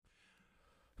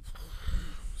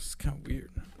kind of weird.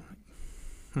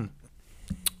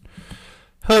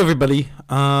 Hello, everybody.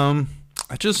 I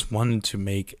just wanted to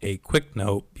make a quick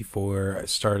note before I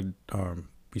started.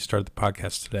 We started the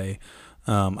podcast today.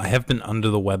 I have been under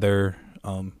the weather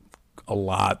a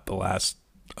lot the last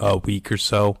week or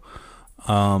so.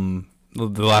 The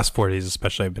last 4 days,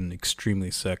 especially, I've been extremely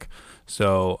sick.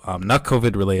 So not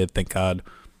COVID related, thank God,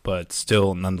 but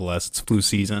still, nonetheless, it's flu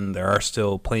season. There are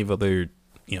still plenty of other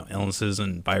illnesses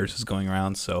and viruses going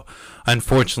around. So I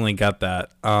unfortunately got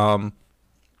that.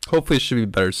 Hopefully it should be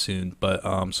better soon. But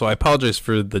so I apologize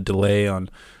for the delay on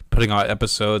putting out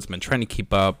episodes. I've been trying to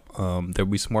keep up. There'll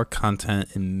be some more content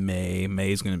in May.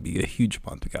 May is going to be a huge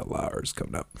month. We got a lot of hours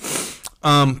coming up.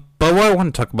 But what I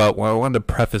want to talk about, what I wanted to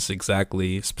preface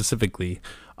specifically,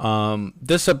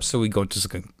 this episode we go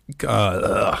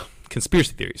into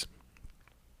conspiracy theories.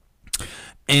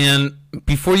 And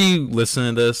before you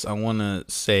listen to this, I want to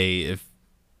say, if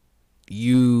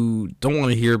you don't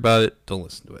want to hear about it, don't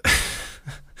listen to it.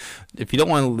 If you don't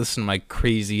want to listen to my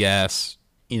crazy ass,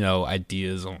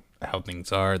 ideas on how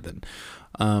things are, then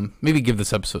maybe give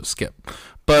this episode a skip.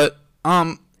 But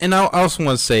and I also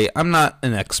want to say, I'm not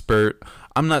an expert.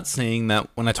 I'm not saying that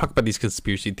when I talk about these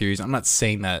conspiracy theories, I'm not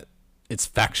saying that it's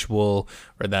factual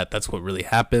or that that's what really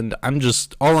happened.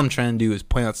 All I'm trying to do is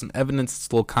point out some evidence that's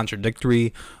a little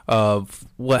contradictory of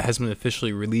what has been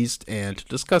officially released and to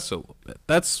discuss it a little bit.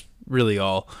 That's really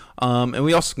all. And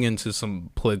we also get into some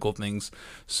political things.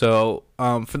 So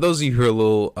for those of you who are a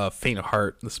little faint of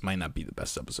heart, this might not be the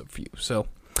best episode for you. So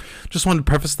just wanted to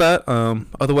preface that.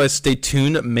 Otherwise, stay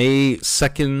tuned. May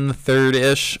 2nd,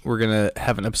 3rd-ish, we're going to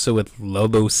have an episode with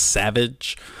Lolo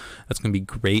Savage. That's going to be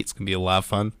great. It's going to be a lot of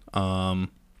fun.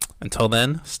 Until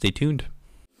then, stay tuned.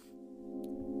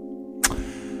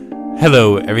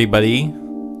 Hello, everybody.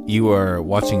 You are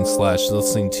watching /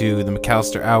 listening to the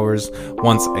McAllister Hours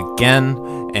once again.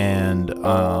 And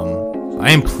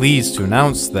I am pleased to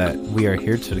announce that we are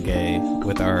here today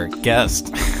with our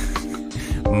guest,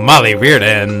 Molly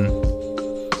Reardon.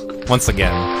 Once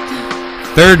again.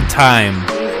 3rd time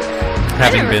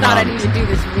having been on. I never thought I'd even do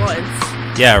this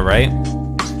once. Yeah, right?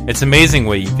 It's amazing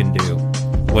what you can do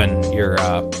when you're,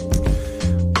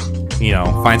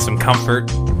 find some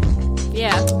comfort.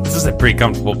 Yeah. This is a pretty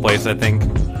comfortable place, I think.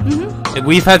 Mm-hmm.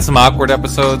 We've had some awkward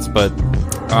episodes, but,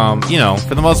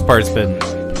 for the most part,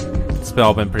 it's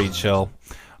all been pretty chill.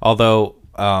 Although,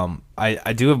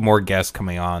 I do have more guests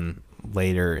coming on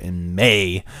later in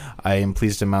May. I am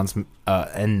pleased to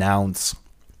announce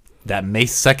that May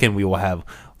 2nd we will have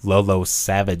Lolo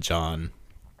Savage on.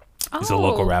 He's a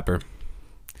local rapper.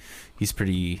 He's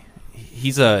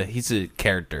a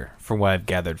character from what I've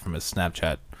gathered from his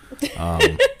Snapchat.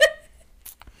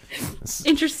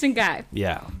 Interesting guy.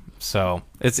 Yeah. So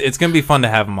it's gonna be fun to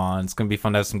have him on. It's gonna be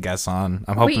fun to have some guests on.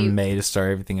 I'm hoping May to start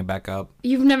everything back up.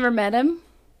 You've never met him?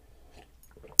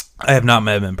 I have not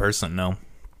met him in person, no.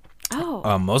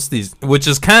 Oh. Most of these, which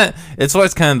is it's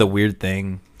always kind of the weird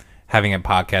thing having a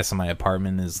podcast in my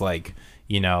apartment is like,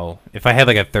 if I had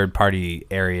like a third party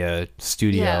area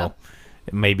studio, yeah,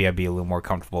 maybe I'd be a little more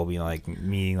comfortable being like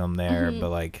meeting them there. Mm-hmm.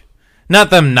 But like, not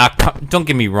that I'm not, don't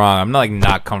get me wrong, I'm not like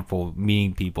not comfortable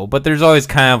meeting people, but there's always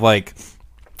kind of like,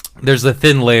 there's a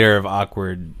thin layer of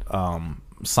awkward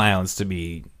silence to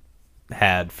be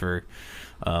had for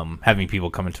having people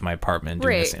come into my apartment,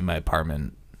 doing this in my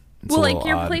apartment. It's well, like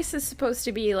your odd. Place is supposed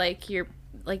to be like your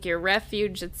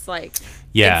refuge. It's like,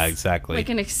 yeah, exactly, like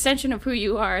an extension of who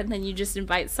you are, and then you just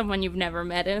invite someone you've never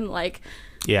met in, like.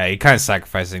 Yeah, you're kind of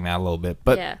sacrificing that a little bit,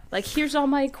 but yeah, like here's all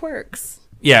my quirks.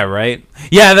 Yeah, right.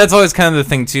 Yeah, that's always kind of the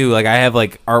thing too. Like I have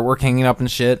like artwork hanging up and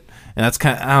shit, and that's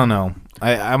kind of, I don't know.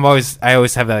 I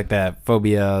always have that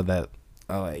phobia that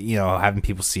having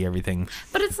people see everything.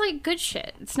 But it's like good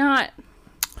shit. It's not.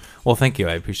 Well, thank you.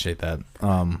 I appreciate that.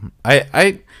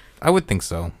 I would think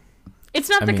so. It's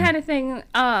not the kind of thing.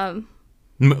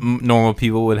 Normal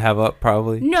people would have up,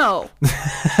 probably. No.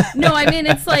 No, I mean,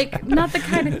 it's like not the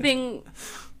kind of thing,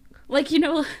 like,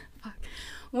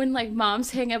 when like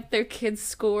moms hang up their kids'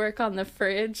 schoolwork on the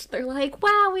fridge, they're like,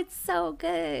 wow, it's so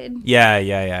good.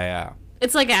 Yeah.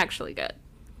 It's like actually good.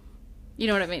 You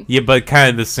know what I mean? Yeah, but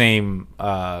kind of the same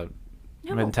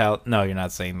mentality. No, you're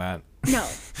not saying that. No.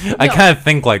 I kind of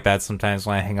think like that sometimes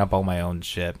when I hang up all my own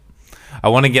shit. I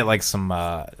want to get like some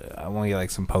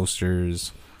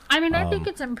posters. I mean, I think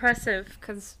it's impressive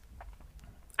because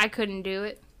I couldn't do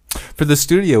it. For the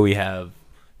studio, we have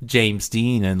James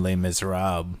Dean and Les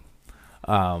Miserables.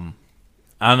 I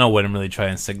don't know what I'm really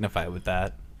trying to signify with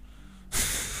that.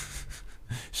 It's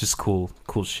just cool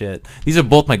shit. These are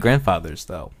both my grandfathers,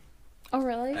 though. Oh,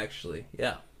 really? Actually,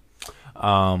 yeah.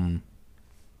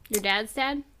 Your dad's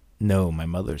dad? know my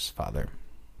mother's father.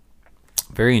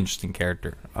 Very interesting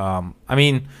character. I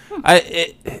mean,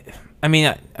 I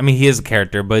mean, he is a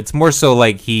character, but it's more so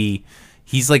like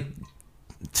he's like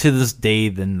to this day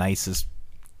the nicest,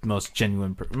 most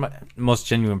genuine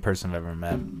person I've ever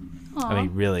met. Aww. I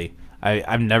mean, really,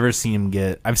 I've never seen him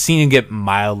get. I've seen him get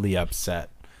mildly upset.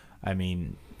 I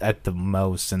mean, at the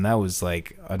most, and that was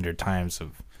like under times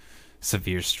of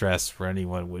severe stress where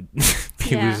anyone would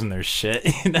be losing their shit.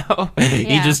 You know,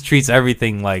 he just treats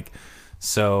everything like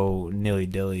so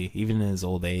nilly-dilly, even in his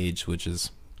old age, which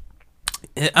is,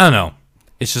 I don't know.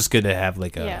 It's just good to have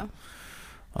like a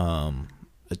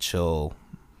chill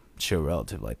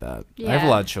relative like that. Yeah. I have a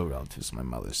lot of chill relatives on my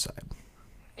mother's side.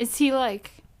 Is he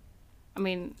like, I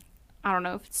mean, I don't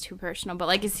know if it's too personal, but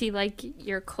like, is he like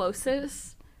your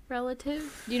closest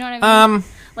relative? Do you know what I mean?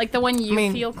 Like the one you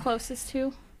feel closest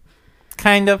to?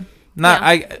 Kind of. Not.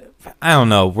 Yeah. I don't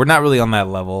know. We're not really on that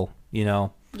level, you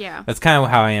know. Yeah. That's kind of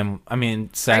how I am. I mean,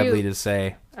 sadly to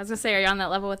say. I was gonna say, are you on that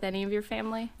level with any of your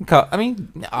family? I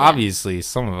mean, obviously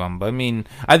some of them, but I mean,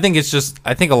 I think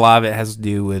a lot of it has to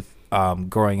do with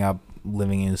growing up,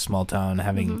 living in a small town,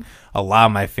 having a lot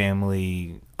of my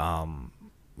family,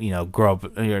 you know, grow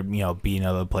up, you know, be in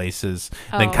other places.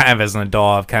 Then kind of as an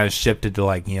adult, I've kind of shifted to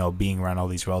like, you know, being around all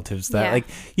these relatives that like,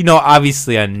 you know,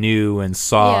 obviously I knew and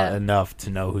saw enough to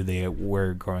know who they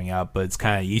were growing up, but it's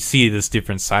kind of, you see this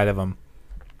different side of them.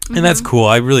 And that's cool.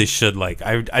 I really should like,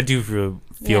 I do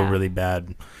feel really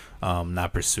bad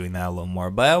not pursuing that a little more,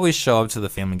 but I always show up to the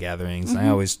family gatherings and I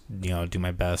always, you know, do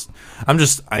my best.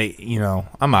 You know,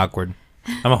 I'm awkward.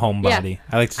 I'm a homebody.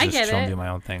 I like to just chill and do my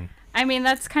own thing. I mean,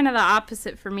 that's kind of the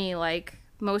opposite for me. Like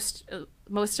most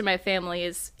of my family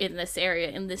is in this area,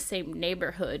 in this same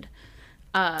neighborhood.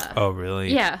 Oh,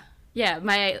 really? Yeah.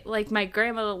 My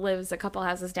grandma lives a couple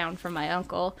houses down from my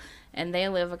uncle, and they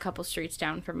live a couple streets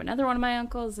down from another one of my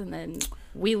uncles, and then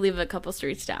we live a couple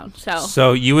streets down.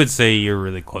 So you would say you're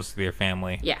really close to your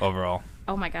family overall?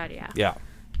 Oh my God, yeah. Yeah.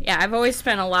 Yeah, I've always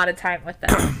spent a lot of time with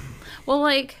them. Well,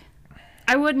 like,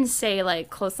 I wouldn't say, like,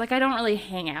 close. Like, I don't really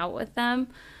hang out with them.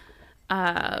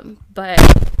 But,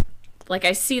 like,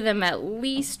 I see them at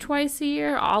least twice a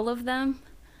year, all of them.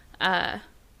 I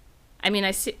mean,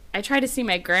 I try to see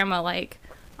my grandma, like,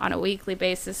 on a weekly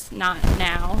basis, not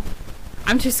now.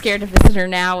 I'm too scared to visit her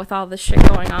now with all this shit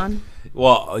going on.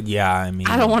 Well, yeah, I mean,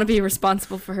 I don't want to be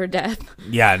responsible for her death.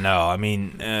 Yeah, no, I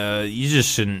mean, you just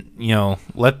shouldn't, you know,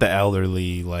 let the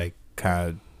elderly, like, kind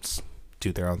of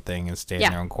do their own thing and stay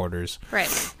in their own quarters.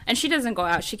 Right. And she doesn't go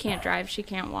out. She can't drive. She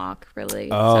can't walk, really.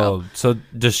 Oh, so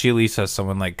does she at least have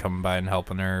someone, like, coming by and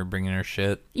helping her, bringing her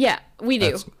shit? Yeah, we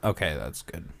do. Okay, that's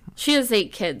good. She has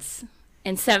 8 kids,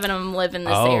 and 7 of them live in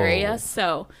this area,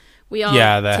 so we all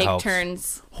take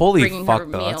turns. Holy bringing fuck, her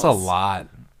though. meals. That's a lot.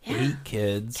 Yeah. 8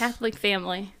 kids. Catholic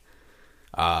family.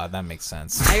 That makes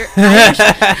sense.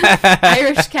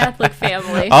 Irish Catholic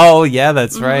family. Oh, yeah,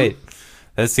 that's right.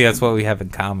 That's what we have in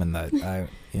common. That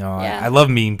I love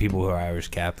meeting people who are Irish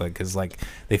Catholic because, like,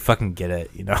 they fucking get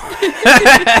it, you know?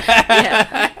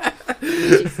 Yeah.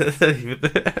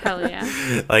 Hell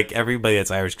yeah. Like, everybody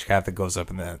that's Irish Catholic goes up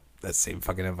in that same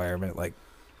fucking environment, like,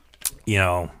 you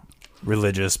know,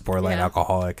 religious, borderline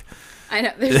alcoholic. I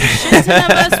know. There's a shit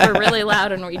ton of us. We're really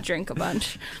loud and we drink a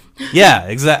bunch. Yeah,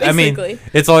 exactly. I mean,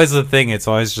 it's always the thing. It's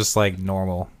always just like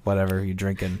normal, whatever you're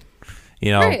drinking.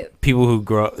 You know, people who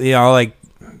grow, you know, like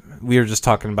we were just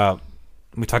talking about,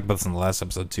 we talked about this in the last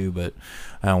episode too, but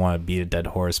I don't want to beat a dead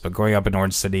horse. But growing up in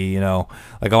Orange City, you know,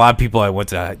 like a lot of people I went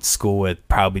to school with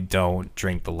probably don't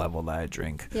drink the level that I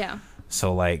drink. Yeah.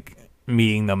 So like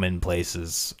meeting them in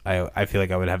places, I feel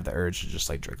like I would have the urge to just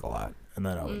like drink a lot. And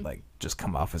then I would like just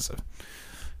come off as a,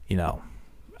 you know,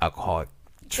 alcoholic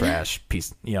trash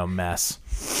piece, you know, mess.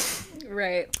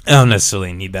 Right. I don't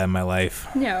necessarily need that in my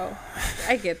life. No,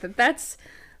 I get that. That's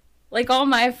like all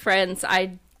my friends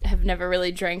I have never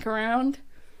really drank around.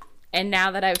 And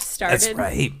now that I've started. That's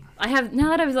right.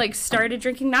 Now that I've like started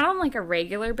drinking, not on like a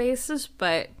regular basis,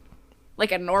 but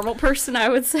like a normal person, I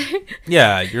would say.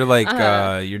 Yeah, you're like,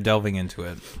 you're delving into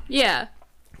it. Yeah.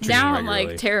 Now I'm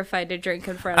like terrified to drink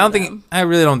in front of them. I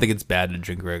really don't think it's bad to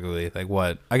drink regularly. Like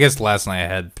what? I guess last night I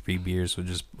had 3 beers,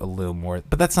 which is a little more.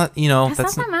 But that's not, you know,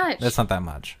 that's not that much. That's not that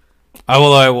much. I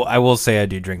will say I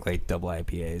do drink like double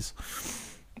IPAs.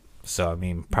 So I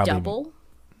mean, probably double.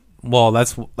 Well,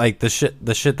 that's like the shit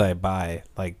that I buy,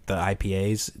 like the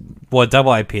IPAs. Well,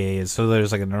 double IPA is so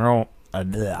there's like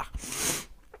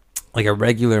like a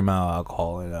regular amount of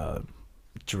alcohol in a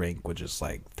drink, which is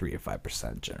like 3 to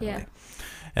 5% generally. Yeah.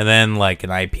 And then like an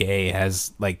IPA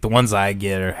has like the ones I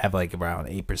get have like around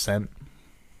 8%.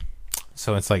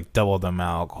 So it's like double the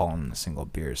amount of alcohol in a single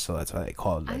beer. So that's why they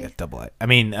call it like a double. I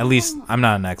mean, at least I'm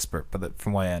not an expert, but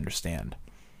from what I understand.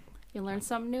 You learn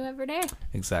something new every day.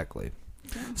 Exactly.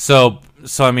 Yeah. So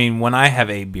I mean, when I have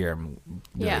a beer, I'm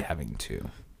really having two.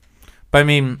 But I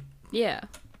mean, yeah.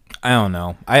 I don't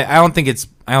know. I don't think it's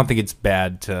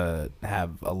bad to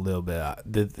have a little bit.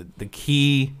 The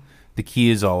key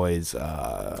is always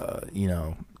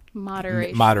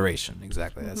moderation.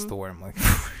 Exactly. That's the word I'm looking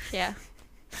for. Yeah.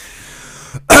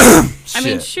 I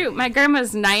mean, shoot, my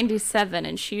grandma's 97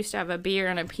 and she used to have a beer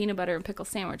and a peanut butter and pickle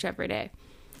sandwich every day.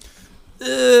 I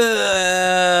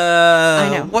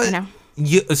know.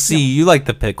 You like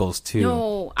the pickles too.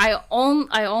 No, I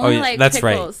only like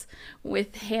pickles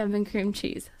with ham and cream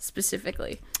cheese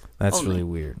specifically. That's really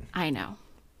weird. I know.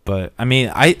 But I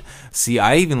mean, I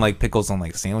even like pickles on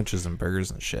like sandwiches and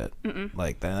burgers and shit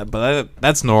like that. But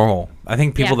that's normal. I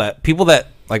think people that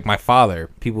like my father,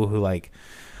 people who like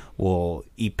will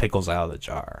eat pickles out of the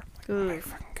jar. Like, oh my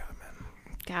fucking god, man.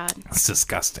 God, it's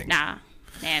disgusting. Nah,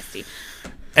 nasty.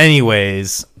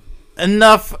 Anyways,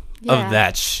 enough of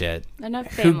that shit. Enough.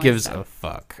 Who gives a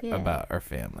fuck about our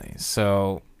family?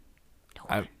 So.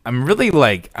 I'm really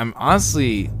like, I'm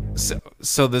honestly,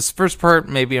 so this first part,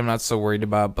 maybe I'm not so worried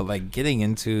about, but like getting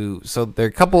into, so there are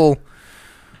a couple,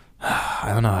 I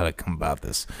don't know how to come about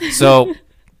this. So, me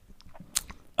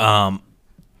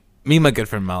and my good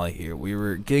friend Molly here, we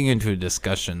were getting into a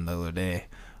discussion the other day,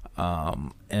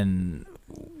 and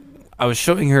I was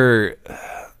showing her,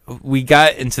 we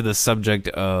got into the subject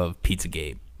of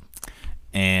Pizzagate,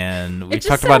 and we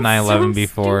talked about 9/11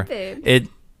 before. Stupid.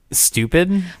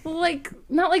 Stupid? Like,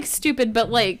 not like stupid, but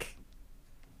like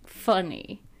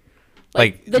funny.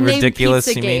 Like the ridiculous,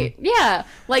 you mean? Yeah.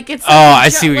 Like it's like I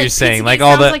see what you're saying. Like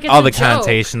all the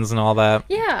connotations and all that.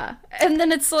 Yeah. And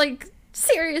then it's like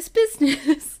serious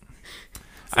business.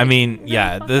 I mean,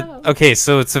 okay,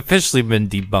 so it's officially been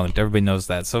debunked. Everybody knows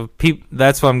that. So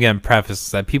that's what I'm going to preface,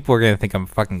 is that people are going to think I'm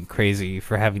fucking crazy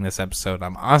for having this episode.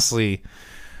 I'm honestly,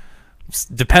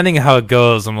 depending on how it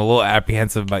goes, I'm a little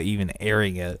apprehensive about even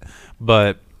airing it,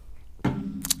 but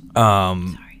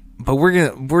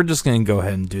we're just gonna go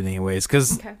ahead and do it anyways,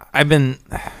 because I don't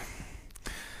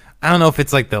know if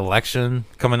it's like the election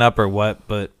coming up or what,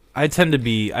 but I tend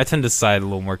to side a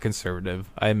little more conservative.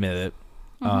 I admit it.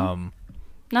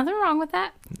 Nothing wrong with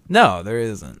that. No, there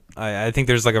isn't. I think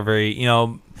there's like a very,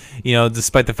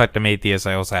 despite the fact I'm atheist,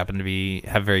 I also happen to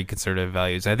have very conservative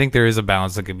values. I think there is a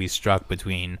balance that could be struck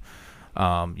between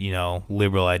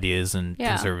liberal ideas and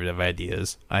conservative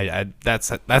ideas. That's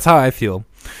how I feel.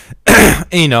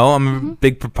 And, I'm a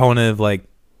big proponent of like,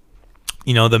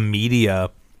 the media,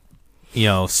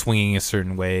 swinging a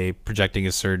certain way, projecting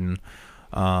a certain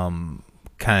kind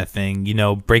of thing.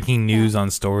 Breaking news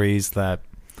on stories that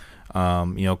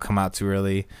come out too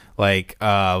early. Like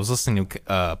I was listening to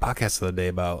a podcast the other day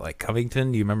about like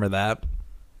Covington. Do you remember that?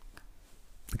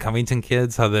 The Covington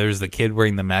kids, how there's the kid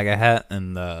wearing the MAGA hat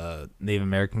and the Native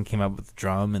American came up with the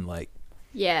drum and like.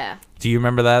 Yeah. Do you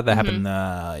remember that? That happened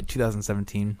in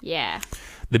 2017. Yeah.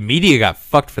 The media got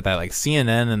fucked for that. Like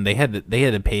CNN, and they had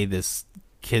to pay this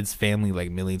kid's family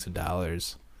like millions of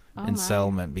dollars in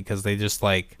settlement because they just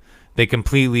like they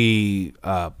completely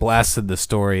blasted the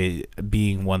story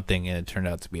being one thing and it turned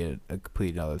out to be a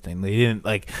complete other thing. They didn't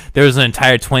like. There was an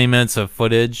entire 20 minutes of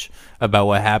footage about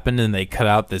what happened, and they cut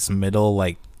out this middle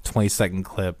like 20-second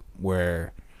clip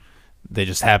where they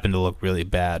just happened to look really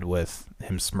bad with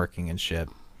him smirking and shit.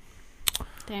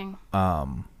 Dang.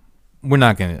 We're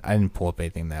not gonna. I didn't pull up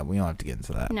anything that we don't have to get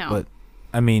into that. No. But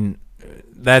I mean,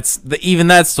 that's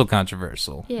still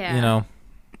controversial. Yeah.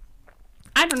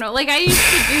 I don't know. Like, I used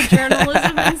to do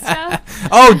journalism and stuff.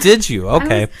 Oh, did you?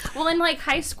 Okay. In like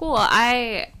high school,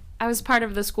 I was part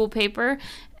of the school paper,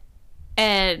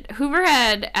 and Hoover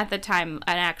had at the time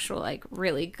an actual like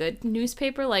really good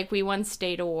newspaper. Like, we won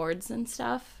state awards and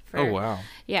stuff. Oh wow.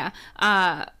 Yeah.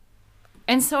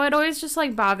 And so it always just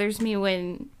like bothers me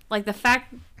when like the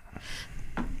fact.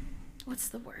 What's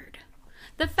the word?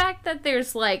 The fact that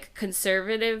there's like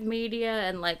conservative media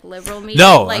and like liberal media.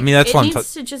 No, like, I mean that's what it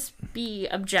needs to just be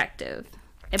objective.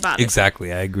 It bothers exactly.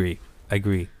 me. I agree.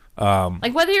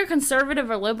 Like whether you're conservative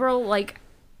or liberal, like.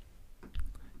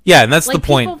 Yeah, and that's like, the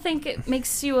point. People think it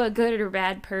makes you a good or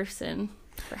bad person.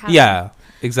 Yeah,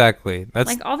 exactly. That's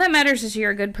like all that matters is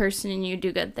you're a good person and you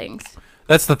do good things.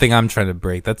 That's the thing I'm trying to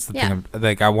break. That's the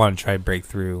thing I want to try to break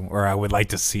through, or I would like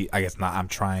to see. I guess not. I'm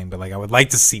trying, but like I would like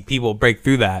to see people break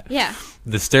through that. Yeah.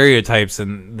 The stereotypes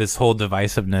and this whole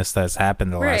divisiveness that's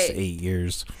happened the last 8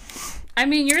 years. I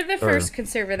mean, you're the first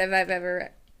conservative I've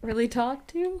ever really talked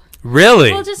to.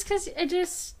 Really? Well, just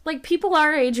because like people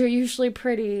our age are usually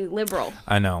pretty liberal.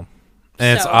 I know.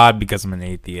 And it's odd because I'm an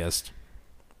atheist.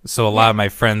 So a lot of my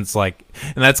friends like,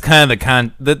 and that's kind of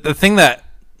the thing that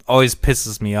always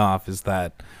pisses me off is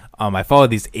that I follow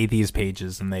these atheist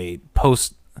pages and they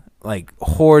post like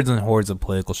hordes and hordes of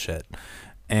political shit,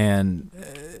 and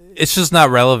it's just not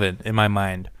relevant in my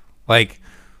mind. Like,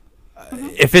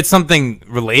 if it's something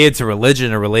related to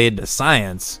religion or related to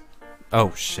science.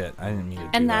 Oh shit! I didn't mean to do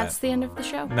And that. that's the end of the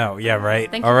show. No, yeah,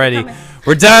 right. Thank you Already, for coming.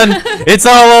 we're done. It's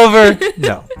all over.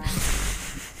 No.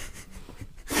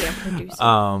 Yeah,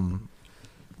 producer.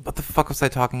 What the fuck was I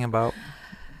talking about?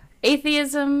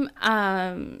 Atheism.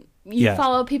 You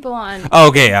follow people on. Oh,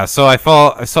 okay, yeah. So I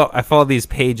follow these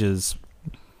pages,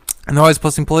 and they're always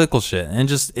posting political shit,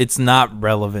 and it's not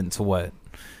relevant to what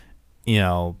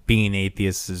being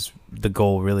atheist is. The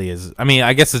goal really is. I mean,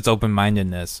 I guess it's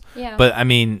open-mindedness. Yeah. But I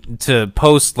mean, to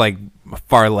post like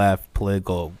far left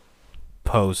political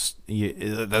posts,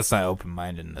 that's not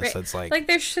open-mindedness. Right. That's like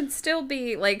there should still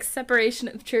be like separation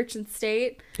of church and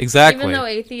state. Exactly. Even though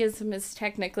atheism is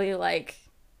technically like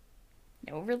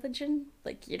no religion,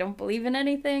 like you don't believe in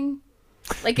anything.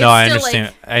 Like no, I still, understand.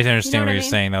 like, I understand what you're I mean?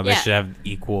 saying though. They Yeah. should have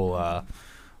equal,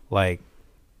 like,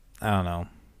 I don't know,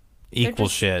 equal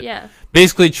shit. Yeah.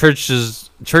 Basically, churches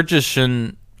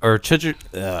shouldn't, or churches.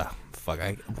 Fuck.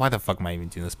 Why the fuck am I even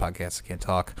doing this podcast? I can't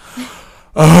talk.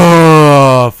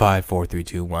 Oh, 5, 4, 3,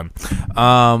 2, 1.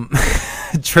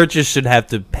 Churches should have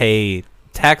to pay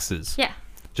taxes. Yeah.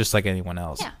 Just like anyone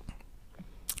else. Yeah.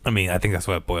 I mean, I think that's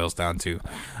what it boils down to.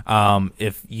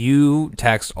 If you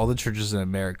taxed all the churches in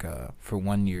America for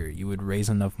 1 year, you would raise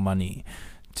enough money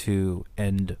to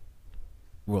end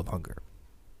world hunger.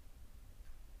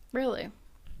 Really?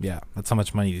 Yeah, that's how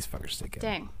much money these fuckers take in.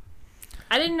 Dang.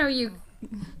 I didn't know you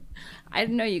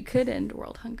could end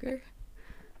world hunger.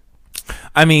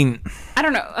 I mean, I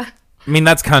don't know.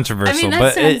 that's controversial,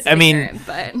 that sounds ignorant,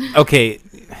 but but okay.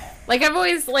 Like I've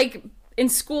always like in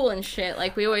school and shit,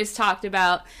 like we always talked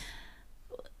about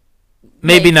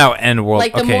Maybe like, now end world.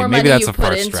 Like the okay, more maybe money that's you a put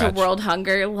far into stretch. world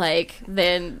hunger, like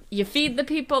then you feed the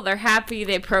people, they're happy,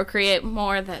 they procreate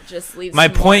more. That just leads. My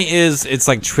to point more. is, it's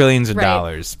like trillions of Right,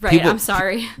 dollars. Right. I'm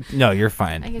sorry. No, you're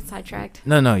fine. I get sidetracked.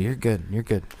 No, you're good. You're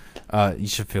good. You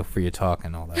should feel free to talk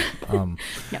and all that. No.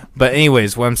 But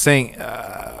anyways, what I'm saying,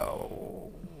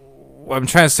 what I'm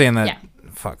trying to say in that,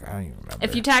 fuck, I don't even remember.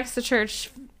 If you tax the church.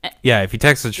 Yeah, if you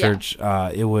tax the church,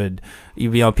 it would.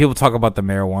 People talk about the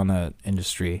marijuana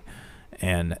industry,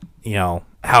 and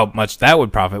how much that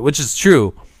would profit, which is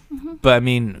true. Mm-hmm. But I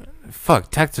mean,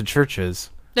 fuck, tax the churches.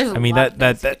 There's I mean that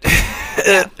that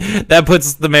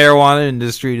puts the marijuana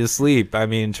industry to sleep. I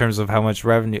mean, in terms of how much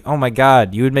revenue. Oh my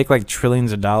God, you would make like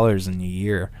trillions of dollars in a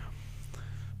year,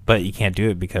 but you can't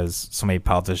do it because so many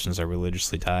politicians are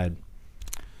religiously tied.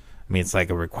 I mean, it's like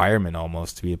a requirement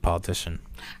almost to be a politician.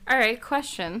 All right,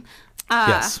 question.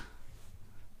 Yes.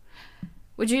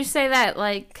 Would you say that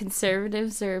like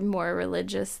conservatives are more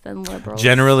religious than liberals?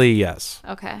 Generally, yes.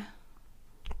 Okay.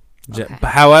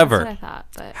 However, that's what I thought,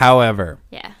 but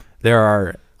yeah, there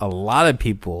are a lot of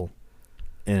people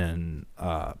in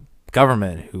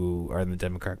government who are in the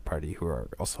Democratic Party who are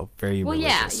also very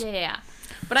religious. Yeah.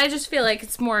 But I just feel like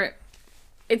it's more.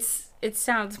 It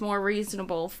sounds more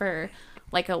reasonable for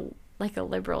like a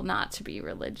liberal not to be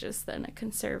religious than a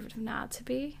conservative not to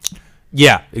be.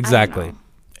 Yeah, exactly.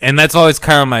 And that's always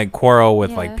kind of my quarrel with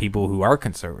like people who are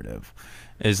conservative.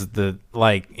 Is a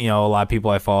lot of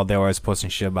people I follow, they're always posting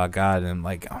shit about God, and I'm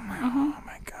like, oh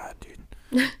my God, dude,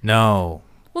 no.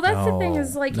 Well, that's the thing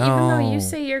is like, even though you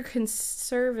say you're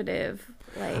conservative,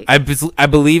 like I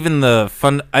believe in the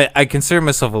fun. I consider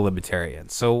myself a libertarian.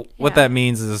 So what that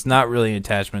means is it's not really an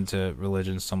attachment to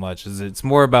religion so much as it's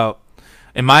more about,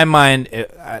 in my mind.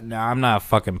 I'm not a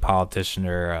fucking politician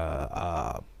or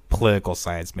a political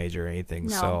science major or anything,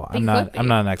 so I'm not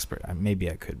an expert.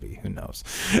 Maybe I could be, who knows.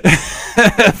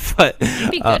 But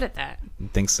you'd be good at that.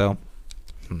 Think so?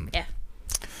 Yeah,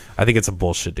 I think it's a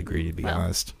bullshit degree, to be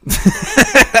honest.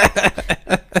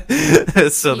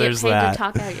 So there's that. To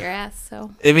talk out your ass,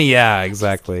 so I mean, yeah,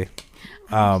 exactly.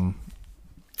 But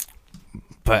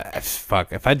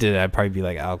fuck, if I did it, I'd probably be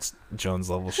like Alex Jones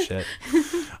level shit.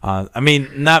 I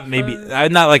mean, not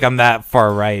like I'm that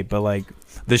far right, but like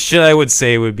the shit I would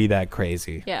say would be that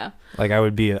crazy. Yeah. Like I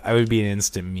would be an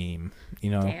instant meme,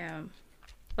 Damn.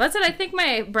 Well, that's what I think.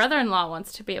 My brother-in-law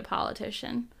wants to be a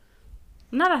politician.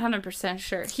 I'm not 100%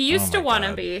 sure. He used to want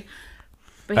to be.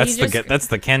 But that's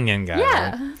the Kenyan guy.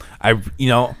 Yeah. Right?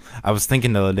 I was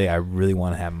thinking the other day, I really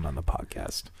want to have him on the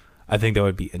podcast. I think that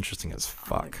would be interesting as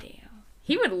fuck. Oh, damn.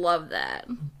 He would love that.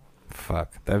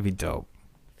 Fuck, that'd be dope.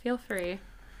 Feel free.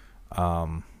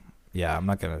 Yeah, I'm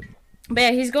not gonna. But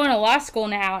yeah, he's going to law school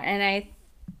now, and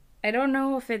I don't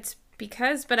know if it's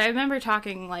because, but I remember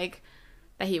talking like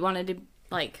that he wanted to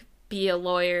like be a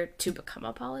lawyer to become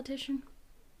a politician.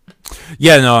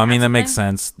 Yeah, no, I mean, that That's a makes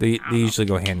thing? sense. They I don't know. usually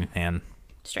go hand in hand.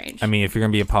 Strange. I mean, if you're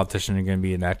going to be a politician, you're going to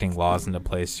be enacting laws into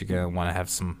place, you're going to want to have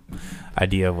some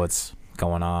idea of what's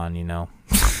going on, you know?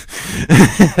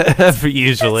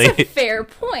 Usually. That's a fair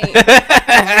point.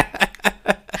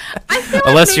 I feel like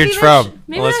Unless you're Trump.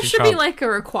 Maybe Unless that you're should Trump. be like a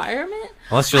requirement.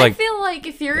 Unless you're I like feel like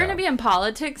if you're Yeah. gonna be in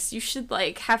politics, you should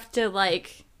like have to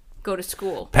like go to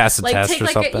school, pass a like test take or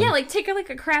like something. like take like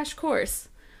a crash course.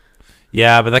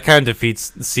 Yeah, but that kind of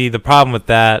defeats. See, the problem with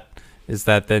that is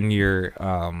that then you're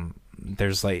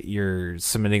there's like you're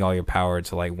submitting all your power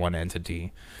to like one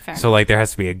entity. Fair So like there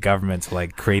has to be a government to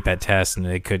like create that test, and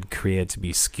they could create it to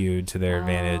be skewed to their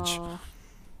advantage. Oh.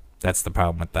 That's the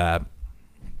problem with that.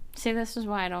 See, this is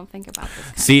why I don't think about this.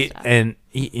 Kind See, of stuff. and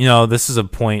you know, this is a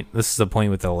point. This is a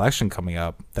point with the election coming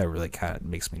up that really kind of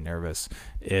makes me nervous.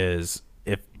 Is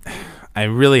if I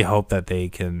really hope that they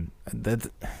can. That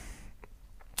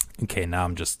okay, now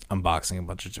I'm just unboxing a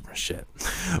bunch of different shit.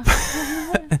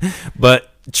 But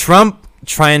Trump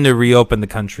trying to reopen the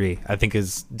country, I think,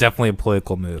 is definitely a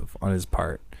political move on his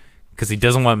part because he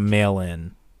doesn't want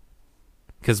mail-in.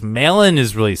 Because mail-in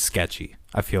is really sketchy.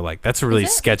 I feel like that's a really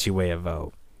sketchy way to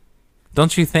vote.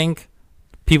 Don't you think?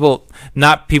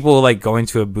 Not people like going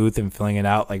to a booth and filling it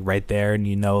out like right there, and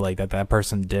you know like that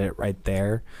person did it right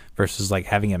there, versus like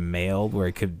having it mailed where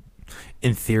it could,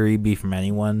 in theory, be from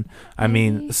anyone. I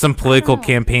mean, some political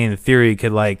campaign in theory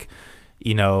could like,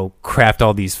 you know, get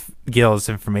all this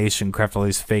information, craft all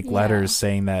these fake letters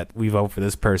saying that we vote for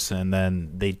this person, and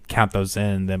then they count those in,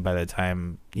 and then by the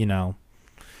time, you know,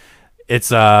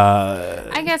 it's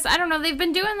I guess I don't know. They've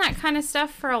been doing that kind of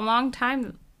stuff for a long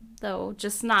time, though.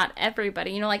 Just not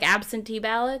everybody. You know, like absentee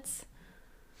ballots.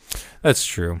 That's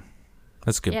true.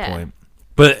 That's a good point.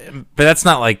 But that's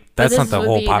not like that's not the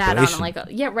whole population.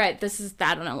 Right. This is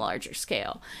that on a larger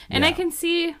scale, and I can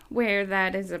see where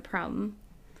that is a problem.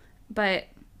 But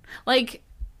like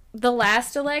the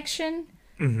last election,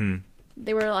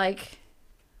 they were like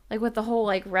with the whole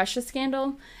like Russia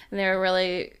scandal, and they were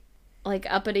really like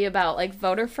uppity about like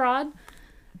voter fraud.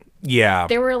 Yeah.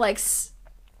 They were like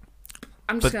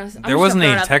there wasn't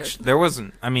any text. There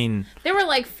wasn't. I mean, there were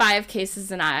like 5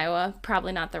 cases in Iowa.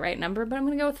 Probably not the right number, but I'm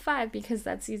gonna go with 5 because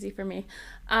that's easy for me.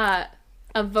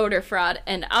 Of voter fraud,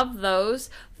 and of those,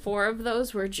 4 of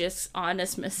those were just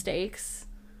honest mistakes,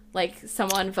 like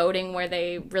someone voting where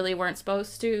they really weren't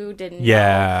supposed to, didn't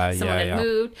know someone had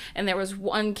moved, and there was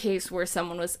 1 case where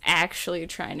someone was actually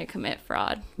trying to commit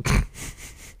fraud.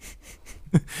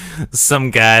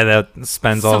 Some guy that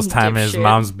spends all his time in his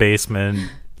mom's basement,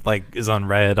 like, is on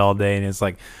Reddit all day, and is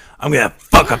like, I'm gonna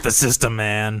fuck up the system,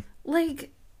 man. Like,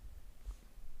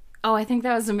 oh, I think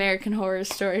that was American Horror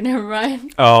Story. Never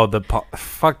mind. Oh,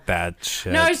 fuck that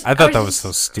shit. No, I thought that was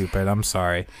so stupid. I'm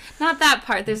sorry. Not that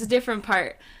part. There's a different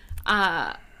part.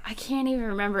 I can't even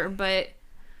remember, but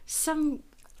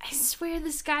I swear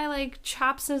this guy like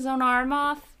chops his own arm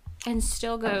off and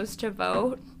still goes to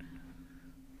vote.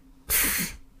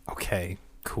 Okay,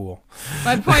 cool.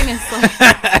 My point is like,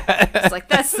 it's like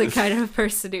that's the kind of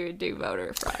person who would do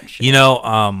voter fraud shit. You know,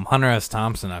 Hunter S.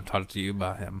 Thompson, I've talked to you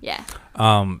about him. Yeah.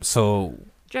 So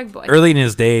drug boy. Early in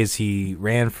his days, he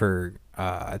ran for,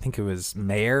 I think it was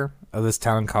mayor of this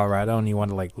town in Colorado, and he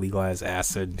wanted to like legalize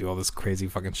acid and do all this crazy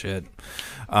fucking shit.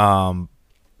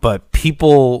 But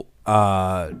people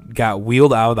got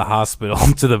wheeled out of the hospital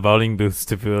to the voting booths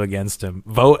to vote against him,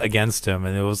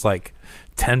 and it was like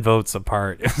 10 votes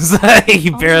apart. It was like he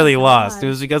barely lost. It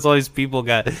was because all these people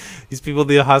in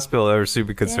the hospital that were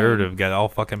super conservative got all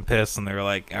fucking pissed, and they were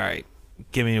like, all right,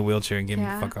 give me a wheelchair and get me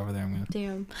the fuck over there.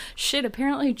 Damn. Shit,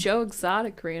 apparently Joe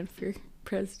Exotic ran for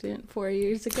president 4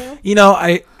 years ago. You know,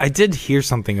 I did hear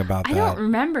something about that. I don't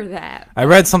remember that. I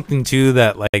read something too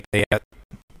that like that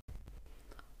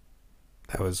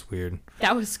was weird.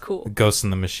 That was cool. Ghost in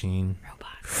the Machine.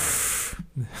 Robots.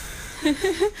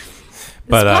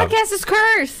 But this podcast is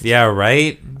cursed. Yeah,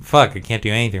 right? Fuck, I can't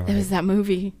do anything right. There was that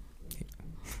movie.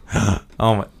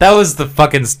 Oh my, that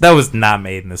was not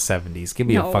made in the 70s. Give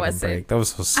me a fucking break. That was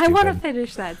so stupid. I want to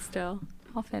finish that still.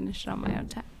 I'll finish it on my own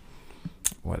time.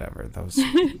 Whatever. That was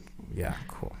yeah,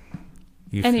 cool.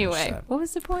 Anyway, what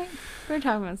was the point? We were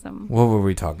talking about something. What were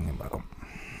we talking about?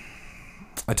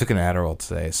 I took an Adderall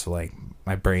today, so like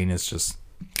my brain is just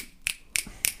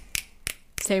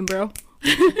same, bro.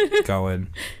 Going.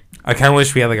 I kind of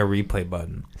wish we had like a replay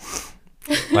button.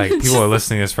 Like people are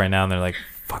listening to this right now and they're like,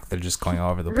 "Fuck!" They're just going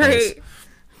all over the place.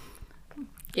 Right.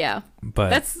 Yeah, but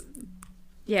that's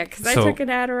because I took an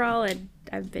Adderall and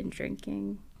I've been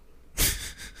drinking.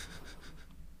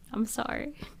 I'm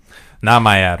sorry. Not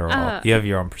my Adderall. You have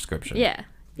your own prescription. Yeah.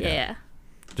 Yeah.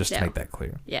 Just to make that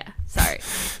clear. Yeah. Sorry.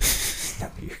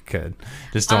 No, you're good.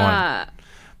 Just don't want.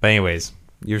 But anyways,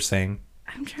 you're saying.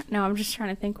 I'm just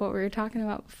trying to think what we were talking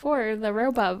about before. The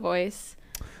robot voice.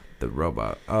 The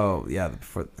robot. Oh yeah.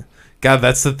 Before. God,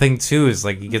 that's the thing too. Is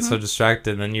like you get so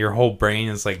distracted, and then your whole brain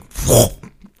is like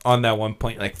on that one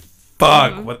point. Like,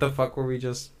 fuck. What the fuck were we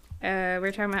just?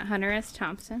 We're talking about Hunter S.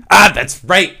 Thompson. Ah, that's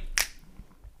right.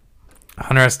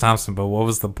 Hunter S. Thompson, but what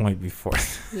was the point before?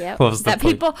 Yeah. What was the point?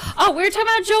 People? Oh, we were talking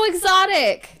about Joe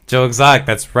Exotic. Joe Exotic,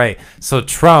 that's right. So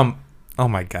Trump. Oh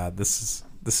my God, this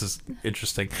is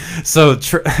interesting. So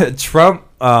Trump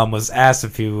was asked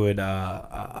if he would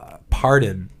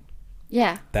pardon.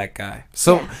 Yeah. That guy.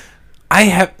 So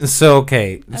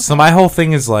okay. So my whole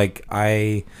thing is like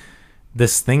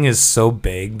this thing is so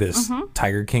big, this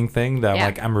Tiger King thing,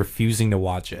 that I'm refusing to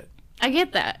watch it. I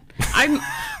get that.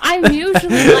 I'm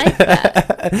usually like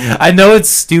that. I know it's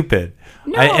stupid.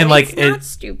 No, it's not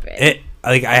stupid.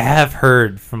 I have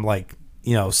heard from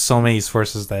so many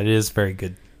sources that it is very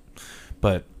good,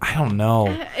 but I don't know.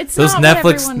 It's those not Netflix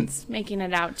what everyone's making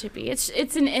it out to be. It's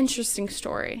an interesting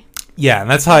story. Yeah,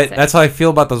 and that's how I feel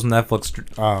about those Netflix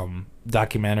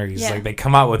documentaries. Yeah. Like they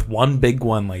come out with one big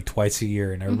one like twice a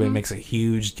year, and everybody makes a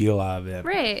huge deal out of it.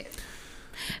 Right.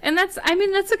 And that's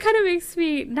what kind of makes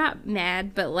me not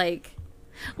mad, but like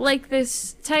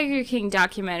this Tiger King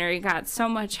documentary got so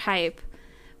much hype,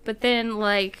 but then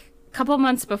like a couple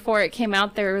months before it came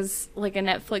out, there was like a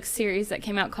Netflix series that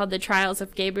came out called The Trials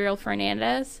of Gabriel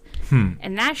Fernandez,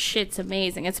 and that shit's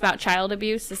amazing. It's about child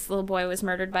abuse. This little boy was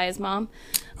murdered by his mom.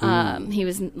 He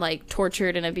was like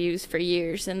tortured and abused for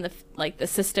years, and the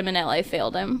system in LA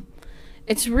failed him.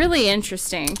 It's really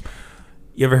interesting.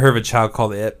 You ever heard of a child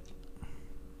called It?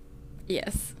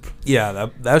 Yes. Yeah,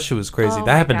 that shit was crazy. Oh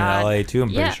that happened God. in LA too,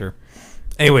 I'm pretty sure.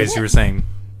 Anyways, you were saying.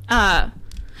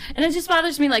 And it just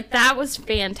bothers me, like, that was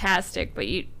fantastic, but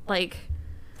it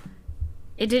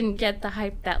didn't get the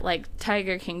hype that, like,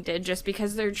 Tiger King did just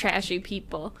because they're trashy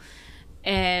people.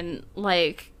 And,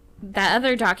 like, that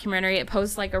other documentary, it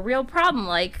posed, like, a real problem.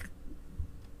 Like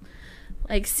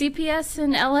CPS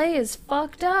in LA is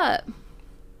fucked up.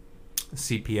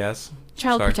 CPS?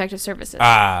 Child Protective Services.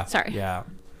 Sorry. Yeah.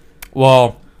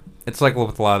 Well, it's like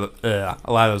with a lot of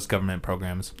those government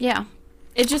programs. Yeah.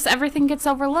 It just, everything gets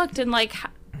overlooked, and, like,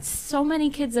 so many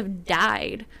kids have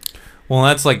died. Well,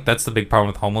 that's the big problem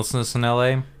with homelessness in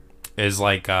LA, is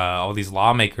like all these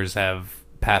lawmakers have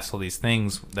passed all these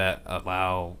things that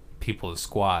allow people to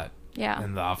squat. Yeah.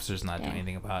 And the officers not doing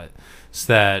anything about it.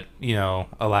 So that,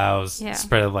 allows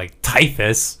spread of like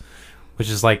typhus, which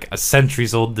is like a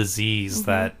centuries-old disease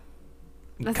that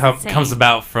comes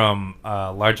about from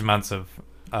large amounts of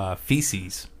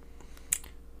feces,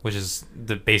 which is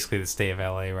basically the state of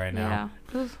LA right now.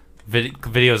 Yeah.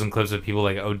 Videos and clips of people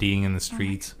like ODing in the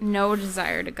streets. No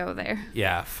desire to go there.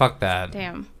 Yeah, fuck that.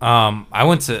 Damn. I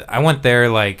went there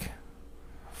like,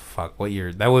 fuck, what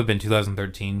year? That would have been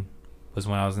 2013 was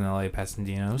when I was in LA,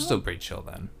 Pasadena. It was still pretty chill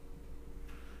then.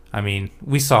 I mean,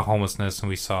 we saw homelessness and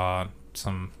we saw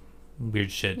some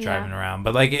weird shit driving around,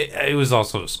 but like it was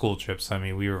also school trips. I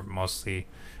mean, we were mostly,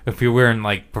 if we weren't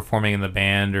like performing in the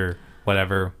band or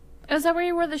whatever. Is that where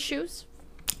you wore the shoes?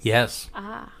 Yes.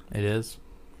 Ah. It is.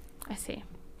 I see.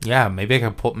 Yeah, maybe I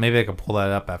could pull that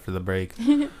up after the break.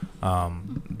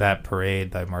 That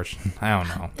parade that marched. I don't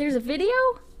know. There's a video?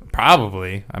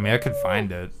 Probably. I mean, I could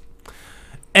find it.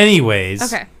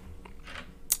 Anyways. Okay.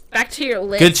 Back to your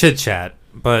list. Good chit chat,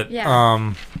 but we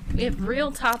have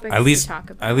real topics to talk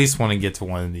about. I at least want to get to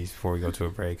one of these before we go to a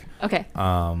break. Okay.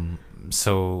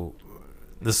 So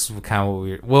this is kind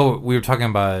of what we were talking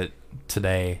about it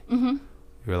today. Mm-hmm.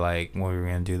 We were like, when we were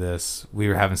going to do this, we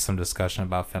were having some discussion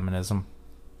about feminism.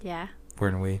 Yeah.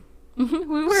 Weren't we? We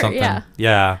were, something. yeah.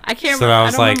 Yeah. I can't remember.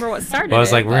 I don't remember what started it. I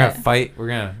was like, we're going to fight. We're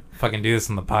going to fucking do this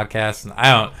on the podcast. And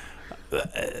I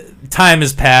don't... time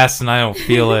has passed and I don't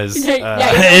feel as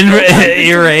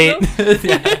irate.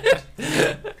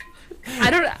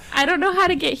 I don't know how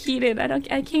to get heated.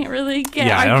 I can't really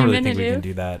get argumentative. I don't really think we can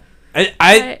do that.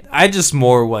 I just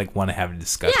more like want to have a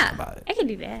discussion about it. I can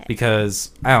do that. Because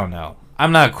I don't know.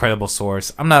 I'm not a credible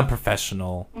source. I'm not a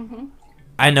professional. Mm-hmm.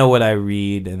 I know what I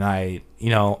read, and I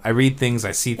read things,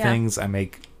 I see things, I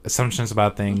make assumptions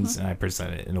about things, and I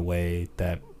present it in a way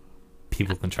that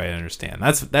people can try to understand.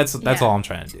 That's all I'm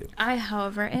trying to do. I,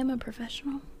 however, am a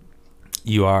professional.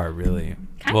 You are really.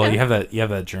 Kinda. You have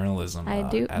that journalism. I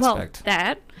do. Aspect. Well,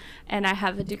 that, and I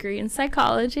have a degree in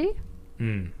psychology.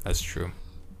 That's true.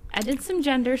 I did some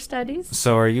gender studies.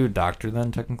 So, are you a doctor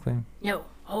then, technically? No.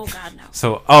 Oh God, no.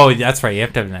 So, that's right. You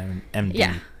have to have an MD.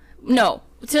 Yeah. No.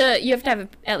 You have to have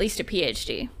at least a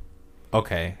PhD.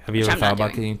 Okay. Have you ever thought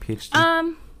about getting a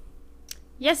PhD?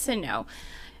 Yes and no.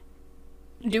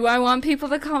 Do I want people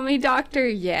to call me doctor?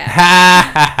 Yeah.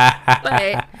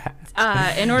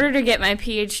 But in order to get my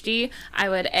PhD, I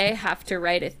would have to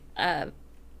write what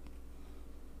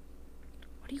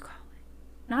do you call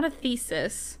it? Not a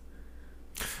thesis.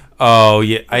 Oh,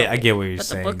 yeah, I get what you're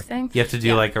saying. The book thing? You have to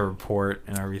do like a report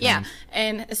and everything. Yeah,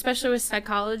 and especially with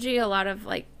psychology, a lot of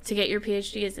to get your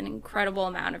PhD is an incredible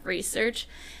amount of research.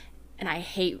 And I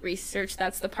hate research.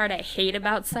 That's the part I hate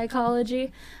about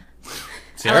psychology.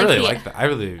 See, I really like that. I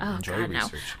really enjoy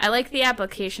research. No. I like the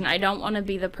application. I don't want to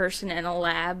be the person in a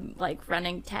lab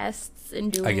running tests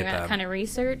and doing that kind of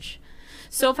research.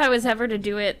 So if I was ever to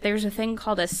do it, there's a thing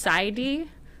called a PsyD,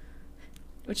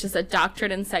 which is a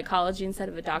doctorate in psychology instead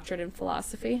of a doctorate in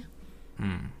philosophy.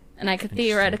 And I could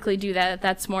theoretically do that.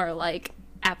 That's more like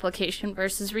application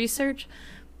versus research.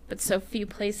 But so few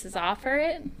places offer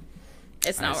it,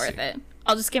 it's not worth it.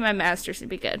 I'll just get my master's and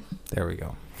be good. There we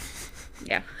go.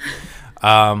 Yeah.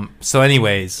 So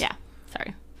anyways. Yeah.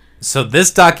 Sorry. So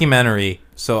this documentary,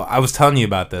 so I was telling you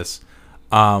about this.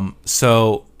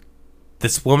 So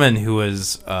this woman who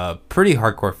was a pretty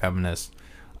hardcore feminist,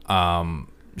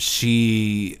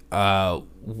 she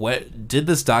did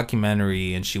this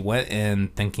documentary, and she went in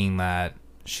thinking that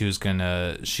she was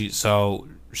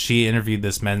she interviewed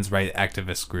this men's rights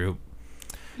activist group.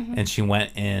 And she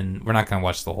went in. We're not gonna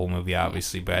watch the whole movie,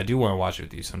 obviously, but I do want to watch it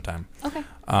with you sometime. Okay.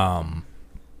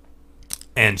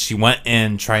 And she went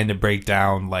in trying to break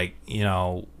down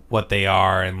what they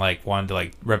are, and wanted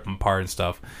to rip them apart and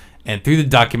stuff. And through the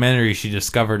documentary, she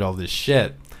discovered all this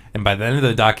shit. And by the end of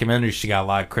the documentary, she got a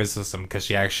lot of criticism because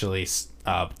she actually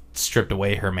stripped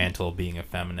away her mantle of being a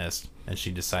feminist, and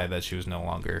she decided that she would no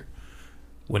longer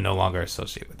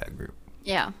associate with that group.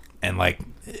 Yeah. And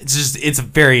it's a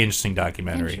very interesting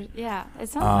documentary. Yeah, it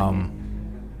sounds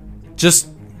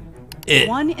like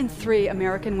 1 in 3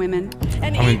 American women.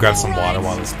 I'm gonna grab some water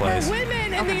while this plays.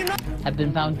 Have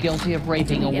been found guilty of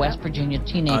raping a West Virginia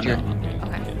teenager.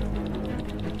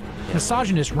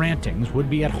 Misogynist rantings would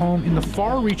be at home in the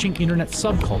far-reaching internet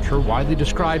subculture widely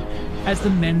described as the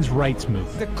men's rights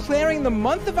movement. Declaring the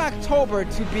month of October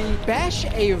to be Bash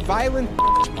a Violent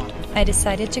Month. I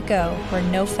decided to go where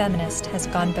no feminist has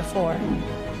gone before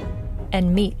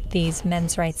and meet these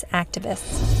men's rights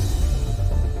activists.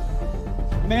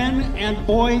 Men and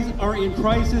boys are in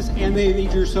crisis, and they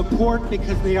need your support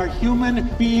because they are human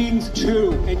beings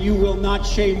too. And you will not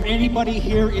shame anybody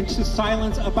here into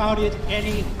silence about it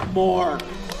anymore.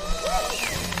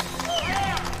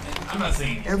 I'm not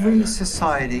saying every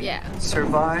society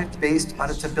survived based on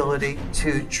its ability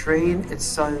to train its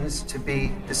sons to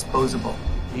be disposable.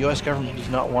 The U.S. government does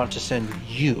not want to send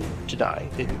you to die.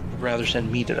 It would rather send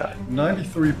me to die.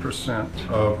 93%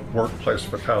 of workplace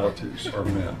fatalities are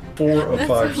men. 4 of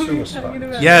 5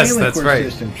 suicides. Yes, that's right.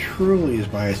 The system truly is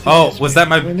biased. Oh, was that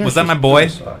my boy?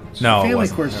 No, family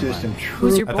court system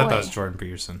truly. I thought that was Jordan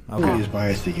Peterson. Okay. Is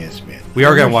biased against men. We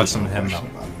are gonna watch some of him though.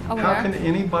 How can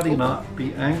anybody not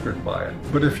be angered by it?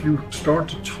 But if you start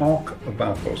to talk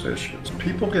about those issues,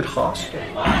 people get hostile.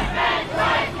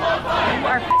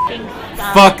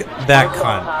 Fuck that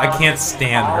cunt. I can't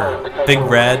stand her. Big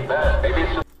Red.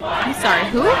 I'm sorry,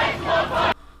 who?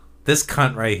 This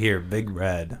cunt right here, Big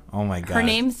Red. Oh my god. Her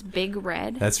name's Big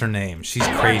Red? That's her name. She's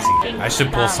crazy. I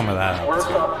should pull some of that out.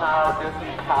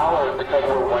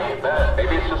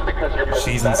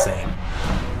 She's insane.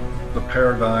 The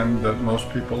paradigm that most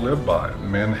people live by.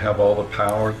 Men have all the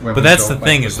power. But that's the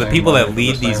thing, is the people that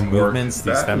lead these movements,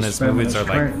 these feminist movements, are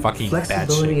fucking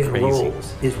batshit crazy.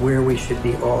 Is where we should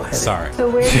be all headed. Sorry. So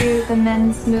where do the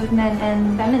men's movement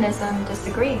and feminism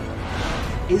disagree?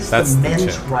 Is the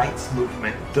men's rights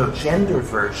movement the gender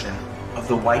version of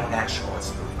the white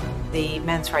nationalist movement? The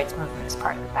men's rights movement is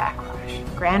part of the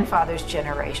backlash. Grandfather's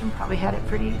generation probably had it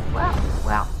pretty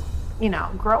well,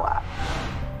 grow up.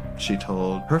 She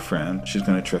told her friend she's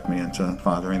going to trick me into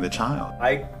fathering the child.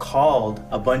 I called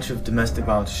a bunch of domestic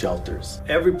violence shelters.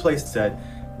 Every place said,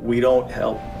 we don't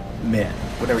help men.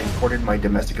 When I reported my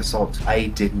domestic assault, I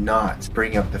did not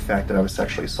bring up the fact that I was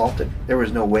sexually assaulted. There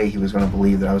was no way he was going to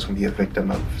believe that I was going to be a victim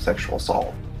of sexual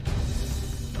assault.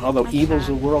 Although evil's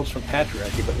the world's from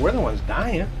patriarchy, but we're the ones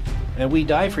dying, and we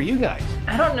die for you guys.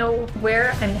 I don't know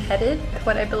where I'm headed,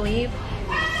 what I believe.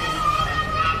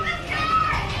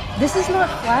 This is not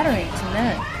flattering to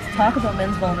men to talk about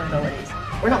men's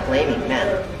vulnerabilities. We're not blaming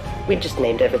men. We just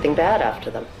named everything bad after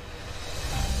them.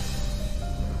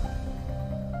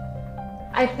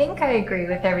 I think I agree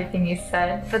with everything you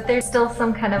said, but there's still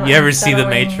some kind of You ever see The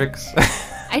Matrix?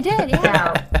 I did,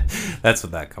 yeah. That's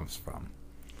what that comes from.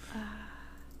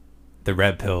 the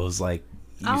red pill is like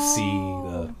you see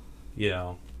Oh. the, you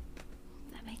know.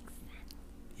 That makes sense.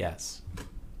 Yes.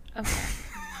 Okay.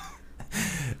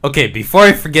 Okay, before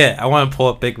I forget, I want to pull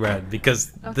up Big Red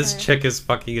because this Okay. chick is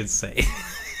fucking insane.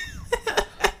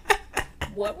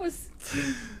 What was?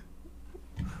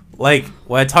 Like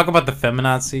when I talk about the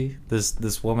feminazi,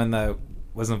 this woman that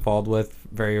was involved with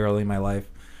very early in my life,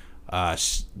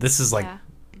 this is like. Yeah.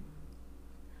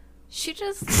 She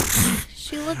just.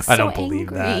 She looks I so don't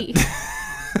believe angry.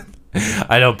 that.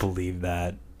 I don't believe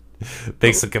that.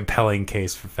 Makes a compelling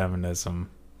case for feminism.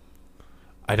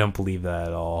 I don't believe that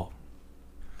at all.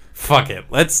 Fuck it.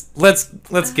 Let's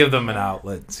give them an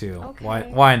outlet too. Okay.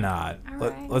 Why not?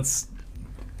 Alright. Let's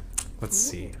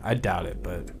see. I doubt it,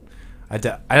 but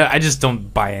I just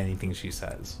don't buy anything she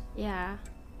says. Yeah.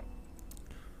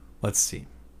 Let's see.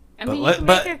 I But mean, let- you can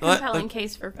but make a let- compelling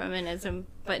case for feminism,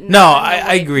 but No, not in the I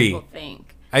way agree. people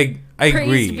think. I Praise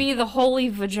agree. be the holy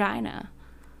vagina.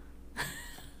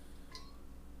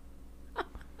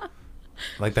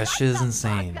 Like that shit is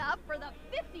insane. For the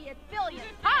 50th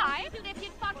billionth time, if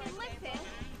you'd fucking listen.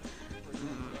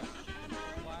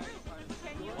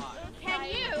 Can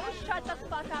you shut the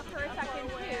fuck up for a second,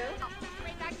 too?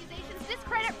 Rape accusations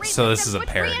discredit rape So this systems, is a which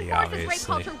parody, reinforces rape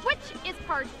obviously. culture, which is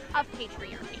part of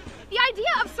patriarchy. The idea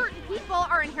of certain people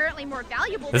are inherently more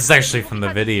valuable. This is than other actually people from the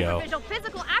because of video. superficial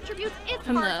physical attributes is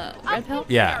From part the of Red Pill?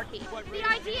 Yeah. patriarchy. The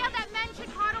idea that men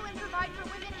should coddle and provide for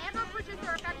women and/or purchase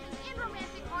their affections in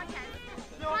romantic context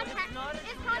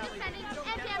is condescending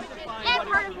and damaging and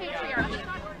part of patriarchy.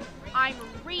 I'm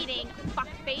reading,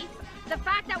 fuckface. The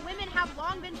fact that women have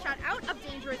long been shut out of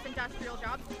dangerous industrial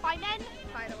jobs by men,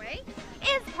 by the way,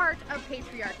 is part of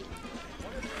patriarchy.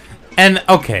 And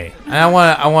okay, and I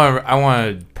want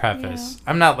to preface.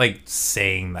 I'm not like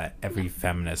saying that every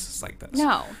feminist is like this.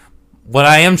 No. What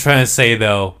I am trying to say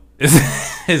though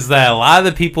is that a lot of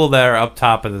the people that are up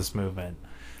top of this movement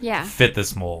Yeah. fit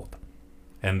this mold,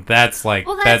 and that's like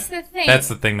Well, that's the thing. That's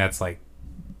the thing that's like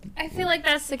I feel like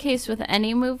that's the case with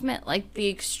any movement. Like the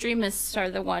extremists are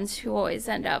the ones who always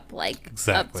end up like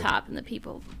Exactly. up top, and the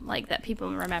people like that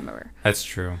people remember. that's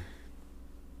true.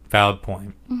 Valid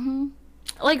point. Mm-hmm.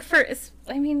 Like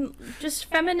I mean, just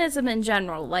feminism in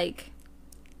general. Like,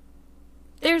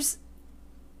 there's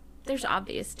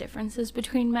obvious differences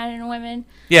between men and women.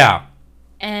 Yeah.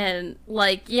 And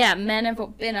like, yeah, men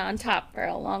have been on top for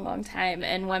a long, long time,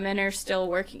 and women are still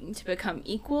working to become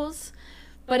equals.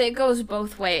 But it goes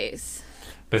both ways.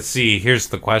 But see, here's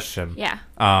the question. Yeah.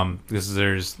 Because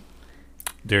there's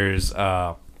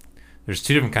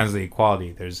two different kinds of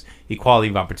equality. There's equality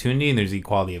of opportunity and there's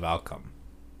equality of outcome.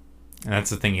 And that's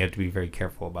the thing you have to be very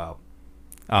careful about.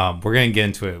 We're gonna get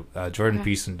into it. Jordan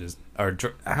Okay. Peterson does, or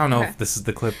I don't know Okay. if this is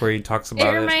the clip where he talks about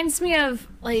It it. reminds me of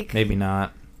like Maybe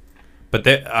not. But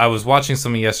I was watching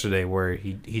something yesterday where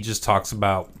he just talks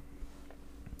about.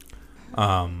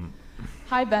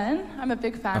 Hi, Ben. I'm a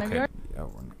big fan of Okay. yours. Yeah,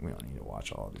 we don't need to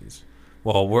watch all of these.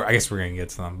 Well, I guess we're gonna get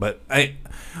to them. But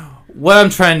what I'm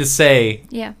trying to say.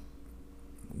 Yeah.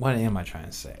 What am I trying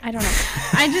to say? I don't know.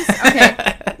 I just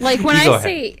okay. Like when You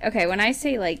go when I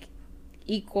say like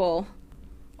equal,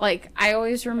 like I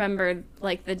always remember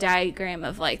like the diagram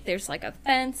of like there's like a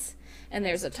fence and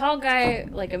there's a tall guy,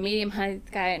 like a medium height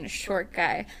guy and a short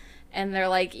guy, and they're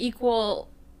like equal,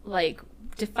 like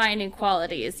defined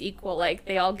equality is equal, like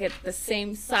they all get the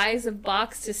same size of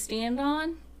box to stand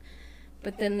on.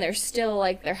 But then they're still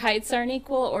like their heights aren't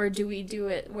equal, or do we do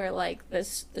it where like the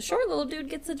short little dude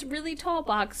gets a really tall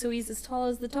box, so he's as tall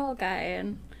as the tall guy?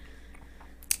 And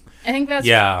I think that's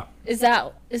is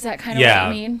that kind of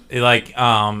what you mean?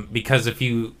 Because if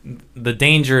the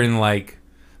danger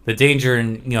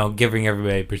in giving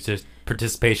everybody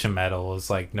participation medal is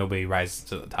like nobody rises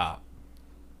to the top.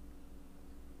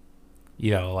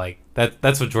 Like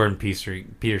that's what Jordan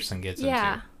Peterson gets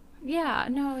into. Yeah,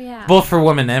 no, yeah. Both for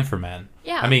women and for men.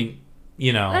 Yeah. I mean,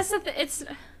 That's it's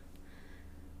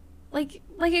like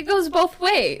it goes both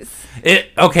ways.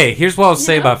 Okay, here's what I'll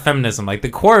say about feminism. Like the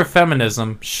core of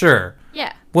feminism, sure.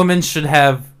 Yeah. Women should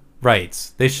have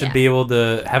rights. They should be able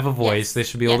to have a voice. They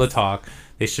should be able to talk.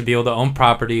 They should be able to own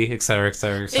property, et cetera, et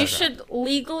cetera, et cetera. They should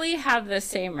legally have the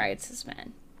same rights as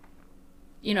men.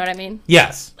 You know what I mean?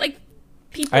 Yes. Like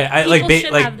people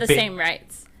should have the same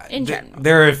rights in general.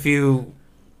 There are a few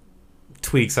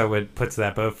tweaks I would put to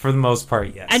that, but for the most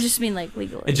part, yes. I just mean like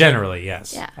legally. Generally,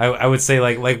 yes. Yeah. I would say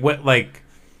like what Like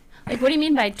what do you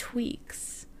mean by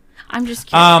tweaks? I'm just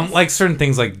curious. like certain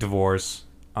things like divorce,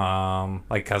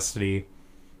 like custody.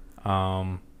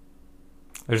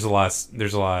 There's a lot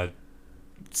of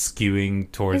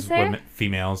skewing towards Is there?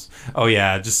 females. Oh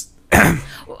yeah, just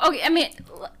Okay, I mean,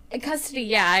 Custody,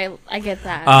 yeah, I get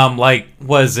that. Like,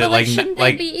 was it but, like shouldn't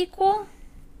like? they be equal?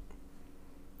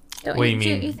 Don't What do you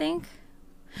mean? Do you think?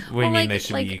 What do you mean they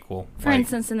should be equal? For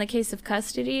instance, in the case of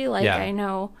custody, I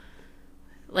know,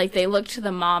 they look to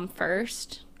the mom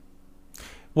first.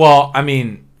 Well, I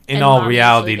mean, in And all mom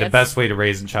reality, usually the gets- best way to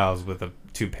raise a child is with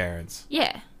two parents.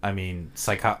 Yeah. I mean,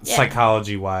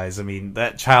 psychology-wise, I mean,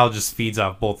 that child just feeds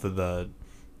off both of the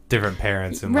different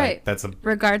parents, and Right. that's a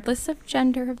Regardless of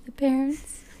gender of the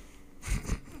parents.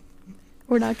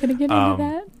 We're not going to get into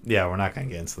that. Yeah, we're not going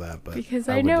to get into that, but Because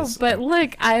I know, but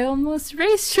look, I almost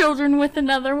raised children with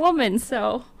another woman,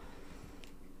 so.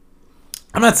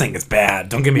 I'm not saying it's bad.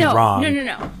 Don't get me wrong.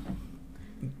 No.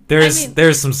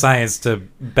 There's some science to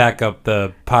back up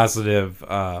the positive,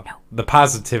 the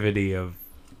positivity of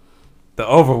the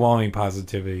overwhelming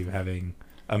positivity of having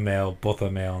both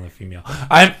a male and a female.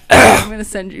 I'm going to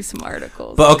send you some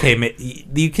articles. But okay,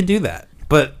 you can do that.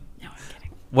 But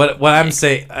what I'm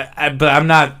saying, but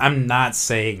I'm not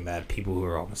saying that people who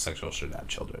are homosexual should have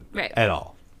children, right? At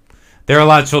all. There are a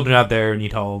lot of children out there who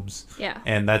need homes. Yeah.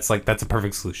 And that's a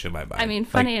perfect solution in my mind. I mean,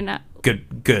 funny enough.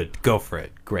 Good. Go for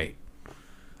it. Great.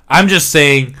 I'm just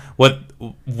saying what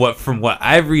from what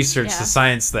I've researched, the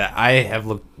science that I have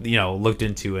looked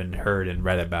into and heard and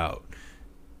read about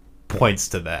points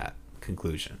to that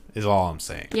conclusion is all I'm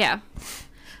saying. Yeah.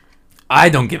 I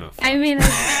don't give a fuck. I mean,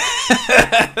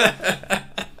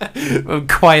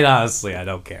 quite honestly, I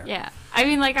don't care. Yeah. I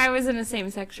mean, I was in a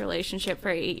same-sex relationship for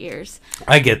 8 years.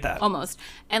 I get that. Almost.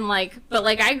 And, but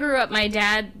I grew up, my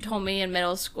dad told me in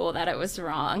middle school that it was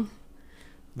wrong.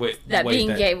 That being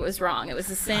gay was wrong. It was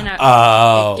a sin.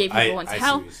 Gay people went to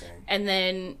hell. And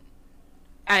then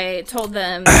I told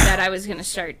them that I was going to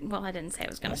start. Well, I didn't say I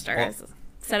was going to start. I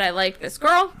said I liked this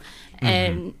girl.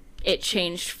 And it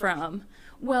changed from,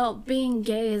 well, being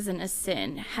gay isn't a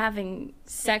sin. Having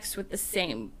sex with the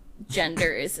same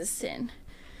gender is a sin.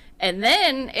 And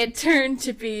then it turned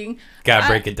to being, gotta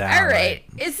break it down. All right,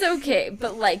 it's okay,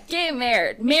 but gay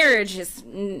marriage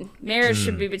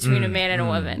should be between a man and a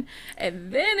woman.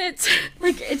 And then it's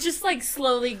it just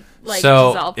slowly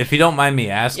so dissolved. If you don't mind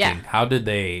me asking, Yeah. how did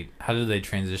they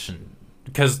transition?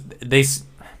 Because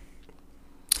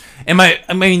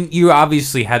I mean, you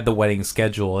obviously had the wedding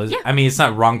schedule. Yeah. I mean, it's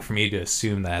not wrong for me to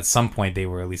assume that at some point they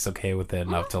were at least okay with it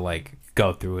enough to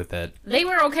go through with it. They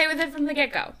were okay with it from the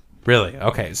get-go. Really?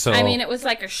 Okay, so I mean, it was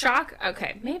a shock.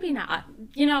 Okay, maybe not.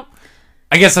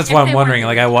 I guess that's what I'm they wondering.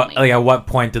 weren't At what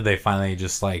point did they finally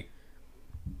just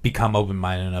become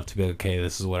open-minded enough to be okay?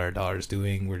 This is what our daughter's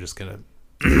doing. We're just gonna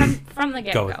from the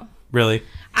get-go. go. Really?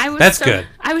 That's good.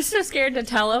 I was so scared to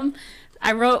tell him.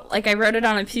 I wrote it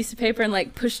on a piece of paper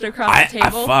and pushed it across the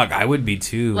table. I would be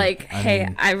too.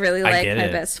 Hey, I really like my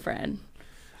it. best friend.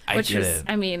 I get it.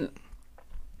 I mean,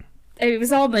 it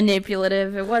was all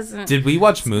manipulative. It wasn't. Did we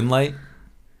watch Moonlight?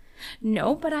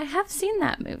 No, but I have seen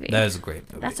that movie. That is a great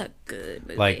movie. That's a good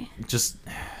movie.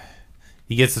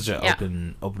 You get such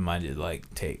an open-minded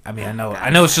take. I mean, I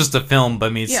know it's just a film, but I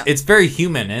mean, it's very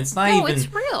human, and it's not even.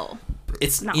 It's real.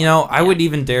 It's I would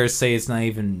even dare say it's not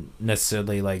even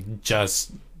necessarily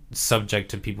just subject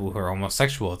to people who are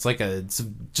homosexual. It's it's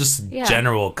just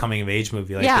general coming of age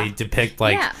movie. They depict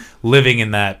living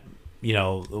in that.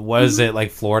 What is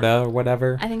it, Florida or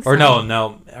whatever? I think so. Or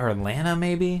no, or Atlanta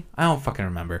maybe? I don't fucking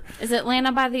remember. Is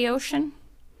Atlanta by the ocean?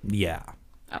 Yeah.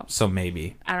 Oh. So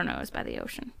maybe. I don't know. It's by the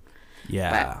ocean.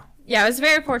 Yeah. But, yeah, I was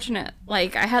very fortunate. I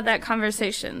had that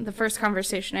conversation. The first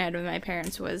conversation I had with my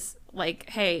parents was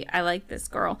hey, I like this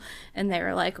girl. And they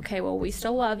were okay, well, we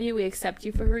still love you. We accept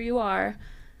you for who you are.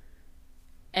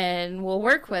 And we'll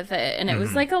work with it. And it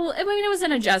was it was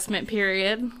an adjustment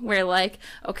period where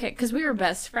okay, because we were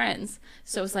best friends.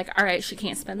 So it was all right, she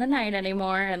can't spend the night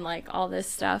anymore and all this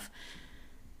stuff.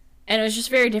 And it was just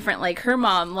very different. Her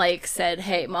mom said,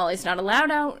 hey, Molly's not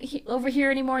allowed over here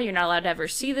anymore. You're not allowed to ever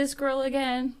see this girl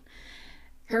again.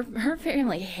 Her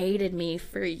family hated me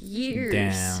for years.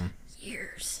 Damn.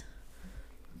 Years.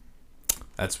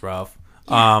 That's rough.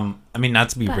 Yeah. I mean, not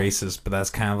to be racist, but that's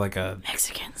kind of a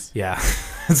Mexicans. Yeah,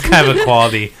 it's kind of a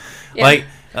quality. Yeah.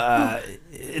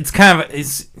 It's kind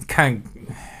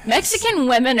of Mexican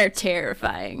women are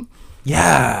terrifying.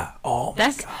 Yeah. Oh,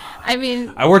 that's. God. I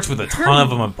mean, I worked with a ton of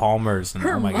them at Palmer's, and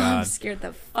her oh my mom God, scared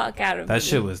the fuck out of me. That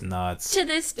shit was nuts. To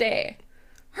this day,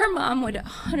 her mom would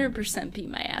 100% beat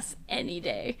my ass any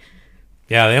day.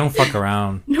 Yeah, they don't fuck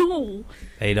around. No.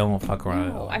 They don't fuck around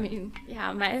at all. I mean,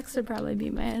 yeah, my ex would probably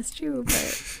beat my ass too,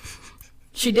 but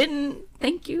she didn't.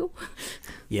 Thank you.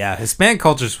 Yeah, Hispanic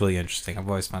culture is really interesting. I've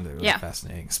always found it really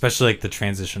fascinating, especially the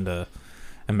transition to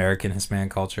American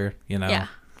Hispanic culture. Yeah.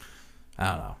 I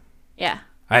don't know. Yeah.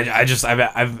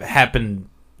 I've happened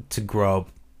to grow up.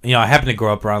 I happened to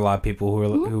grow up around a lot of people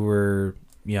who were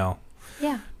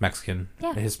Mexican,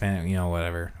 Hispanic,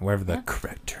 whatever the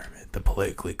correct term is, the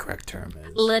politically correct term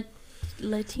is.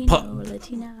 Latino,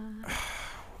 Latina.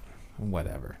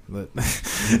 Whatever.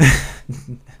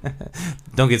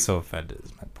 Don't get so offended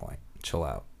is my point. Chill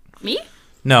out. Me?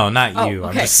 No, not you. Okay.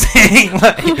 I'm just saying.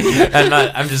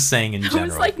 I'm just saying in general. I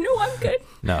was like, no, I'm good.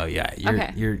 No, yeah,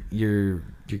 you're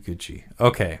Gucci.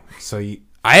 Okay, so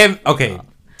I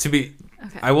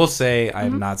will say I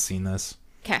have not seen this.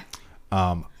 Okay.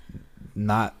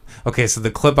 Not okay. So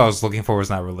the clip I was looking for was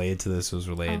not related to this. It was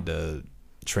related to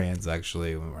trans.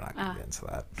 Actually, we're not gonna get into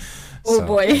that. Oh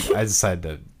boy. I decided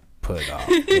to put it off.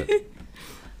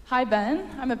 Hi, Ben.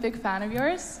 I'm a big fan of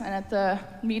yours, and at the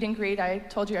meet and greet, I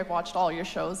told you I've watched all your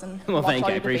shows and Well, watched thank all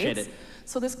you. I your appreciate debates. it.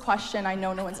 So this question, I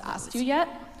know no one's asked you yet,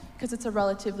 because it's a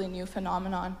relatively new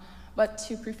phenomenon. But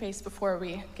to preface before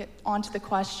we get onto the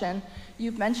question,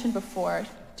 you've mentioned before,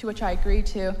 to which I agree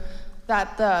to,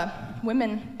 that the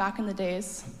women back in the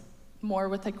days, more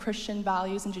with like Christian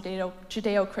values and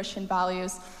Judeo-Christian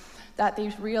values, that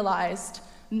they've realized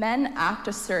men act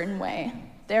a certain way.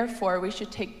 Therefore, we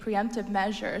should take preemptive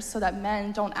measures so that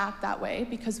men don't act that way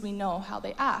because we know how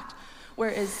they act.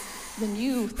 Whereas the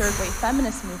new third wave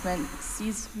feminist movement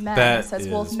sees men and says,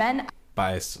 well, if men...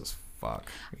 biased as fuck.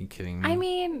 Are you kidding me? I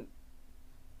mean,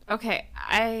 okay,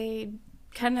 I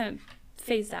kind of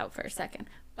phased out for a second.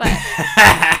 But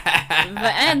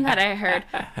the end that I heard,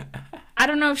 I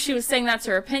don't know if she was saying that's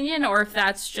her opinion or if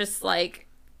that's just like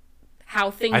how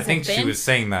things have been. I think she was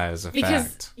saying that as a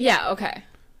fact. Yeah, okay.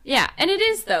 Yeah, and it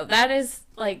is though. That is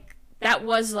like that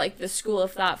was like the school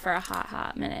of thought for a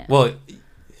hot minute. Well,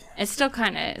 it still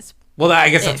kind of is. Well, I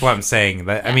guess that's what I'm saying.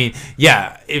 That I mean,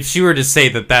 yeah, if she were to say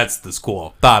that that's the school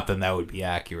of thought, then that would be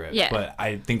accurate. Yeah. But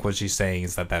I think what she's saying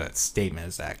is that statement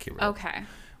is accurate. Okay.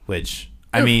 Which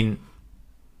I mean,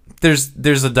 there's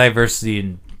a diversity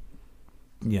in,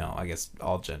 I guess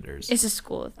all genders. It's a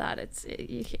school of thought.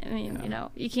 You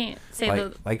can't. You can't say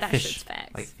that fish, shit's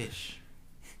facts. like fish.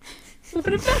 Like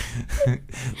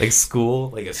a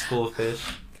school of fish.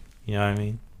 You know what I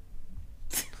mean?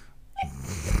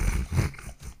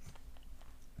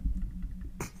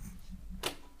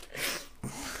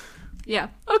 Yeah.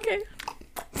 Okay.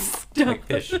 Like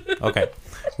fish. Okay.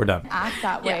 We're done. Act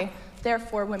that way.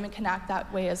 Therefore, women can act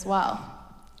that way as well.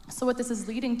 So what this is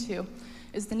leading to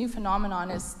is the new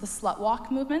phenomenon is the slut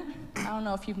walk movement. I don't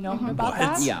know if you've known about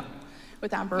that. Yeah.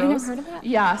 With Amber You Rose. never heard of that?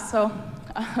 Yeah, so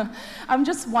I'm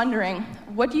just wondering,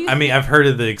 what do you I mean, I've heard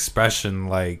of the expression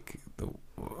like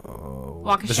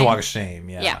walk of just shame. walk of shame.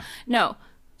 Yeah. Yeah. No.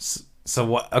 So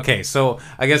what? Okay. So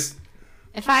I guess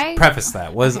if I preface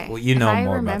that was okay, you know if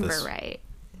more I about remember this. Right.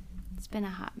 It's been a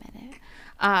hot minute.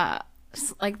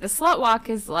 Like the slut walk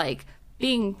is like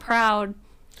being proud.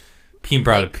 Being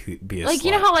proud to be a like slut.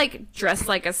 You know how like dress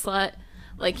like a slut,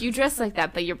 like you dress like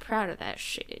that, but you're proud of that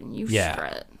shit and you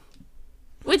strut.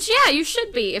 Which you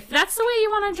should be. If that's the way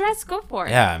you want to dress, go for it.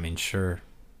 Yeah, I mean, sure.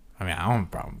 I mean, I don't have a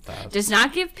problem with that. Does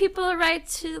not give people a right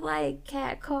to like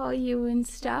catcall you and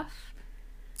stuff.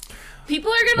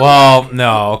 People are gonna. Well,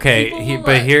 no, okay,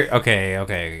 But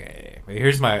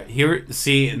here's my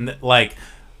see, like.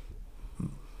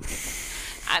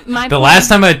 The last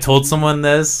time I told someone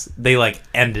this, they like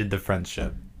ended the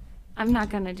friendship. I'm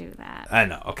not gonna do that. I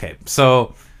know. Okay,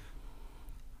 so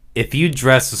if you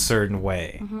dress a certain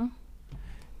way,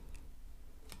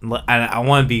 and I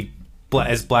want to be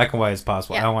as black and white as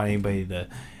possible. I don't want anybody to.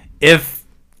 If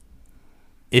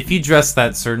you dress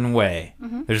that certain way,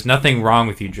 there's nothing wrong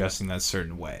with you dressing that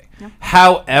certain way. No.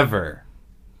 However,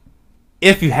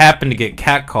 if you happen to get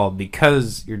catcalled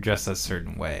because you're dressed a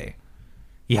certain way,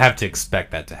 you have to expect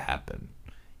that to happen.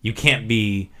 You can't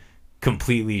be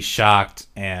completely shocked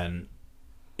and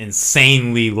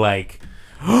insanely like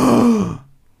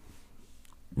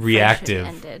reactive.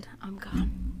 Ended. I'm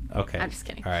gone. Okay. I'm just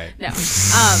kidding. All right. No.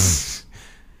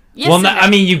 Yes, well, no, I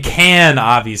mean, you can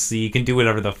obviously you can do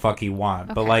whatever the fuck you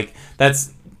want, but like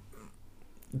that's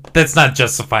not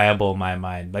justifiable in my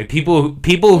mind. Like people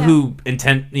who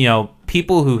intend,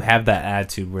 people who have that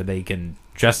attitude where they can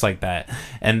dress like that,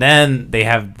 and then they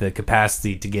have the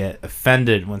capacity to get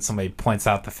offended when somebody points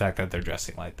out the fact that they're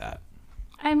dressing like that.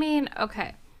 I mean,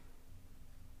 okay.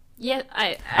 Yeah,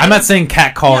 I'm not saying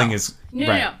catcalling is no,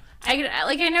 right. No. I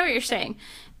know what you're saying.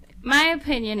 My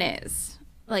opinion is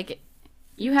like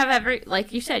you have every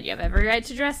right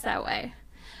to dress that way.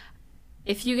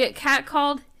 If you get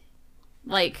catcalled,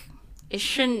 like it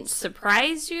shouldn't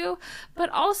surprise you, but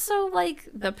also like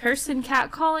the person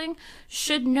catcalling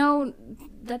should know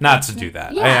that not to do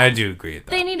that. I do agree with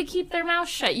that. They need to keep their mouth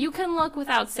shut. You can look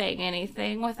without saying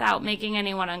anything, without making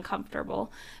anyone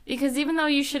uncomfortable, because even though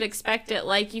you should expect it,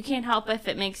 like, you can't help if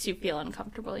it makes you feel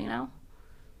uncomfortable, you know?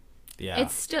 Yeah.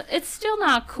 It's still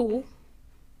not cool,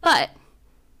 but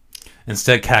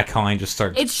instead catcalling just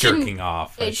start jerking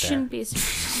off. It shouldn't be.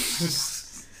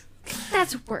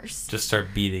 That's worse. Just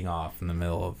start beating off in the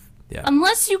middle of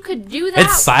Unless you could do that.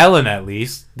 It's silent at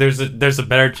least. There's a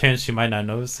better chance she might not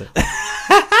notice it.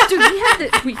 Dude,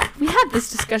 we had this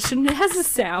discussion. It has a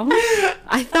sound.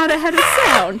 I thought it had a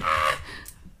sound.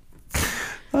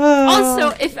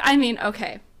 Also,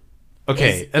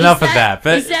 Okay, enough of that.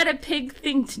 But is that a pig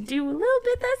thing to do? A little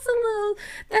bit.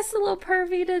 That's a little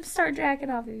pervy to start jacking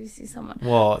off if you see someone.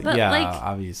 Well, but yeah, like,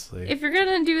 obviously. If you're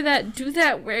gonna do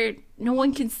that where no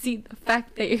one can see the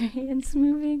fact that your hand's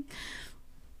moving.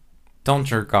 Don't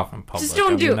jerk off in public. Just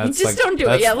don't do it. Just don't do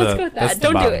it. Yeah, let's go with that.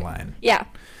 Don't do it. Line. Yeah.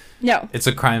 No. It's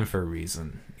a crime for a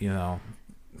reason, you know.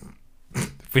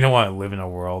 If we don't want to live in a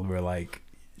world where like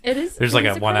there's like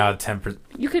a 1 out of 10%.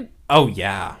 You could. Oh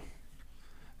yeah.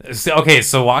 Okay,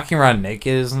 so walking around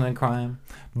naked isn't a crime,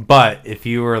 but if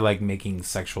you were like making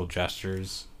sexual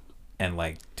gestures and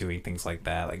like doing things like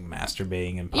that, like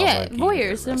masturbating in public, yeah,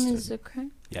 voyeurism is a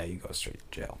crime. Yeah, you go straight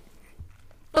to jail.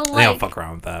 But they don't fuck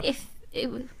around with that. If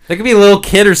it was, there could be a little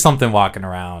kid or something walking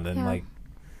around and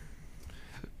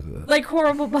like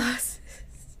horrible bosses.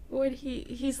 When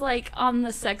he's like on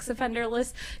the sex offender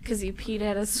list because he peed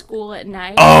at a school at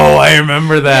night. Oh, I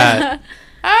remember that.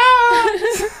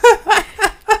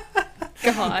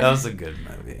 God. That was a good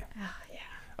movie. Oh, yeah.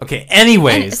 Okay,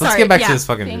 anyways, let's get back to this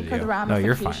fucking video. For the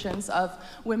ramifications of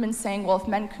women saying, well, if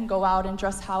men can go out and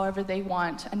dress however they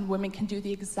want and women can do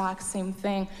the exact same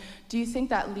thing, do you think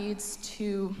that leads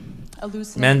to a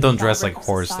loosening? Men don't dress like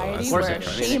whores, though. Where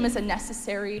shame is a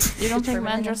necessary. You don't think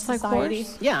men dress like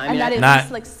whores? Yeah, I mean, and that is not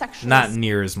like sexual. Not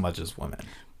near as much as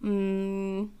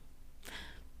women.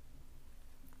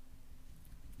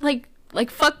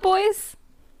 Like fuck boys.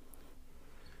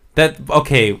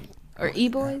 Okay. Or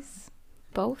e-boys,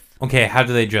 both. Okay, how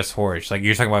do they dress whorish? Like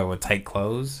you're talking about with tight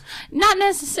clothes? Not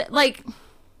necessarily. Like.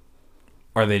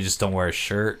 Or they just don't wear a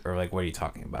shirt, or like what are you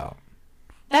talking about?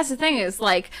 That's the thing is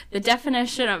like the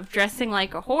definition of dressing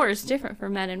like a whore is different for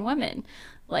men and women.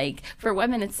 Like for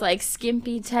women, it's like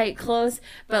skimpy, tight clothes,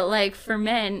 but like for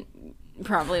men,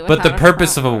 probably. But the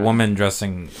purpose of a woman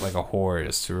dressing like a whore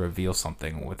is to reveal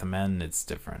something. With men, it's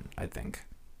different. I think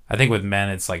with men,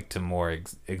 it's like to more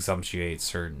exunciate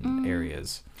certain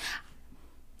areas.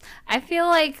 I feel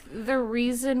like the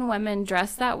reason women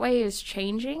dress that way is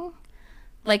changing.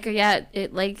 Like, yeah,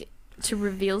 it like to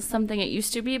reveal something it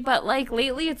used to be, but like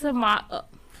lately it's well,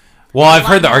 I've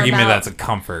heard the argument that's a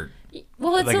comfort.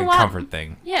 Well, it's like a comfort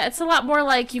thing. Yeah, it's a lot more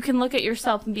like you can look at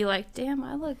yourself and be like, "Damn,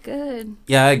 I look good."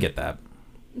 Yeah, I get that.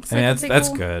 It's I mean, that's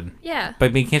good. Yeah. But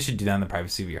I mean, can't you do that in the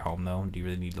privacy of your home, though? Do you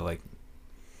really need to like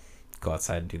go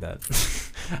outside and do that?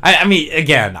 I mean,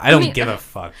 again, I don't give a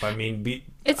fuck. But I mean,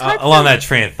 along that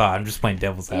train of thought, I'm just playing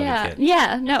devil's advocate.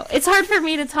 Yeah, no, it's hard for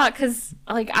me to talk because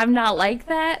like I'm not like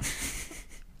that.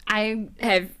 I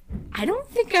don't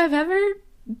think I've ever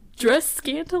dressed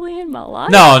scantily in my life.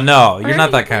 No, you're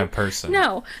not that kind of person.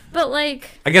 No, but like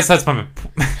I guess that's my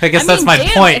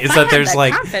point is that there's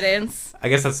like confidence. I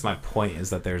guess that's my point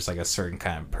is that there's like a certain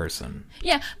kind of person.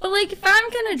 Yeah, but like if I'm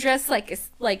gonna dress like a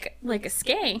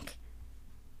skank,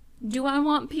 do I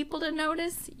want people to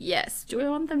notice? Yes. Do I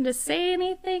want them to say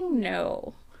anything?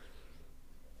 No.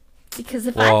 Because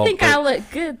if I think I look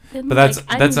good, then that's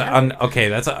an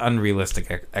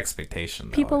unrealistic expectation.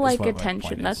 Though, people like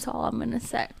attention. That's all I'm gonna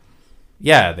say.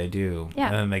 Yeah, they do.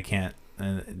 Yeah, and then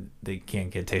they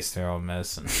can't get taste their own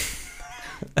medicine.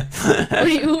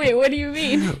 What do you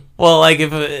mean? Well, like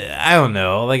I don't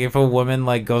know, like if a woman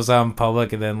like goes out in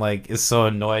public and then like is so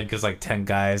annoyed because like 10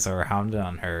 guys are hounding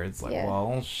on her, it's like,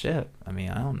 well, shit. I mean,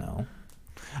 I don't know.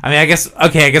 I mean, I guess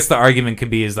the argument could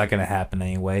be, is that going to happen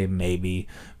anyway? Maybe.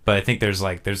 But I think there's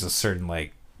a certain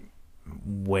like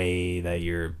way that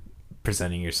you're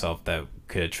presenting yourself that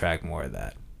could attract more of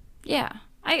that. Yeah,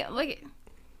 I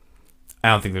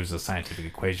don't think there's a scientific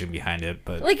equation behind it,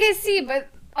 but like I see, but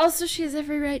also she has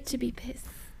every right to be pissed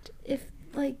if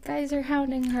like guys are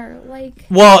hounding her. Like,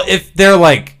 well, if they're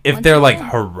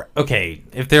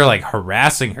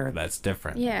harassing her, that's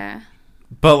different. Yeah.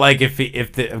 But like if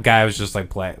the guy was just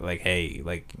like hey,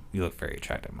 like you look very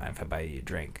attractive, mind if I buy you a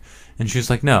drink? And she was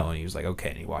like, no, and he was like, okay,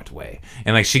 and he walked away.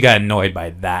 And like she got annoyed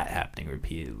by that happening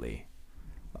repeatedly.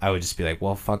 I would just be like,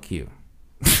 well, fuck you.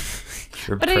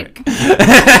 You're a prick.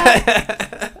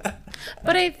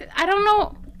 But I don't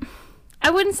know. I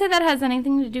wouldn't say that has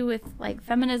anything to do with like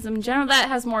feminism in general. That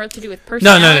has more to do with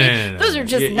personality. No. Those are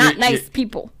just not nice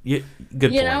people. Good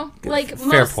You point. know, Good. like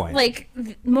Fair point. Like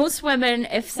most women,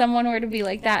 if someone were to be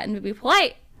like that and to be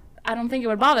polite, I don't think it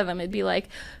would bother them. It'd be like,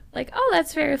 oh,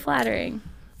 that's very flattering.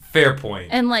 Fair point.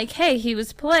 And like, hey, he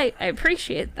was polite. I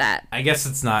appreciate that. I guess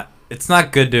it's not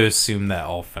good to assume that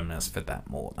all feminists fit that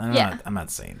mold. I'm not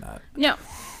saying that. No.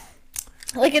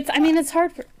 Like it's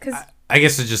hard because I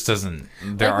guess it just doesn't.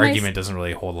 Their Like argument doesn't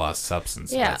really hold a lot of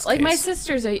substance. yeah, in like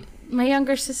case. my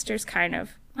younger sister's kind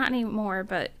of not anymore,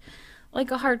 but like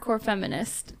a hardcore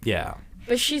feminist. Yeah.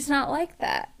 But she's not like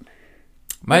that.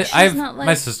 My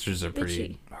Like sisters are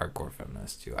pretty bitchy. hardcore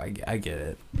feminists too. I get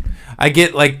it. I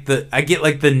get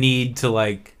the need to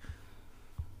like.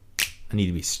 I need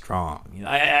to be strong. You know,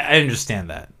 I understand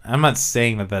that. I'm not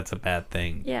saying that that's a bad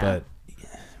thing. Yeah. But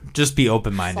just be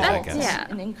open minded. I guess.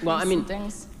 Yeah. Well, I mean,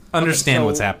 Understand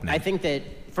what's happening. I think that,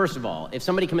 first of all, if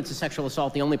somebody commits a sexual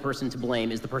assault, the only person to blame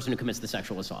is the person who commits the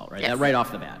sexual assault, right? Yes. That right off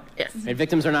the bat. Yes. Right?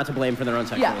 Victims are not to blame for their own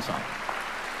sexual assault.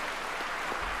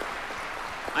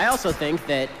 I also think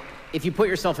that if you put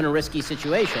yourself in a risky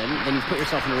situation, then you've put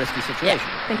yourself in a risky situation.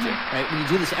 Yeah. Thank you. Right? We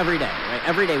do this every day, right?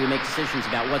 Every day we make decisions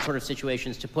about what sort of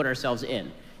situations to put ourselves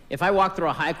in. If I walk through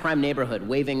a high-crime neighborhood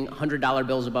waving $100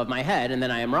 bills above my head and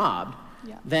then I am robbed,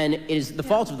 then it is the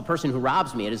fault of the person who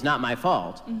robs me. It is not my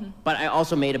fault. But I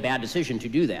also made a bad decision to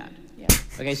do that.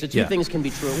 Okay, so two things can be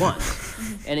true at once.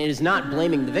 And it is not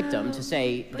blaming the victim to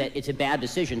say that it's a bad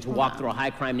decision to walk through a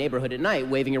high-crime neighborhood at night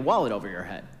waving your wallet over your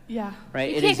head. Yeah.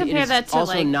 Right? You It can't is compare that to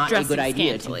also like not a dressing good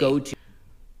idea scantily. to go to.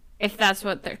 If that's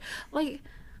what they're like.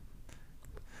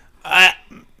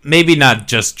 Maybe not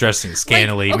just dressing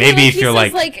scantily. Okay, Maybe like if he you're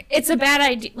says, like, it's a bad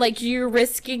idea. Like you're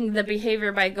risking the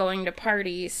behavior by going to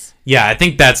parties. yeah, I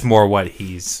think that's more what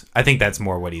he's. I think that's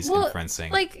more what he's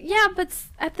inferencing. Like yeah, but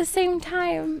at the same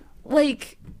time,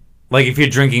 like if you're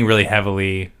drinking really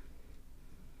heavily,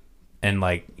 and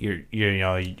like you're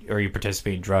or you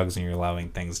participate in drugs and you're allowing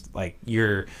things like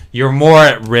you're more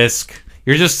at risk.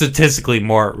 You're just statistically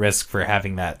more at risk for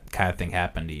having that kind of thing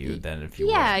happen to you than if you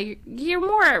were. You're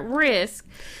more at risk.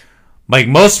 Like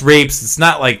most rapes, it's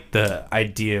not like the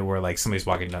idea where like somebody's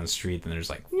walking down the street and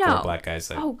there's like four black guys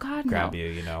that grab you,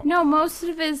 you know. No, most of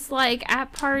it is like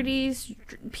at parties,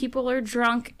 people are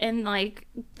drunk and like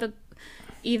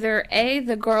either A,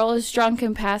 the girl is drunk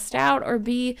and passed out, or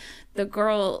B, the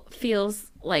girl feels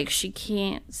like she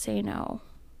can't say no.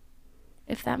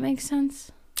 If that makes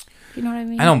sense. You know what I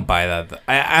mean? I don't buy that.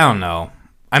 I don't know.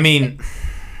 I mean,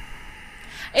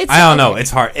 it's, I don't know.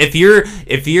 It's hard. If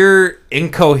you're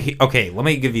incoherent. Okay, let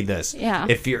me give you this. Yeah.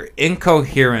 If you're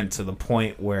incoherent to the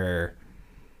point where,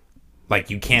 like,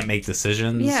 you can't make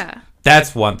decisions. Yeah.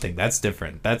 That's one thing. That's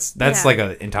different. That's like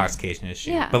an intoxication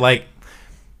issue. Yeah. But like,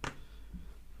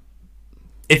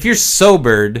 if you're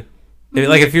sobered,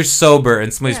 like if you're sober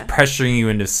and somebody's pressuring you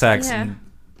into sex. And,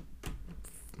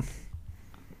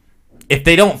 if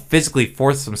they don't physically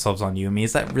force themselves on you, I mean,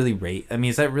 is that really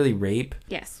rape?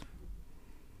 Yes.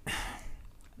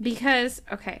 Because,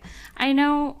 okay, I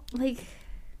know, like,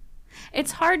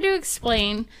 it's hard to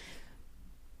explain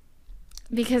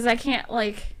because I can't,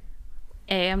 like,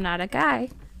 I'm not a guy,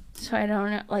 so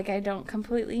I don't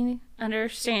completely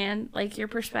understand, like, your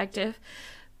perspective.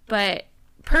 But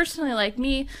personally, like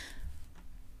me,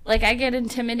 like, I get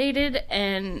intimidated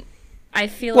and I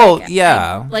feel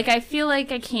I feel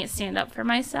like I can't stand up for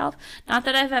myself. Not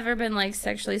that I've ever been like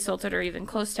sexually assaulted or even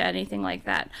close to anything like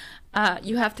that.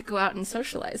 You have to go out and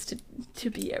socialize to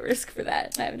be at risk for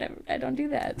that. I don't do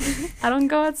that. I don't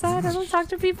go outside. I don't talk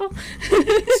to people.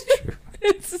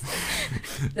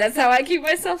 That's how I keep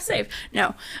myself safe.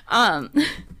 No,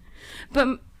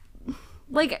 but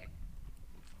like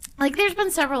there's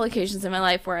been several occasions in my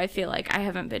life where I feel like I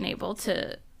haven't been able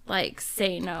to like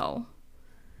say no.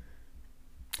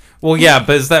 Well, yeah,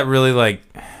 but is that really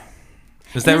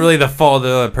really the fault of the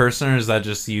other person, or is that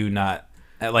just you not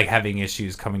like having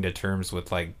issues coming to terms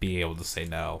with like being able to say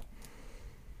no?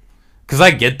 Because I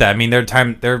get that. I mean, there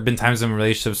have been times in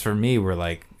relationships for me where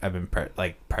like I've been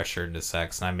pressured into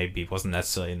sex, and I maybe wasn't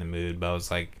necessarily in the mood, but I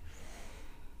was like,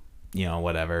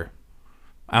 whatever.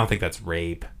 I don't think that's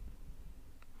rape.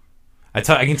 I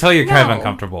can tell you're kind of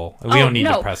uncomfortable. We don't need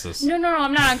to press this. No,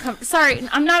 I'm not uncomfortable. sorry,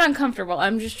 I'm not uncomfortable.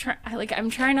 I'm just trying. I'm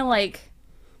trying to like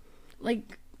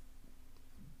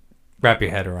wrap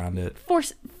your head around it.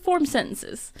 Form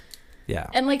sentences. Yeah.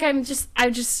 And like I'm just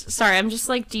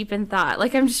like deep in thought.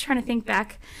 Like I'm just trying to think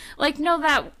back. Like no,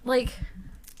 that like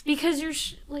because you're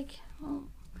well,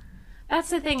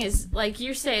 that's the thing is like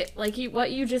you say like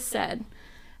what you just said.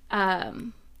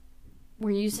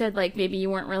 where you said like maybe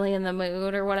you weren't really in the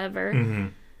mood or whatever, Mm-hmm.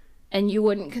 and you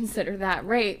wouldn't consider that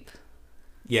rape.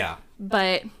 Yeah.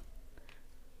 But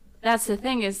that's the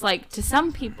thing is like to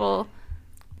some people,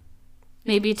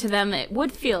 maybe to them it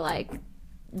would feel like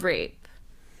rape.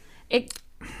 It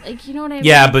like you know what I mean?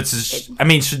 Yeah, but I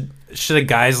mean, should a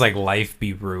guy's like life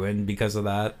be ruined because of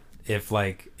that? If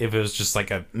it was just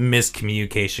like a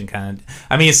miscommunication kind of,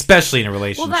 I mean, especially in a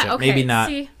relationship, maybe not.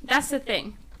 See, that's the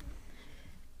thing.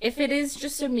 If it is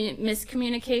just a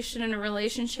miscommunication in a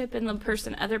relationship and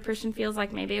the other person feels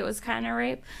like maybe it was kind of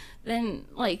rape, then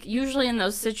like usually in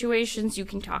those situations you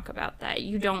can talk about that.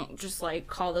 You don't just like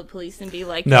call the police and be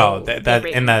like, no, oh,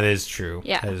 that is true.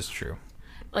 Yeah, that is true.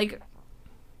 Like,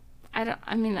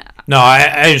 no,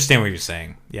 I understand what you're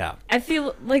saying. Yeah, I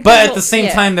feel like, but at the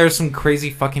same time, there's some crazy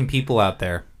fucking people out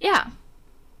there. Yeah,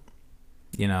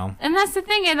 you know, and that's the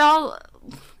thing.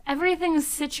 Everything is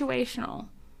situational.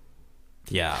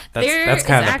 Yeah, that's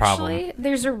kind of the problem.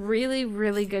 There's a really,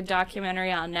 really good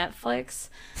documentary on Netflix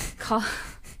called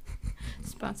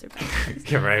sponsored by Netflix.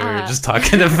 Okay, right, we were just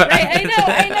talking about. Right, I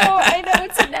know.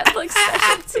 It's a Netflix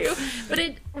special too, but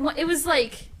it was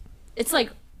like it's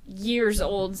like years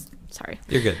old. Sorry,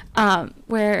 you're good.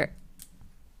 Where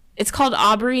it's called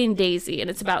Aubrey and Daisy, and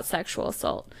it's about sexual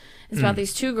assault. It's about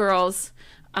these two girls.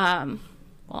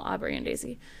 Aubrey and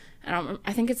Daisy.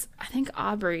 I think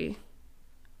Aubrey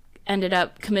ended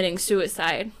up committing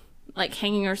suicide, like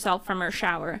hanging herself from her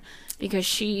shower because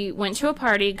she went to a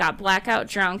party, got blackout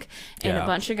drunk, and a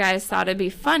bunch of guys thought it'd be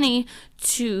funny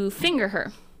to finger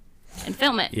her and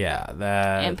film it. Yeah,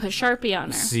 and put Sharpie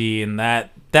on her. See, and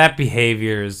that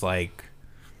behavior is like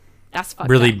that's fucked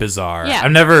really up. bizarre. Yeah.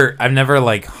 I've never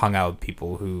like hung out with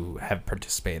people who have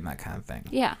participated in that kind of thing.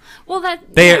 Yeah. Well,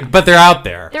 but they're out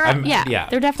there.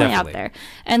 They're definitely out there.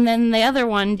 And then the other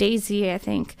one, Daisy, I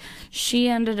think, she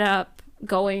ended up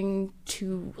going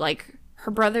to like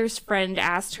her brother's friend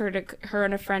asked her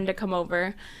and a friend to come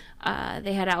over.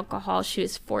 They had alcohol. She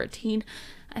was 14,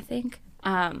 I think.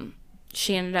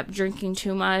 She ended up drinking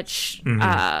too much.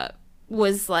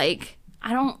 Was like,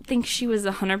 I don't think she was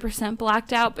 100%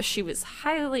 blacked out, but she was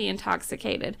highly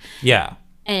intoxicated. Yeah.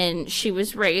 And she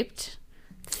was raped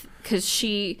because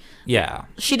she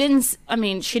didn't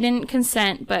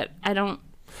consent, but I don't.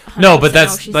 No, but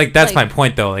that's my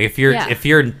point though. Like if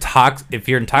you're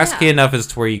intoxicated enough as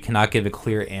to where you cannot give a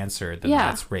clear answer, then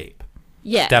that's rape.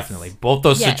 Yes. Definitely. Both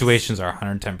those situations are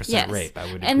 110% rape. I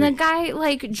would agree. And the guy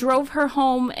like drove her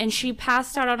home and she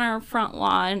passed out on our front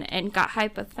lawn and got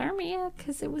hypothermia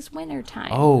because it was wintertime.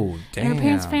 Oh, damn. And her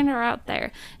parents found her out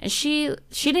there. And she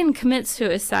didn't commit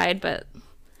suicide, but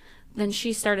then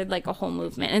she started like a whole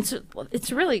movement. And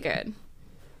it's really good.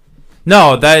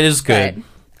 No, that is good.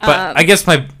 But I guess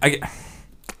my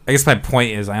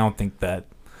point is I don't think that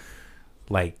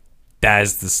like that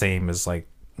is the same as like,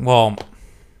 well,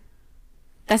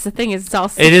 that's the thing, is it's all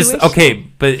situational. It is okay,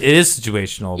 but it is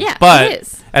situational. Yeah, but it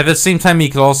is. At the same time, you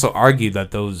could also argue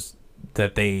that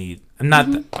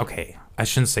okay, I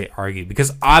shouldn't say argue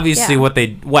because obviously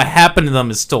what happened to them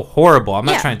is still horrible. I'm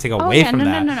not trying to take away from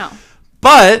that. No.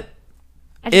 But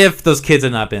if those kids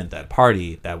had not been at that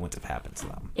party, that wouldn't have happened to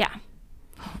them. Yeah.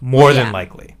 More than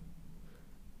likely.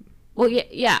 Well,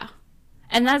 yeah.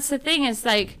 And that's the thing is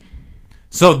like.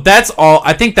 So that's all.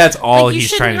 I think that's all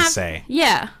he's trying to say.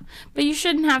 Yeah. But you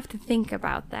shouldn't have to think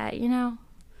about that, you know?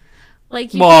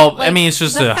 Like, I mean, it's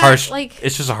just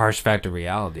it's just a harsh fact of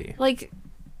reality. Like,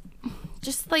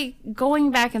 just like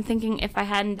going back and thinking, if I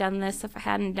hadn't done this, if I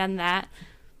hadn't done that,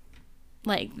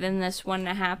 like then this wouldn't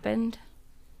have happened.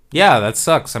 Yeah, that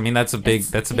sucks. I mean, that's a big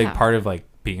part of like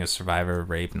being a survivor of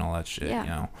rape and all that shit. Yeah. You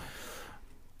know.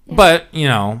 Yeah. But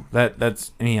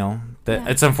that's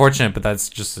it's unfortunate, but that's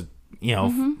just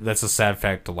that's a sad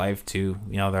fact of life too.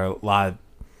 There are a lot of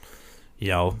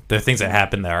there are things that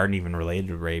happen that aren't even related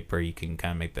to rape, where you can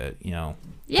kind of make that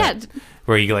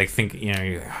where you like think you're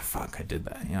like, oh, fuck, I did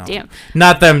that. Damn.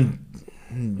 Not them.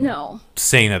 No.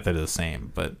 Saying that they're the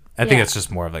same, but I think it's just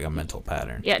more of like a mental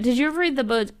pattern. Yeah. Did you ever read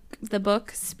the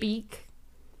book Speak?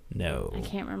 No. I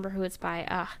can't remember who it's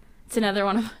by. It's another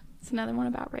one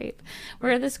about rape,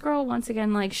 where this girl, once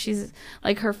again, like she's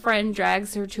like her friend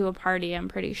drags her to a party, I'm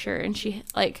pretty sure, and she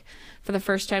like for the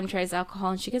first time tries alcohol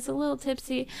and she gets a little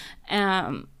tipsy,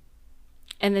 and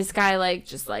this guy like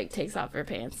just like takes off her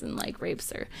pants and like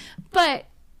rapes her, but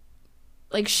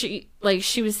she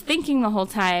was thinking the whole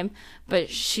time,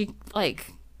 but she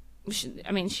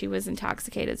was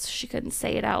intoxicated, so she couldn't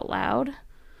say it out loud,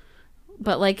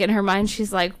 but like in her mind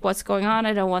she's like, what's going on,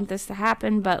 I don't want this to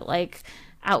happen, but like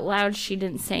out loud she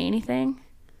didn't say anything.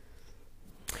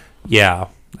 Yeah.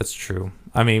 That's true.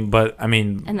 I mean,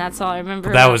 and that's all I remember.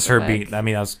 That about was the her book. being. I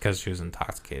mean, that was because she was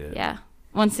intoxicated. Yeah.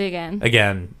 Once again.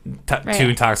 Right. Too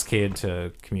intoxicated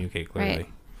to communicate clearly. Right.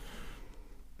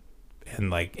 And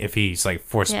like, if he's like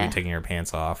forcibly taking her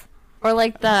pants off, or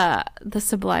like the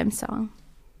Sublime song.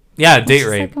 Yeah, Date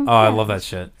Rape. Like, I love that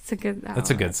shit. It's a good. That's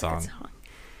a good song.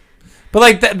 But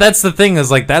like, that's the thing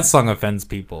is like that song offends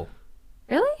people.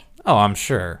 Really? Oh, I'm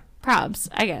sure. Probs,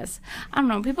 I guess. I don't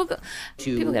know. People get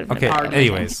offended. Okay. by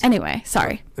Anyways. Anyway,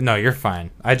 sorry. No, you're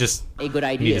fine. I just a good need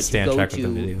idea to stay to on go track with the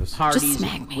to videos. parties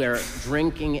where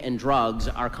drinking and drugs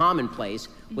are commonplace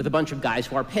with a bunch of guys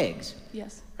who are pigs.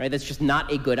 Yes. Right? That's just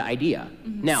not a good idea.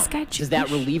 Now, does that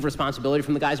relieve responsibility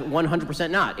from the guys?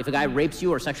 100% not. If a guy rapes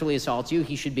you or sexually assaults you,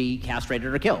 he should be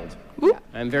castrated or killed.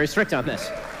 I'm very strict on this.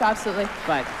 Absolutely.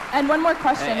 But and one more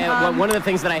question. one of the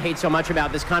things that I hate so much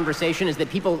about this conversation is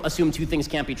that people assume two things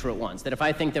can't be true at once. That if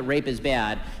I think that rape is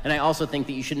bad, and I also think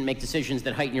that you shouldn't make decisions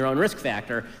that heighten your own risk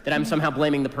factor, that I'm somehow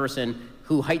blaming the person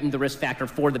who heightened the risk factor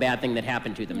for the bad thing that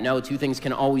happened to them. No, two things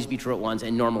can always be true at once,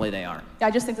 and normally they are. Yeah,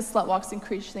 I just think the slut walk's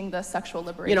increasing the sexual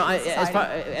liberation. You know, of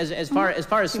society. as far as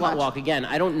slut walk, again,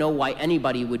 I don't know why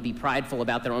anybody would be prideful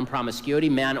about their own promiscuity,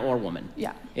 man or woman.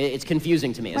 Yeah. It's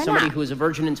confusing to me. As Why somebody not? who is a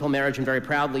virgin until marriage and very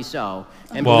proudly so.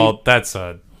 And Well, that's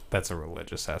a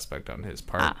religious aspect on his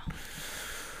part.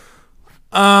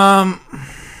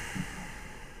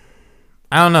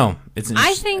 I don't know. It's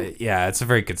it's a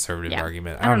very conservative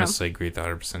argument. I don't necessarily agree with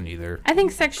 100% either. I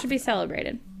think sex should be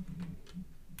celebrated.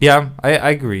 Yeah, I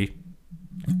agree.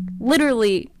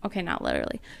 Literally, okay, not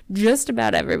literally. Just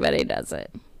about everybody does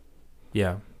it.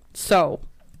 Yeah. So,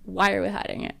 why are we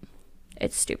hiding it?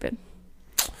 It's stupid.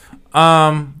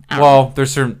 Well,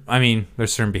 there's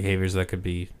certain behaviors that could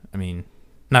be,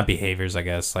 not behaviors, I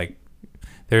guess, like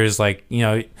there's like,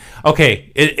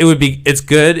 okay, it's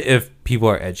good if people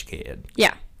are educated.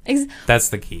 Yeah. That's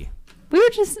the key. We were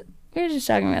just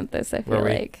talking about this, I feel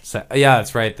like. Yeah,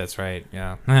 that's right.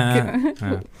 Yeah.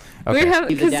 Okay. We're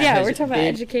talking about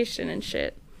education and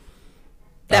shit.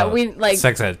 That we like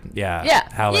sex ed, yeah.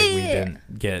 How like we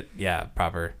didn't get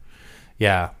proper.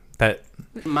 Yeah. That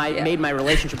made my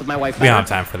relationship with my wife we better don't have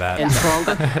time for that. and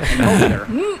stronger and healthier.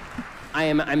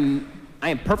 I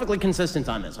am perfectly consistent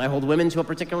on this. I hold women to a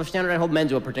particular standard. I hold men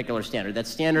to a particular standard. That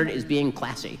standard is being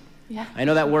classy. Yeah. I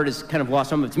know that word has kind of lost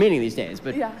some of its meaning these days,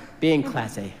 but being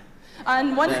classy.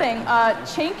 And one thing,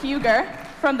 Cenk Uygur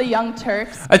from the Young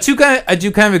Turks. I do kind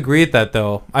of agree with that,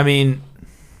 though. I mean,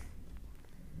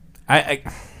 I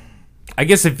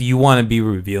guess if you want to be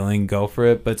revealing, go for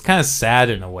it. But it's kind of sad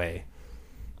in a way.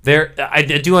 I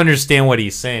do understand what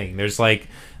he's saying. There's like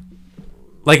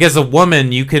as a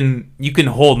woman, you can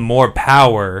hold more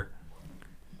power.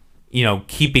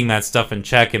 Keeping that stuff in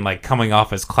check and like coming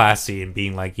off as classy and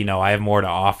being like, I have more to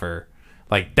offer.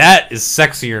 Like that is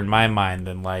sexier in my mind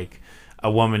than like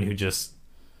a woman who just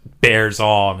bears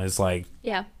all and is like,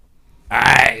 yeah,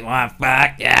 I want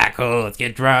fuck, yeah, cool, let's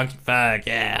get drunk, fuck,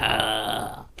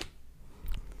 yeah.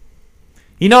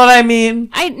 You know what I mean?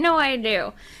 I know I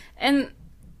do, and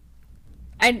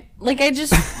I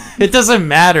just. It doesn't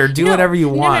matter. Do whatever you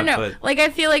want. No. But... Like I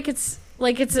feel like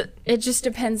it just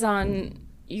depends on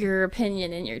your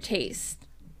opinion and your taste.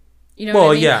 You know what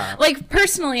I mean? Yeah. Like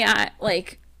personally,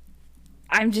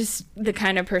 I'm just the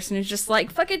kind of person who's just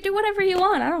like, fuck it, do whatever you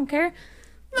want. I don't care.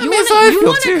 You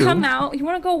want to come out? You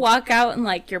want to go walk out in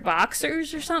like your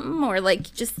boxers or something, or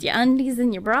like just your undies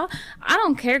and your bra? I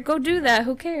don't care. Go do that.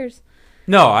 Who cares?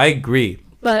 No, I agree.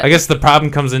 But I guess the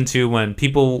problem comes into when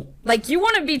people like you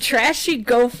want to be trashy,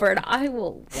 go for it. I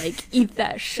will like eat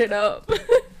that shit up.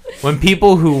 When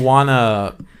people who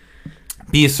wanna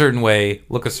be a certain way,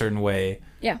 look a certain way,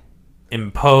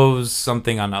 impose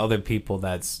something on other people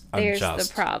that's unjust. There's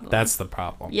the problem. That's the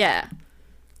problem. Yeah.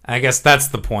 I guess that's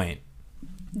the point.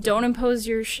 Don't impose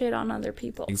your shit on other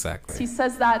people. Exactly. He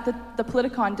says that the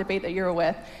Politicon debate that you were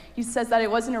with, he says that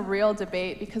it wasn't a real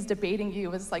debate because debating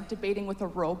you was like debating with a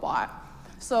robot.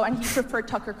 So, and he preferred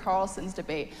Tucker Carlson's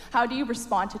debate. How do you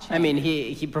respond to change? I mean,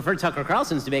 he preferred Tucker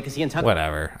Carlson's debate because he and Tucker...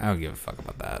 Whatever. I don't give a fuck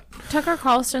about that. Tucker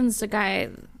Carlson's the guy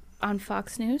on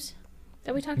Fox News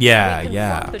that we talked about?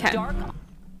 Yeah. Okay.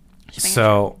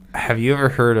 So, have you ever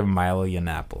heard of Milo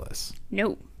Yiannopoulos?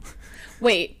 No.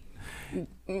 Wait.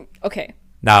 Okay.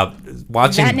 Now,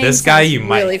 watching this guy, you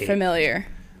might really hate. Familiar.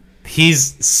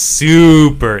 He's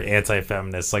super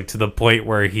anti-feminist, like to the point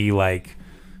where he like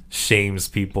shames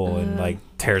people and like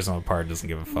tears them apart, doesn't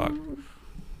give a fuck.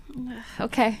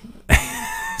 Okay.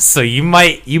 So you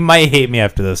might hate me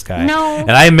after this guy. No.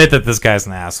 And I admit that this guy's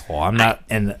an asshole. I'm not,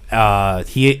 and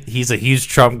he's a huge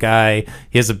Trump guy.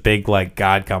 He has a big like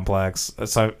God complex.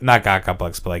 So not God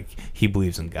complex, but like he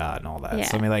believes in God and all that. Yeah.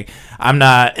 So I mean, like I'm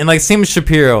not, and like same with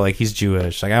Shapiro. Like he's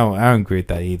Jewish. Like I don't agree with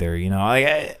that either. You know,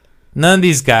 like none of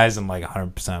these guys I'm like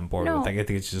 100% on board with. Like I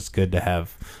think it's just good to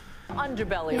have.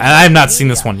 Underbelly. And I have not seen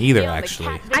this one either,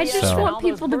 actually. I just So- want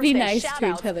people to be nice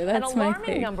to each other. That's my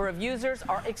thing. Number of users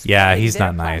are Yeah, he's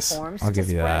exploiting not their nice. platforms I'll give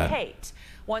to you spread that. hate.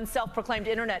 One self-proclaimed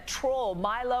internet troll,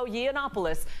 Milo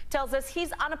Yiannopoulos, tells us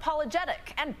he's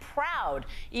unapologetic and proud,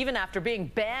 even after being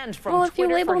banned from Well, if you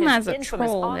Twitter label for him his as a infamous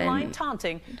troll, online then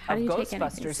taunting how of do you take anything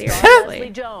Ghostbusters seriously? star Leslie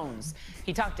Jones.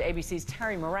 He talked to ABC's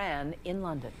Terry Moran in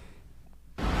London.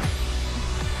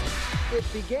 It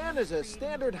began as a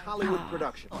standard Hollywood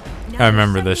production. I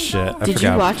remember this shit. I Did you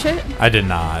forgot. watch it? I did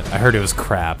not. I heard it was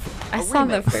crap. I saw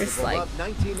the first like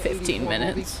 15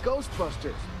 minutes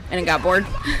and it got bored.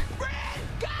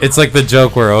 It's like the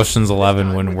joke where Ocean's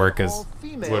 11 wouldn't work with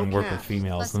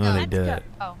females, and then they did it.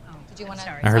 Oh, did you want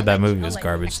to? I heard that movie was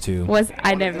garbage too.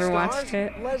 I never watched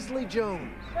it. Leslie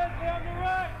Jones.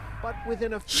 But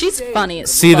within a few She's days, funny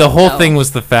as See, the fuck, whole though. thing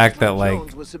was the fact that like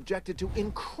Jones was subjected to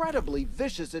incredibly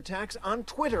vicious attacks on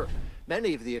Twitter.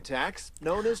 Many of the attacks,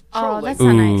 known as Oh, trolling, that's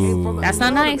not nice. came from That's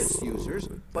not anonymous nice. users,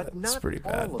 but That's not pretty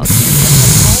bad. all of them.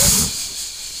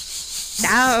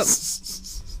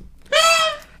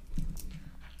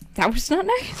 That was not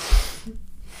nice.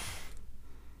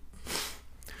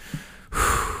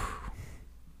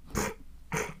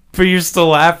 But you're still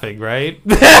laughing, right?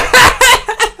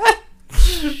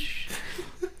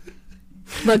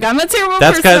 Look, I'm a terrible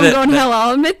That's person. I'm kinda- going hell.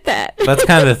 I'll admit that. That's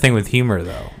kind of the thing with humor,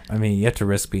 though. I mean, you have to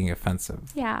risk being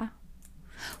offensive. Yeah.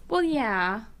 Well,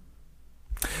 yeah.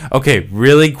 Okay,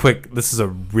 really quick. This is a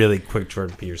really quick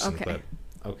Jordan Peterson Okay. clip.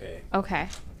 Okay. Okay.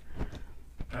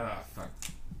 Ah, fuck.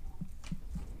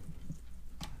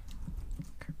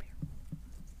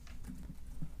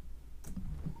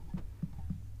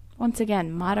 Once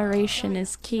again, moderation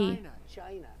is key.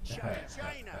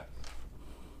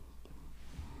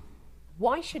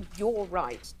 Why should your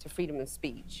right to freedom of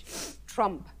speech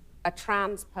trump a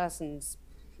trans person's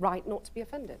right not to be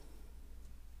offended?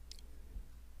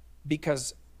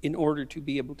 Because in order to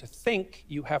be able to think,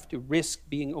 you have to risk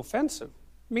being offensive.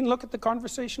 I mean, look at the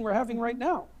conversation we're having right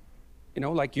now. You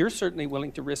know, like you're certainly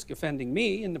willing to risk offending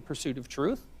me in the pursuit of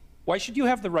truth. Why should you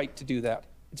have the right to do that?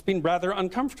 It's been rather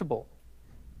uncomfortable.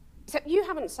 Except you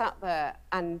haven't sat there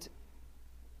and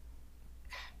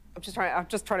I'm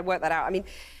just trying to work that out. I mean,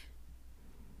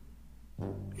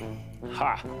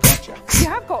 Ha, gotcha. you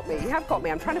have got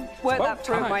me. I'm trying to work About that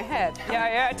through in time. my head.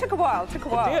 Yeah, it took a while.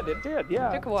 It did,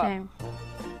 yeah. It took a while.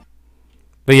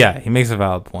 But yeah, he makes a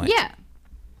valid point. Yeah.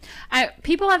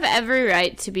 People have every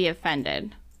right to be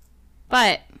offended.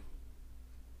 But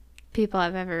people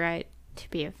have every right to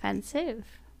be offensive.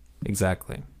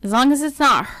 Exactly. As long as it's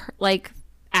not like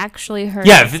actually hurting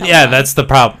Yeah, someone. yeah, that's the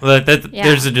problem. Yeah.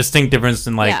 There's a distinct difference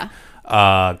in like Yeah.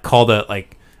 a call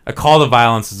to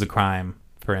violence is a crime,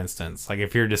 for instance. Like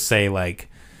if you're to say like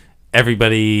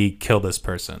everybody kill this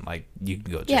person, like you can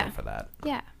go to jail Yeah. for that.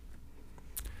 Yeah.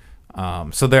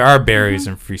 So there are barriers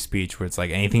in free speech where it's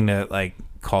like anything that like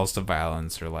calls to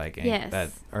violence or like Yes.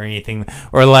 that or anything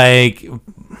or like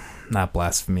not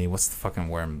blasphemy. What's the fucking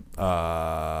word?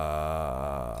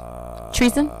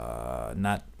 Treason?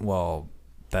 Not well.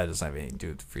 That doesn't have anything to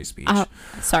do with free speech.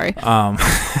 Sorry. I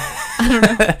don't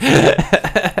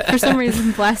know. For some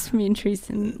reason, blasphemy and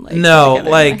treason. Like, no, together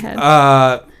in like my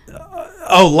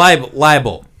head.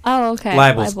 libel. Oh, okay.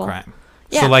 Libel's Libel. a crime.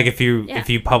 Yeah. So like if you Yeah.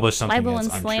 publish something Libel that's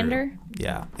and untrue, slander?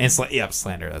 yeah, and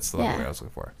slander. That's the Yeah. word I was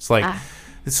looking for. It's like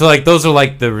so like those are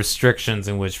like the restrictions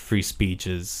in which free speech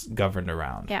is governed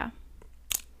around. Yeah.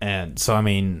 And so I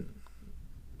mean,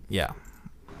 yeah.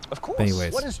 Of course.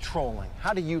 Anyways. What is trolling?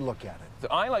 How do you look at it?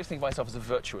 I like to think of myself as a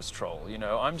virtuous troll. You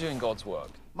know, I'm doing God's work.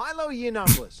 Milo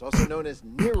Yiannopoulos, also known as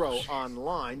Nero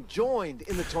online, joined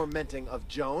in the tormenting of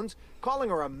Jones, calling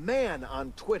her a man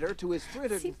on Twitter to his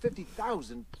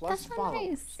 350,000 plus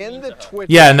followers. In the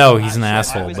Twitter. Yeah, no, he's an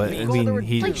asshole, but I mean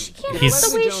he's Like, she can't help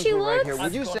the way she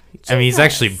looks. I mean he's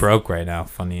actually broke right now,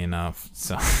 funny enough.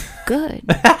 So Good.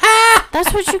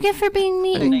 That's what you get for being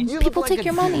mean. You look People like take a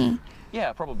your dude. money.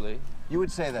 Yeah, probably. You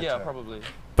would say that, Yeah, sir. probably.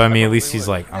 But I mean at least he's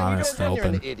like honest and You're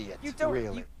an open. idiot,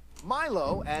 really.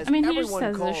 Milo, as I mean, he just everyone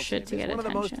says this calls shit him, to is get one of the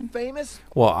most attention. famous.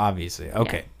 Well, obviously.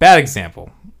 Okay. Bad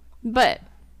example. But.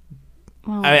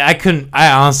 Well, I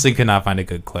honestly could not find a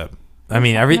good clip. I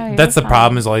mean, No, you're that's the fine.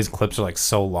 problem is all these clips are like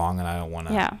so long and I don't want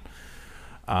to.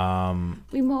 Yeah.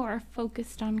 We more are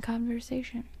focused on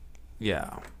conversation.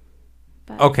 Yeah.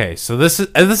 But Okay, so this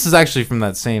is actually from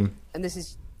that same. And this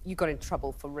is, you got in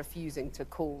trouble for refusing to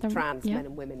call The- trans yeah, men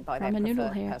and women by their ramen noodle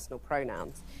preferred hair. personal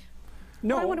pronouns.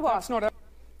 No, I want to ask, not.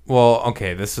 Well,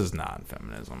 okay, this is not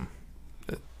feminism.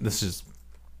 This is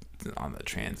on the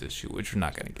trans issue, which we're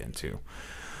not going to get into.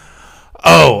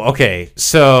 Oh, okay.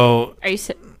 So Are you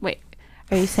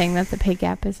Are you saying that the pay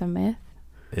gap is a myth?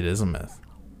 it is a myth.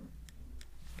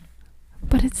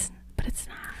 But it's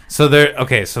not. So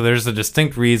there's a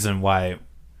distinct reason why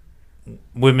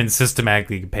women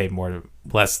systematically get paid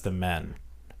less than men.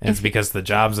 And it's because the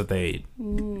jobs that they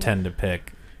tend to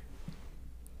pick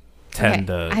tend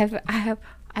to.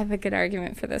 I have a good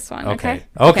argument for this one. Okay.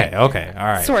 Okay. All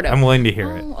right. Sort of. I'm willing to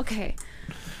hear it. Okay.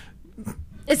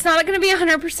 It's not going to be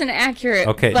 100% accurate.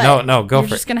 Okay. But No. Go you're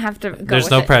for it. just going to have to go. There's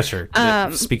with no it. pressure.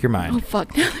 Speak your mind. Oh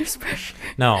fuck! Now there's pressure.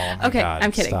 No. Oh my Okay. God,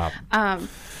 I'm kidding. Stop.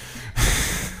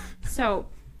 So,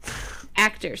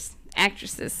 actors,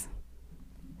 actresses,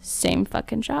 same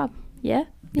fucking job. Yeah.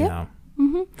 Yeah.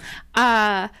 No. Mhm.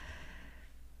 I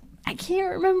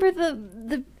can't remember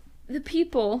the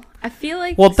people. I feel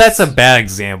like. Well, that's a bad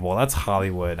example. That's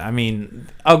Hollywood. I mean,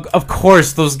 of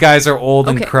course, those guys are old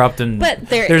and Okay, corrupt, and but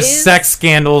there's is- sex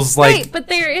scandals like right, but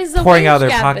there is a pouring wage out of their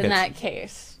gap pockets. in that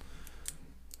case.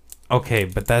 Okay,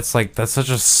 but that's such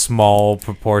a small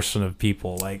proportion of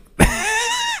people. Like,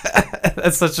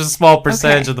 that's such a small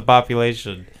percentage of the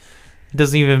population. It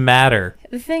doesn't even matter.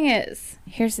 The thing is,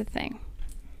 here's the thing.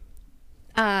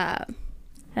 I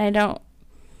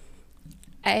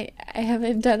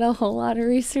haven't done a whole lot of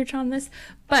research on this,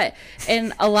 but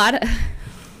in a lot of.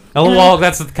 Oh, well,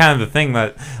 that's the kind of the thing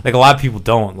that like a lot of people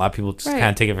don't. A lot of people just Right. kind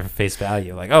of take it for face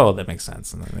value. Like, oh, that makes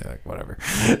sense, and then they're like, whatever.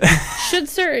 Should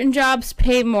certain jobs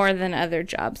pay more than other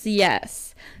jobs?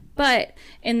 Yes, but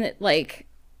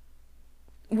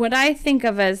what I think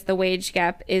of as the wage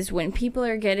gap is when people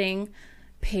are getting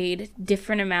paid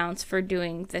different amounts for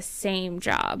doing the same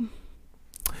job.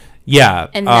 Yeah,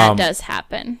 And that does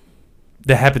happen.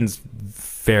 That happens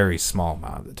very small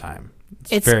amount of the time.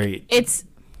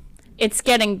 It's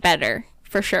getting better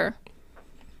for sure.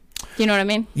 You know what I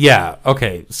mean? Yeah.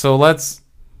 Okay. So let's.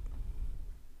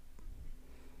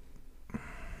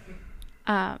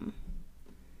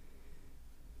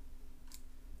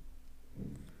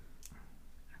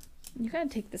 You gotta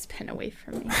take this pen away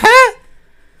from me.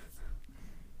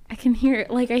 I can hear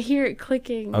it. Like I hear it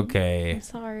clicking. Okay. I'm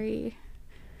sorry.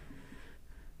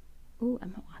 Ooh,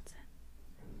 Emma Watson.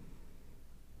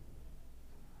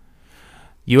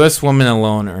 U.S. women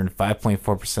alone earn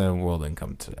 5.4% of world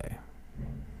income today.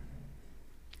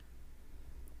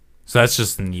 So that's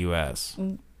just in the U.S.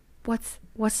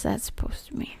 What's that supposed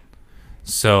to mean?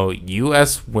 So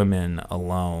U.S. women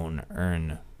alone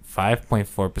earn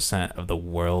 5.4% of the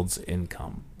world's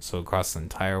income. So across the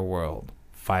entire world,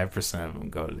 5% of them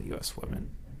go to the U.S. women.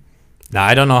 Now,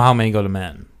 I don't know how many go to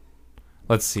men.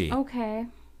 Let's see. Okay.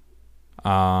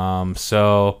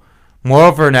 So,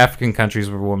 moreover, in African countries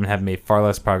where women have made far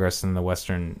less progress than the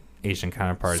Western Asian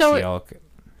counterparts. So,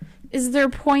 is there a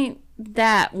point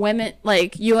that women,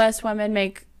 like U.S. women,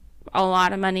 make a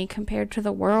lot of money compared to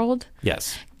the world?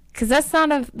 Yes. Because that's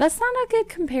not a good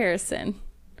comparison.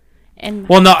 And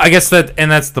well, no, I guess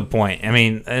that's the point. I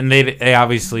mean, and they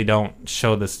obviously don't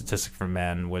show the statistic for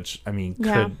men, which I mean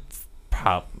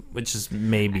which is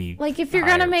maybe like if you're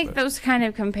gonna make those kind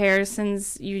of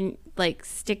comparisons, you like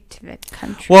stick to the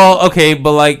country. Well, okay,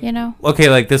 but like okay,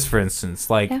 like this for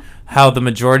instance, like how the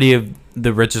majority of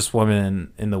the richest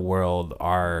women in the world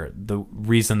are the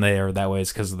reason they are that way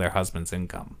is because of their husband's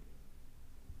income.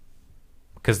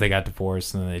 Because they got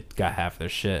divorced and they got half their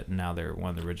shit, and now they're one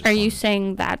of the richest. Are you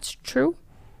saying that's true?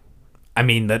 I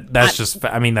mean that's just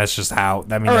how.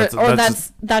 I mean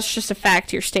that's just a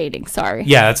fact you're stating. Sorry.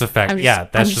 Yeah, that's a fact.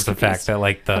 That's just a fact that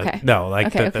like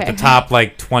the top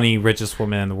like 20 richest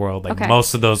women in the world, like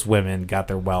most of those women got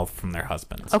their wealth from their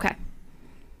husbands. Okay.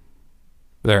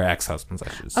 Their ex-husbands, I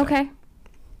should say. Okay.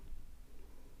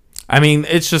 I mean,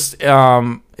 it's just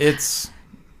it's.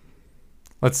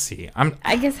 Let's see.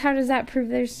 I guess how does that prove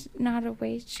there's not a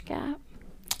wage gap?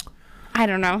 I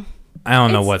don't know. I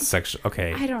don't know what section.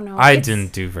 Okay. I don't know. I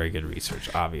didn't do very good research,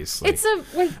 obviously. It's a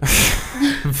very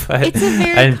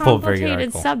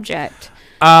complicated subject.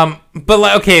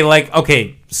 But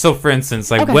okay. So for instance,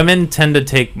 like women tend to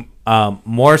take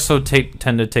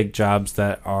tend to take jobs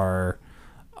that are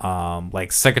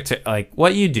like secretary, like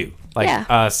what you do,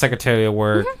 like secretarial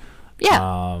work. Mm-hmm.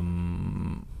 Yeah.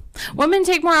 Women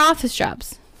take more office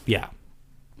jobs. Yeah.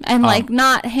 And like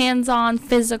not hands-on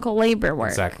physical labor work.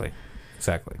 Exactly.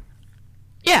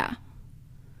 Yeah.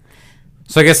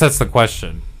 So I guess that's the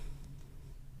question.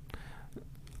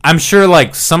 I'm sure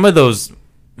like some of those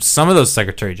some of those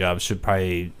secretary jobs should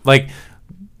probably, like,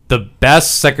 the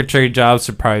best secretary jobs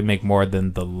should probably make more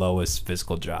than the lowest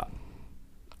physical job.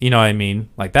 You know what I mean?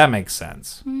 Like, that makes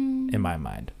sense in my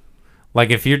mind. Like,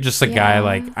 if you're just a guy,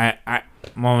 like,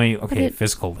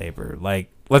 physical labor. Like,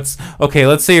 let's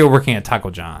say you're working at Taco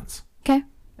John's. Okay.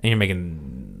 And you're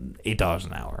making $8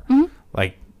 an hour.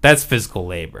 Like, that's physical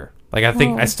labor. Like,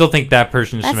 I still think that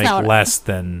person should make less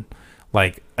than,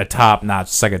 like, a top-notch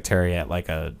secretary at, like,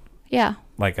 a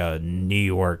New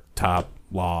York top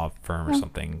law firm or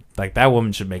something. Like, that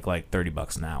woman should make, like,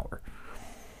 $30 an hour.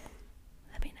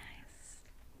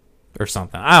 Or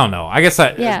something. I don't know. I guess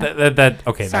that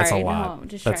okay. Sorry, that's a lot.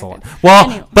 No, that's a lot.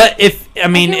 Well, anyway. But if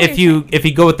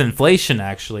you go with inflation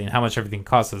actually and how much everything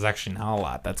costs is actually not a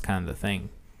lot. That's kind of the thing.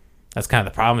 That's kind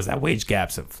of the problem is that wage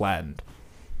gaps have flattened.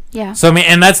 Yeah. So I mean,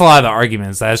 and that's a lot of the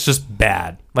arguments that it's just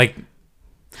bad. Like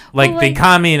the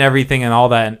economy and everything and all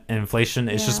that and inflation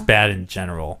is just bad in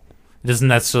general. It doesn't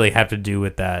necessarily have to do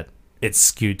with that. It's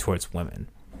skewed towards women.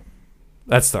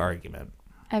 That's the argument.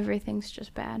 Everything's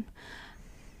just bad.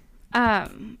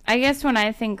 I guess when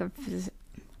I think of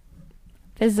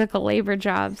physical labor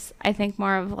jobs, I think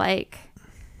more of like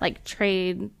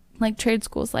trade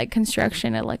schools, like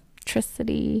construction,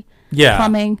 electricity,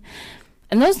 plumbing,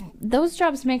 and those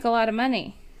jobs make a lot of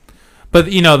money.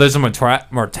 But you know, there's a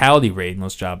mortality rate in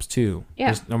those jobs too. Yeah.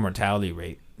 There's no mortality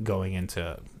rate going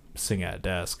into sitting at a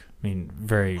desk. I mean,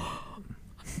 very,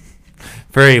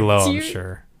 very low. I'm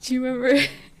sure. Do you remember?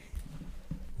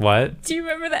 What? Do you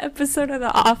remember the episode of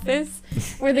The Office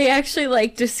where they actually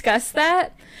discuss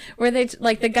that? Where they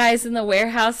the guys in the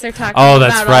warehouse are talking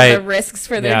about all the risks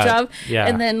for their job. Yeah.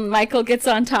 And then Michael gets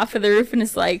on top of the roof and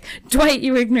is like, Dwight,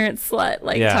 you ignorant slut.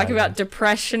 Talking about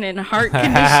depression and heart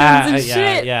conditions and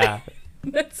shit. Yeah.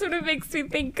 That's what it makes me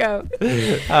think of.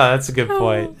 Oh, that's a good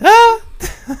point.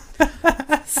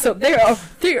 So there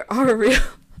are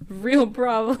real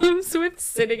problems with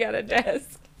sitting at a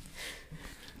desk.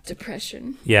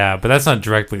 Depression. Yeah, but that's not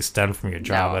directly stemmed from your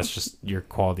job. No. That's just your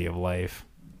quality of life.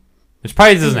 Which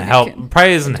probably doesn't help.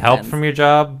 Probably doesn't help from your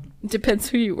job. Depends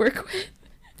who you work with.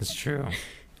 It's true.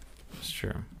 It's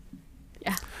true.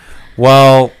 Yeah.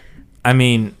 Well, I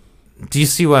mean, do you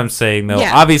see what I'm saying, though?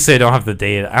 Yeah. Obviously, I don't have the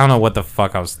data. I don't know what the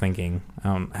fuck I was thinking. I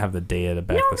don't have the data to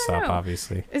back this up,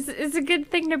 obviously. It's a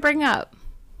good thing to bring up.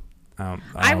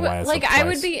 I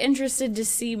would be interested to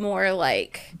see more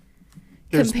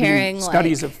There's comparing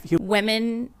studies of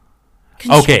women.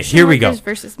 Okay, here we go.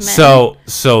 Versus men.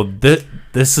 So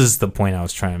this is the point I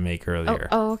was trying to make earlier.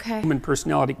 Oh, okay. Human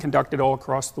personality conducted all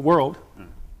across the world,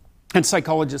 and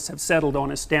psychologists have settled on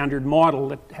a standard model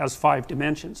that has 5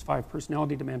 dimensions, 5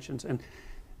 personality dimensions, and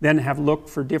then have looked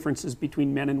for differences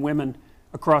between men and women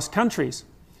across countries.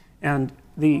 And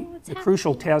the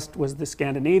crucial test was the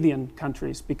Scandinavian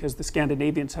countries, because the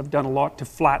Scandinavians have done a lot to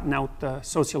flatten out the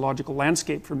sociological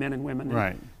landscape for men and women.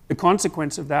 Right. And the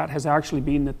consequence of that has actually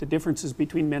been that the differences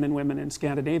between men and women in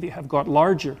Scandinavia have got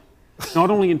larger,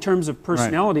 not only in terms of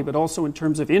personality, but also in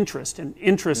terms of interest. And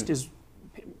interest is,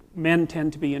 men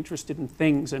tend to be interested in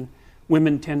things, and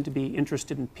women tend to be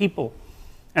interested in people.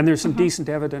 And there's some decent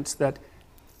evidence that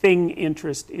thing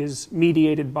interest is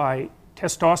mediated by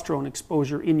testosterone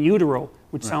exposure in utero,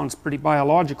 which sounds pretty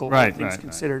biological, all things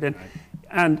considered.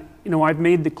 And you know, I've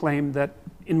made the claim that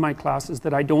in my classes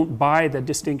that I don't buy the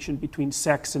distinction between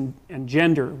sex and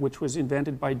gender, which was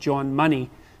invented by John Money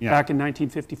back in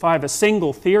 1955, a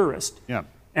single theorist,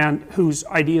 and whose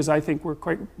ideas I think were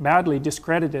quite badly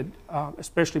discredited,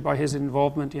 especially by his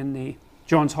involvement in the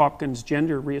Johns Hopkins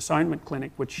Gender Reassignment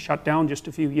Clinic, which shut down just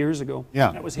a few years ago.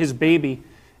 That was his baby.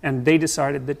 And they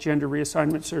decided that gender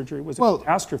reassignment surgery was a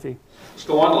catastrophe. Just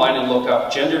go online and look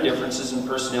up gender differences in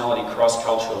personality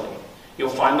cross-culturally. You'll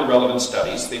find the relevant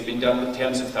studies. They've been done with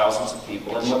tens of thousands of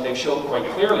people, and what they've shown quite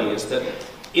clearly is that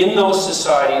in those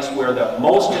societies where the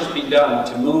most has been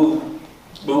done to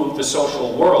move the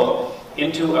social world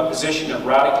into a position of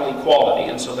radical equality,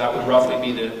 and so that would roughly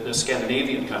be the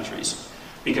Scandinavian countries,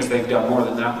 because they've done more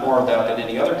of that than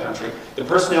any other country. The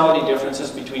personality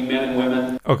differences between men and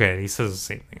women. Okay, he says the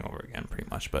same thing over again, pretty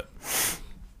much, but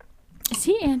is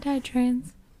he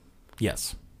anti-trans?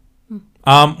 Yes.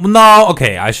 No,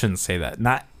 okay, I shouldn't say that.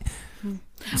 Not.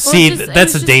 See, well,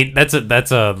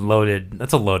 that's a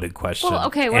loaded question. Well,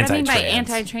 okay, what I mean by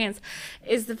anti-trans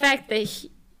is the fact that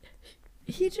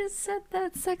he just said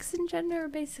that sex and gender are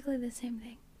basically the same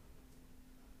thing.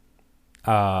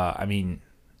 I mean.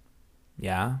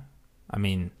 Yeah, I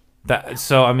mean that.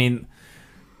 So I mean,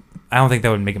 I don't think that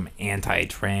would make him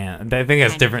anti-trans. I think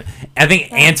that's different. I think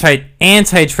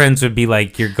anti-trans would be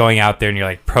like you're going out there and you're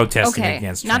like protesting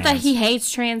against trans. Not that he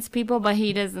hates trans people, but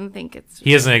he doesn't think it's.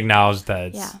 He doesn't acknowledge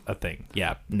that it's a thing.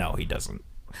 Yeah, no, he doesn't.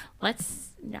 Let's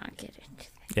not get into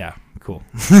that. Yeah, cool.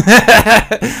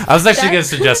 I was actually going to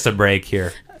suggest a break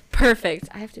here. Perfect.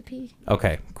 I have to pee.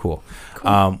 Okay, cool. We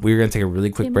were going to take a really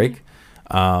quick break.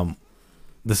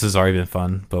 This has already been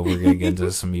fun, but we're going to get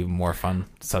into some even more fun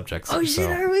subjects. Oh, shit,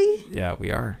 are we? Yeah, we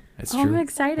are. It's true. I'm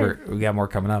excited. We got more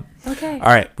coming up. Okay. All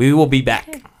right, we will be back.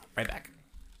 Okay. Right back.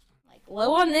 Like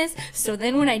low on this, so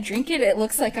then when I drink it, it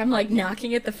looks like I'm like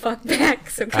knocking it the fuck back.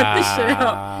 So cut this shit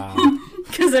out.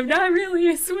 Because I'm not really,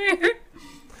 I swear.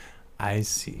 I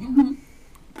see. Mm-hmm.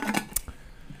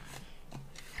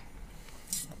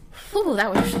 Ooh,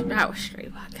 that was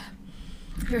straight vodka.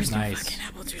 There's no fucking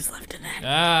apple juice left in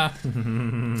that.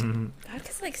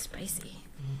 Vodka's like spicy.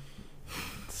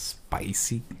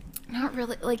 Spicy? Not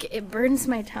really. Like, it burns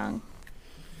my tongue.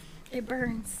 It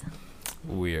burns.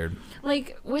 Weird.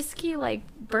 Like, whiskey, like,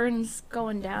 burns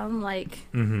going down, like,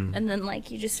 and then, like,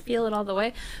 you just feel it all the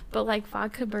way. But, like,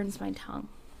 vodka burns my tongue.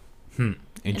 Interesting.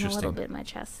 And a little bit in my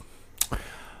chest.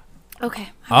 Okay.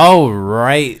 All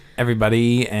right,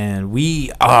 everybody. And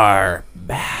we are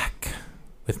back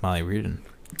with Molly Reardon.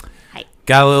 Hi.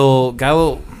 Got a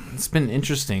little, it's been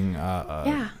interesting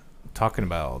talking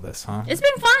about all this, huh? It's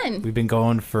been fun. We've been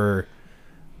going for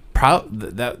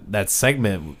that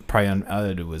segment probably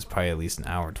unedited was probably at least an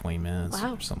hour, 20 minutes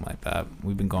or something like that.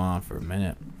 We've been going on for a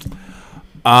minute.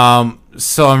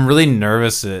 So I'm really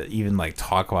nervous to even like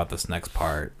talk about this next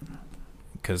part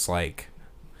because like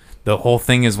the whole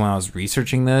thing is when I was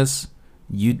researching this,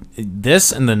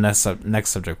 this and the next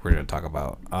subject we're going to talk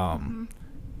about.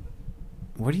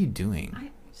 What are you doing?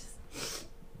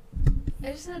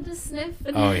 I just had to sniff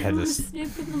and you had to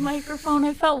sniff in the microphone.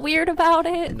 I felt weird about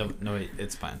it. No,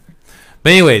 it's fine.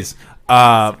 But anyways,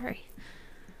 sorry.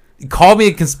 Call me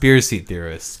a conspiracy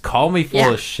theorist. Call me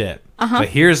full of shit. But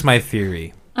here's my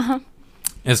theory.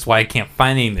 It's why I can't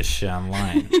find any of this shit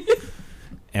online.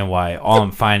 And why all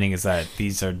I'm finding is that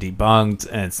these are debunked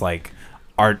and it's like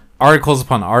articles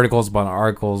upon articles upon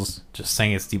articles just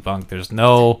saying it's debunked. There's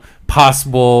no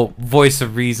possible voice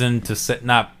of reason to sit,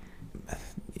 not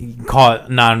you can call it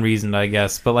non-reasoned, I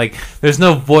guess, but like there's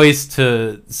no voice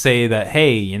to say that,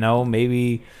 hey, you know,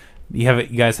 maybe you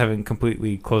guys haven't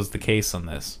completely closed the case on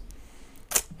this.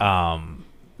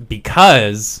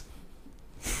 Because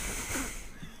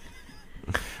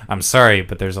I'm sorry,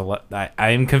 but there's I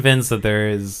am convinced that there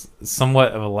is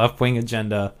somewhat of a left-wing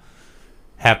agenda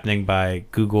happening by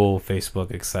Google,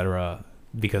 Facebook, etc.,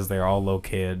 because they're all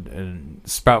located and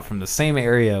sprout from the same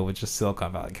area, which is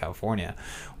Silicon Valley, California,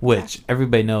 which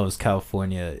everybody knows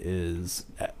California is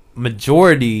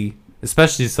majority,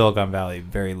 especially Silicon Valley,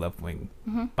 very left-wing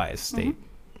biased state.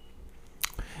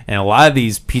 And a lot of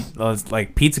these,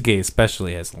 like Pizzagate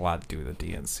especially, has a lot to do with the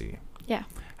DNC. Yeah.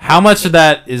 How much of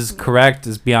that is correct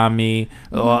is beyond me.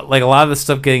 Like a lot of the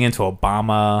stuff getting into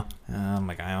Obama, I'm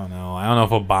like, I don't know. I don't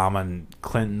know if Obama and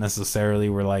Clinton necessarily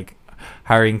were like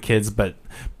hiring kids, but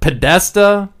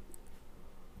Podesta,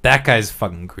 that guy's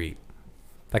fucking creep.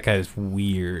 That guy is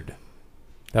weird.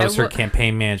 That was her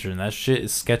campaign manager, and that shit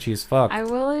is sketchy as fuck. I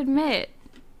will admit,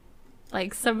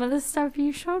 like, some of the stuff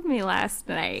you showed me last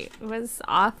night was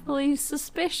awfully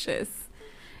suspicious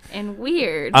and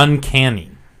weird.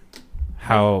 Uncanny.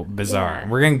 How bizarre. Yeah.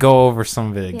 We're going to go over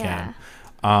some of it again.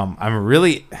 I'm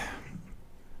really...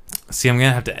 See, I'm going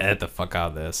to have to edit the fuck out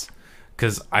of this.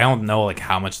 Because I don't know like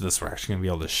how much of this we're actually going to be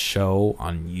able to show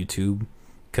on YouTube.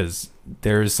 Because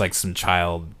there's like some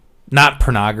child... Not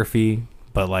pornography,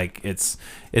 but like it's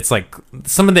like...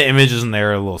 Some of the images in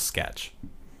there are a little sketch.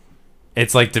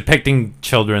 It's like depicting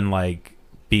children like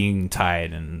being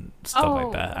tied and stuff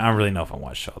like that. I don't really know if I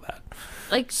want to show that.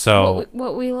 Like so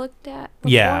what we looked at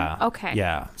before? Yeah. Okay.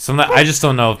 Yeah. I just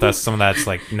don't know if that's some of that's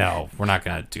like, no, we're not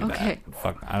gonna do that.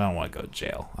 Fuck, I don't want to go to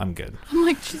jail. I'm good. I'm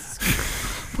like, just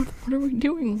what are we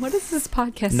doing? What is this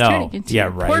podcast turning into? Yeah,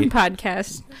 right. Porn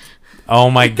podcast. Oh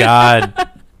my god.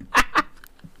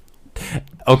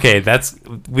 Okay,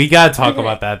 we gotta talk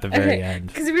about that at the very end.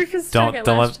 Because we were just talking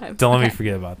last time. Don't let me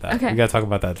forget about that. We gotta talk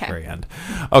about that at the very end.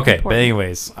 Okay, important. But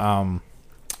anyways,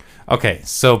 okay,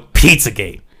 so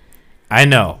Pizzagate. I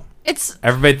know.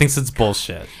 Everybody thinks it's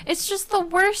bullshit. It's just the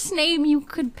worst name you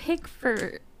could pick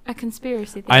for a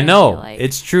conspiracy theory. I know,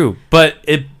 it's true, but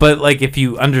like if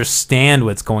you understand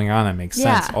what's going on, it makes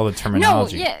sense. All the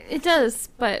terminology. No, yeah, it does,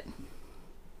 but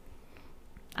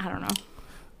I don't know.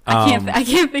 I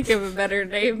can't think of a better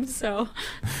name. So.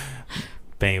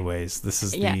 But anyways, this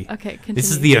is okay. Continue,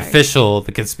 this is the official.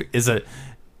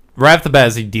 right off the bat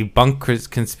is a debunked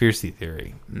conspiracy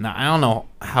theory. Now, I don't know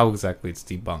how exactly it's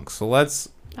debunked. So let's...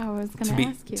 I was going to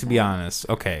ask you to be honest.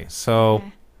 Okay, so...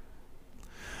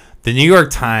 The New York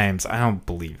Times, I don't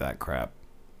believe that crap.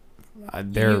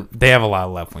 They have a lot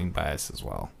of left-wing bias as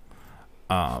well.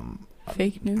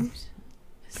 Fake news?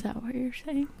 Is that what you're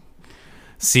saying?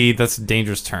 See, that's a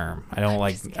dangerous term. I don't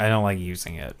like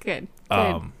using it. Good.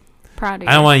 Proud of you.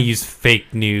 I don't want to use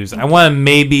fake news.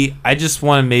 I just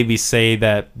want to maybe say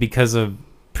that because of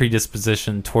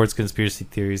predisposition towards conspiracy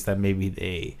theories, that maybe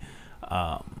they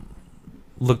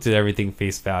looked at everything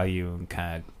face value and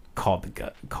kind of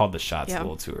called the shots a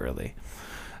little too early.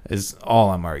 Is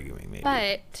all I'm arguing, maybe.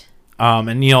 But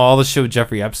and all the shit with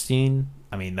Jeffrey Epstein,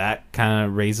 I mean, that kind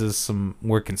of raises some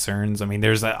more concerns. I mean,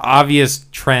 there's an obvious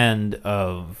trend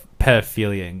of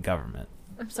pedophilia in government.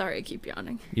 I'm sorry, I keep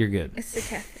yawning. You're good.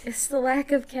 It's the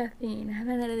lack of caffeine. I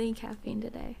haven't had any caffeine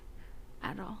today,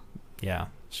 at all. Yeah,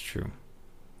 it's true.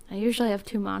 I usually have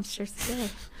 2 monsters a day.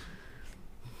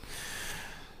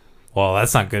 Well,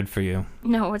 that's not good for you.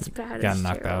 No, it's bad. Gotta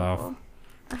knock that off.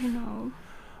 I know.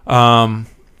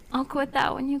 I'll quit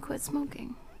that when you quit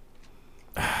smoking.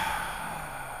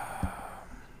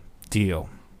 Deal.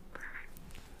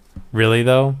 Really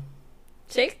though?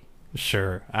 Jake?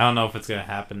 Sure. I don't know if it's gonna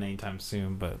happen anytime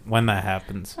soon, but when that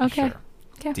happens, okay. Sure.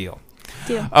 Okay. Deal.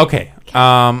 Okay.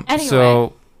 Anyway.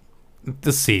 So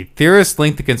let's see. Theorists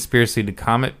link the conspiracy to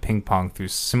Comet Ping Pong through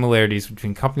similarities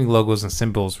between company logos and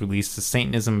symbols released to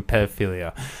Satanism and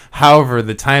pedophilia. However,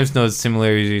 the Times noted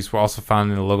similarities were also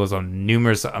found in the logos on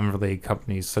numerous unrelated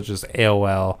companies such as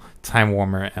AOL, Time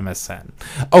Warner, MSN.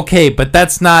 Okay, but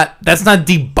that's not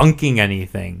debunking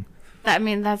anything.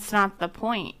 That's not the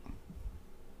point.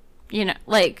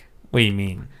 Like. What do you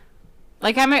mean?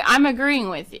 Like I'm agreeing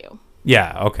with you.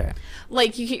 Yeah. Okay.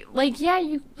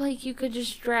 You could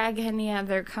just drag any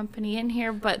other company in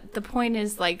here, but the point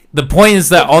is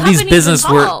that all these business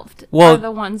are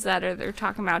the ones that they're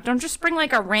talking about. Don't just bring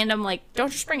a random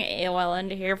don't just bring AOL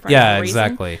into here for no reason.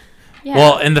 Exactly. Yeah.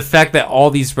 Well, and the fact that all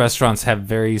these restaurants have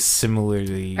very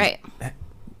similarly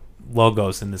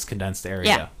logos in this condensed area.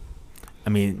 Yeah. I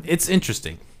mean, it's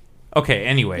interesting. Okay.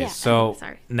 Anyway,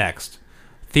 next,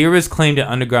 theorists claimed an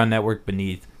underground network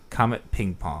beneath Comet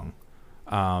Ping Pong.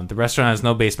 The restaurant has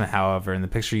no basement, however, and the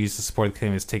picture used to support the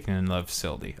claim is taken in another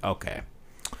facility. Okay.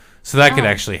 So that could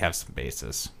actually have some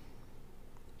basis.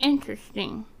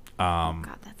 Interesting. I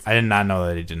did not know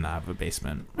that it did not have a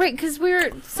basement. Right, because we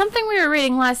were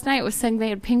reading last night was saying they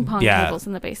had ping pong tables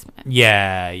in the basement.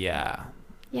 Yeah.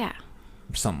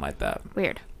 Something like that.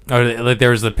 Weird. Or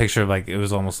there was a picture of it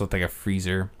was almost looked like a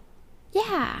freezer.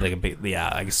 Yeah. Like a big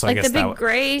I guess the big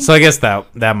gray. So I guess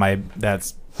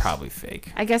that's probably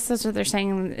fake. I guess that's what they're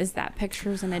saying is that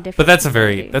pictures in a different. But that's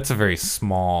a very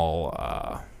small.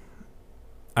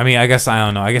 I mean, I guess I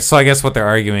don't know. I guess what they're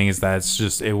arguing is that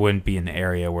it wouldn't be an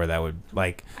area where that would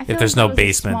if there's no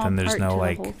basement, then there's no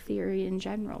the whole theory in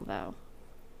general though.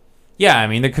 Yeah, I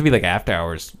mean there could be after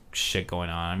hours shit going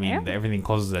on. I mean everything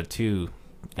closes at 2.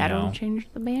 That don't change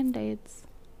the band-aids.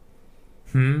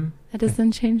 That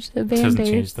doesn't change the band-aids. Doesn't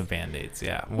change the band-aids.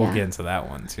 Yeah, we'll get into that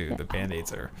one too. The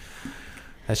band-aids are.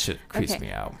 That shit creeps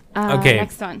me out. Okay.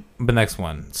 Next one. The next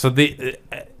one. So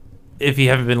if you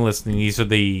haven't been listening, these are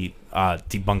the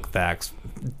debunked facts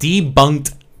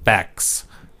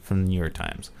from the New York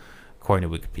Times, according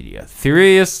to Wikipedia.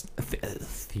 Theorists.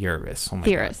 Oh my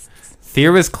God.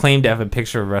 Theorists claim to have a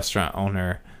picture of restaurant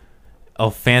owner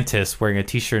Elphantis wearing a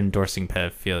T-shirt endorsing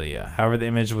pedophilia. However, the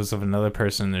image was of another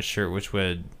person in a shirt which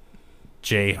would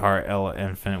J Heart L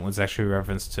Infinite was actually a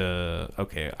reference to.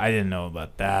 Okay, I didn't know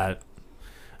about that.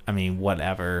 I mean,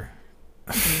 whatever.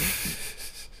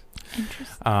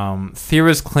 Interesting.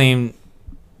 Theorists claim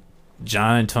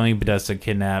John and Tony Podesta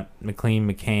kidnapped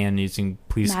McLean McCann using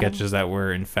police sketches that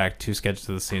were, in fact, 2 sketches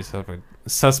of the same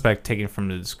suspect taken from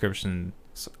the descriptions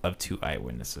of 2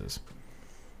 eyewitnesses.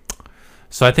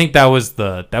 So I think that was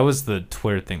the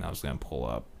Twitter thing I was going to pull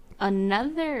up.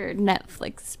 Another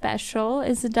Netflix special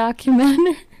is a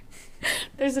documentary.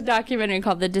 There's a documentary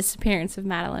called The Disappearance of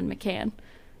Madeleine McCann.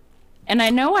 And I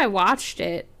know I watched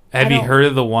it. Have you heard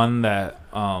of the one that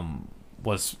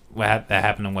that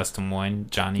happened in West Des Moines?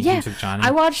 Johnny, who took Johnny?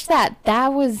 I watched that. That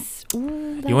was. You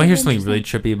want to hear something really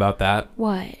trippy about that?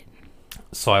 What?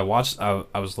 So I watched.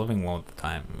 I was living well at the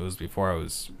time. It was before I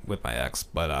was with my ex,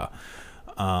 but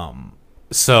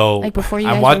so before you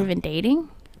guys were even dating.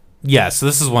 Yeah. So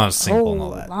this is when I was single and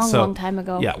all that. Long time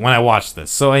ago. Yeah, when I watched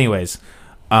this. So, anyways,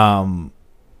 so I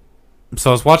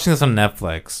was watching this on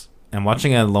Netflix and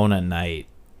watching it alone at night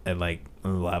at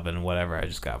 11, whatever. I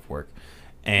just got off work,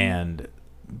 and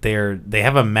they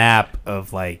have a map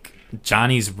of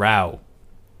Johnny's row.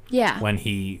 Yeah. When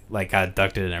he like got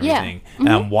abducted and Yeah. everything. And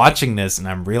I'm watching this and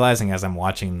I'm realizing as I'm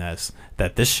watching this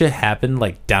that this shit happened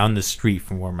like down the street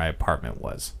from where my apartment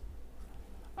was.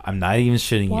 I'm not even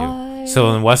shitting you.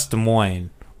 So in West Des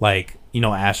Moines, like, you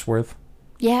know Ashworth?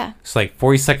 Yeah. It's like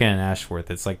 42nd and Ashworth.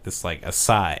 It's like this like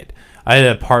aside. I had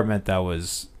an apartment that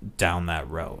was down that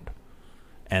road.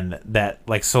 And that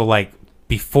like so like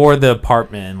before the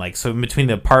apartment and like so in between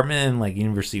the apartment and like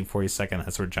University 42nd,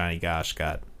 that's where Johnny Gosh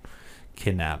got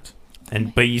kidnapped.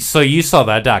 And but you saw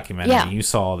that documentary. Yeah. You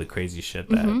saw all the crazy shit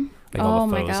that like all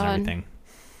the photos and everything.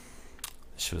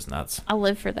 Shit was nuts. I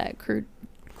live for that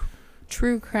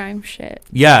true crime shit.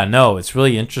 Yeah, no, it's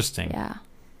really interesting. Yeah.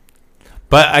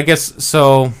 But I guess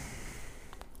so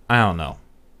I don't know.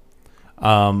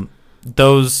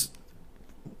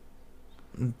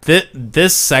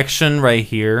 This section right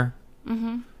here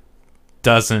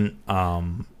doesn't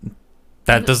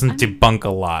debunk a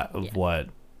lot of what.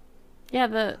 Yeah,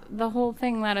 the whole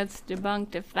thing that it's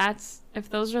debunked, if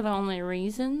those are the only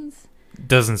reasons,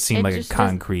 doesn't seem like a just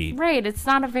concrete. Right, it's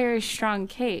not a very strong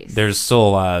case. There's still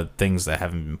a lot of things that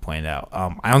haven't been pointed out.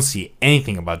 I don't see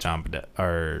anything about John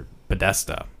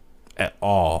Podesta at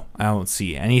all. I don't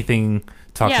see anything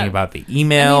talking about the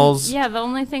emails. I mean, the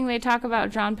only thing they talk about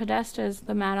John Podesta is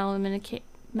the Madeline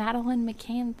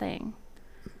McCann thing.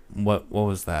 What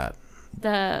was that?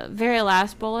 The very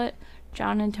last bullet.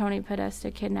 John and Tony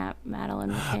Podesta kidnapped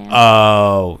Madeline McCann.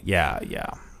 Oh, yeah.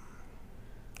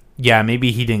 Yeah,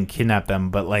 maybe he didn't kidnap them,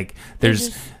 but like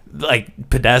there's like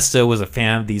Podesta was a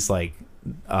fan of these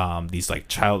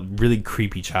really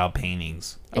creepy child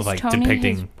paintings of like Tony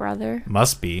depicting his brother.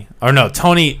 Must be. Or no,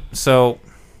 Tony, so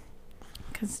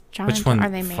cuz John which one? Are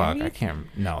they married? Fuck, I can't.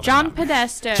 No. John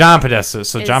Podesta. John Podesta.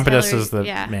 So John Podesta is the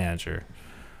manager.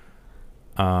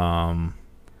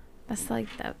 That's like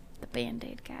the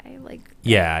Band-Aid guy, like.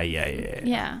 Yeah.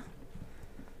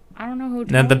 I don't know who.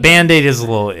 Now the Band-Aid is a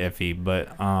little iffy,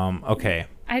 but okay.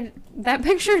 That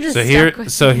picture just.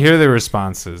 So here are the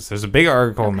responses. There's a big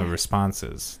article in the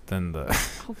responses than the.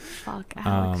 Oh fuck,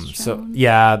 Alex Jones. So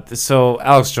yeah, so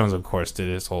Alex Jones of course did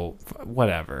his whole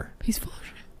whatever. He's full of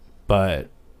shit. But.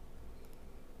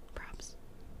 Props.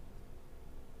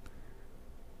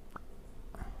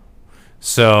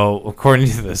 So according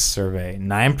to this survey,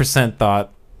 9%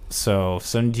 thought. So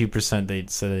 72% they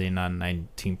said they not,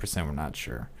 19% were not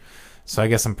sure. So I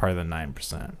guess I'm part of the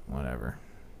 9%. Whatever.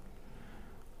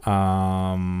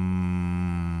 I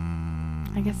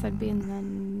guess I'd be in the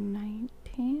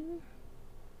 19.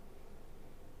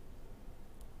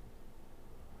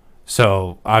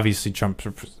 So obviously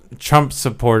Trump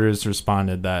supporters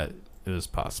responded that it was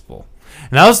possible.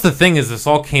 And that was the thing is this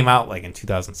all came out like in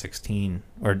 2016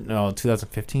 or no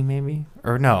 2015 maybe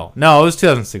or no it was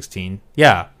 2016.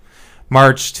 Yeah.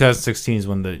 March 2016 is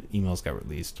when the emails got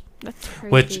released. That's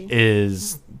crazy. Which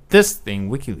is this thing,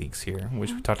 WikiLeaks here,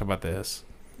 which we talked about this.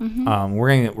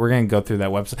 We're gonna go through that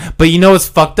website. But you know it's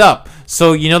fucked up.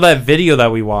 So you know that video that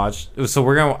we watched. So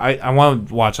I want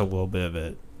to watch a little bit of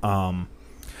it.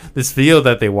 This video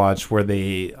that they watched where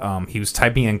he was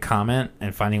typing in comment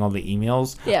and finding all the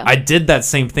emails. Yeah. I did that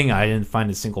same thing. I didn't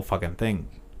find a single fucking thing.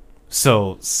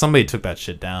 So somebody took that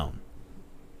shit down.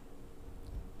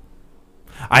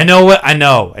 I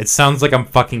know. It sounds like I'm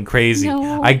fucking crazy.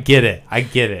 No. I get it.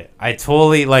 I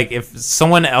totally, like, if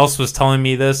someone else was telling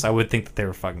me this, I would think that they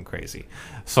were fucking crazy.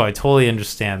 So I totally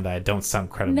understand that I don't sound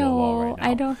credible at all right now.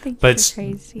 I don't think you're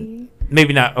crazy.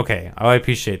 Maybe not. Okay, I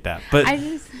appreciate that. But I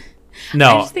just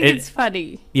think it's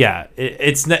funny. Yeah,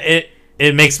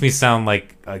 it makes me sound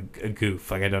like a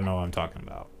goof. Like I don't know what I'm talking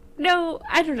about. No,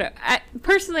 I don't know.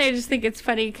 Personally, I just think it's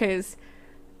funny because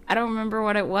I don't remember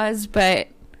what it was, but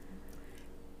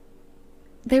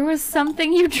there was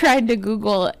something you tried to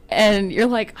Google, and you're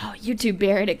like, "Oh, YouTube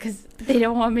buried it because they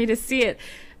don't want me to see it,"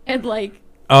 and like.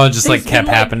 Oh, it just like kept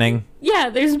happening. Yeah,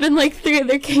 there's been like 3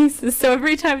 other cases. So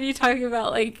every time you talk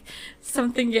about like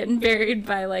something getting buried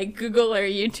by like Google or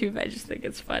YouTube, I just think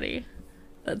it's funny.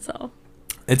 That's all.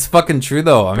 It's fucking true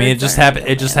though. I mean, it just happened.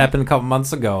 It just happened a couple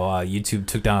months ago. YouTube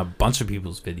took down a bunch of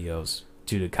people's videos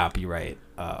due to copyright,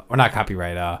 or not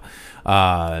copyright,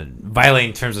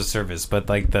 violating terms of service. But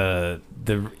like the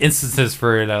instances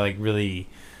for it are like really,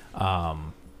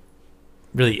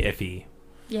 really iffy.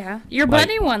 Yeah, your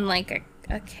buddy won like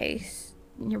a case.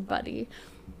 Your buddy.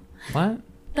 What?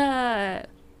 The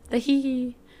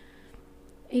H3H3.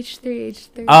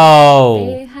 Oh.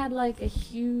 They had like a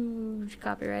huge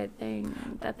copyright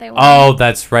thing that they won. Oh,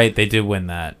 that's right. They did win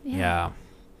that. Yeah.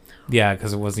 Yeah,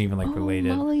 because it wasn't even like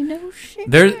related. Molly, no shit.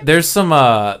 There's some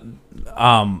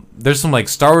like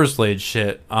Star Wars related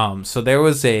shit. So there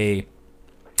was a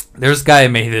There's a guy who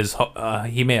made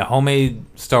he made a homemade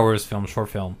Star Wars film, short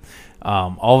film,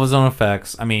 all of his own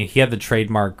effects. I mean, he had the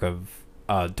trademark of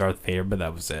Darth Vader, but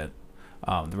that was it.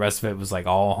 The rest of it was like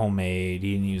all homemade.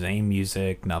 He didn't use any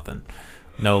music, nothing,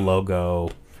 no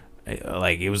logo.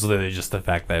 Like it was literally just the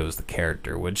fact that it was the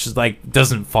character, which is like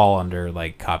doesn't fall under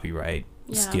like copyright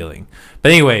stealing.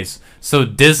 But anyways, so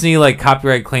Disney like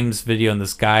copyright claims video, and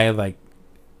this guy like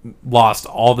lost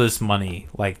all this money,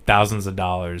 like thousands of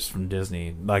dollars from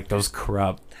Disney, like those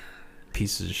corrupt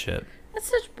pieces of shit.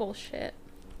 That's such bullshit.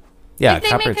 Yeah, if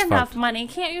they make copyright's enough fucked. money,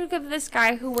 can't you give this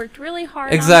guy who worked really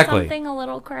hard Exactly. on something a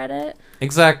little credit?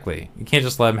 Exactly. You can't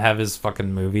just let him have his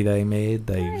fucking movie that he made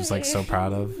that he was like so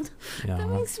proud of. You know? That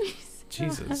makes me so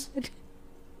Jesus. sad.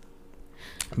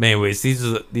 But anyways, these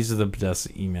are the Podesta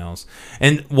emails,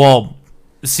 and well,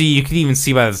 see, you can even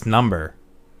see by this number.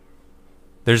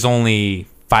 There's only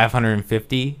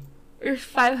 550. There's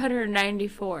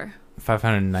 594.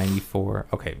 594.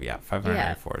 Okay, yeah,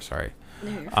 594. Yeah. Sorry.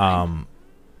 No, you're fine.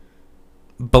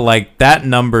 But like that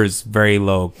number is very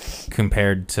low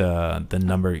compared to the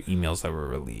number of emails that were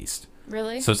released.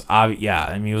 Really? So it's obvious. Yeah,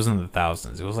 I mean it was in the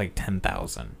thousands. It was like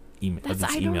 10,000 of these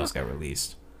emails got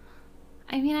released.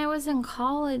 I mean, I was in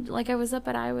college, like I was up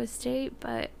at Iowa State,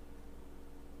 but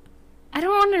I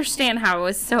don't understand how I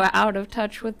was so out of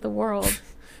touch with the world.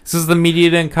 This is the media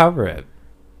didn't cover it.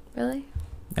 Really?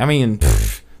 I mean,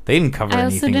 they didn't cover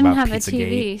anything about Pizzagate. I also didn't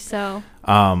have a TV, so.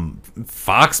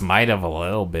 Fox might have a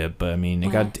little bit, but I mean,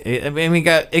 it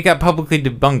got publicly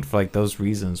debunked for like those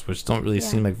reasons, which don't really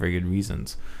seem like very good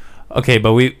reasons. Okay,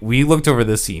 but we looked over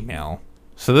this email,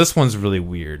 so this one's really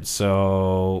weird.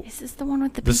 So is this the one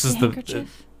with the pizza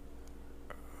handkerchief?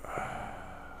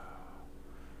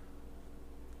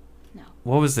 No.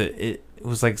 What was it? It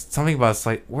was like something about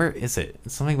where is it?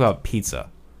 It's something about pizza.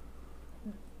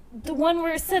 The one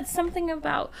where it said something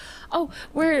about,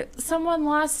 where someone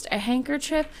lost a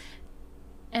handkerchief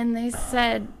and they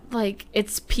said, like,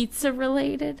 it's pizza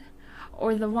related?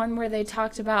 Or the one where they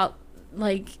talked about,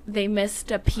 like, they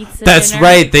missed a pizza That's dinner?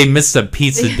 right, they missed a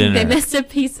pizza dinner. They missed a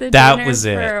pizza that dinner was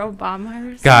it. for Obama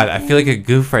or something. God, I feel like a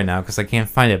goof right now because I can't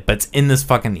find it, but it's in this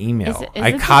fucking email. Is I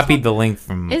it copied the link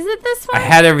from... Is it this one? I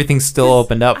had everything still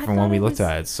opened up from when we looked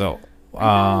at it, so... I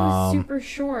thought it was super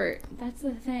short. That's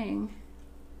the thing.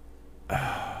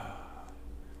 I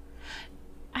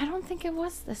don't think it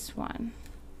was this one.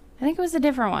 I think it was a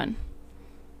different one.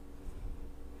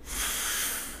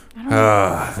 I don't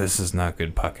know. This is not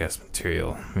good podcast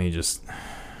material. Let me just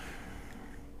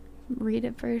read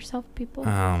it for yourself, people.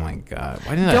 Oh my god!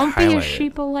 Why didn't Don't I be a highlight it?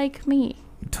 sheeple like me.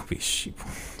 Don't be a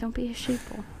sheeple. Don't be a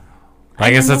sheeple.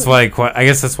 I guess that's why. I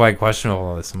guess that's why I question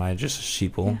all this. Am I just a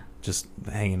sheeple, just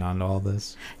hanging on to all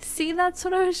this? See, that's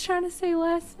what I was trying to say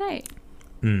last night.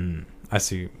 I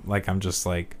see. Like I'm just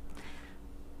like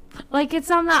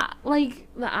it's on the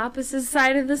opposite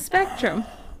side of the spectrum.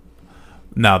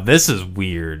 Now this is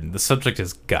weird. The subject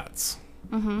is guts.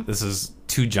 Mm-hmm. This is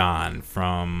to John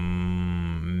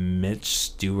from Mitch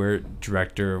Stewart,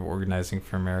 Director of Organizing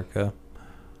for America.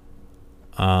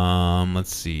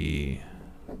 Let's see.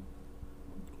 I'm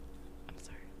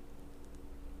sorry.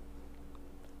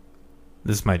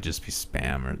 This might just be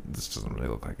spam, or this doesn't really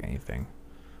look like anything.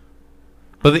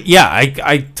 But yeah,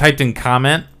 I typed in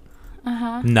comment.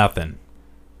 Nothing.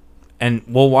 And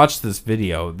we'll watch this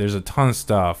video. There's a ton of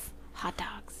stuff. Hot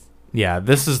dogs. Yeah,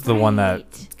 this is the one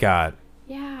that got.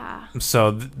 Yeah.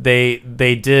 So they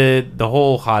did the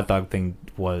whole hot dog thing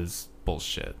was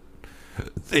bullshit.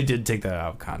 They did take that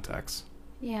out of context.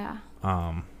 Yeah.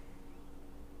 Yeah,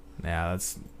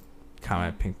 that's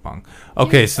comment ping pong.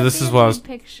 Okay, so this is what I was.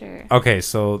 Picture. Okay,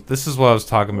 so this is what I was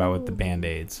talking about with the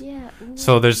Band-Aids. Yeah.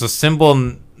 So there's a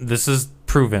symbol. This is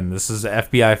proven. This is an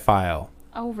FBI file.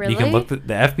 Oh, really? You can look. The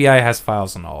FBI has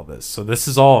files on all this. So this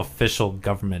is all official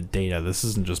government data. This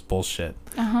isn't just bullshit.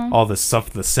 All this stuff,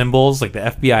 the symbols, like the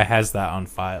FBI has that on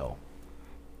file.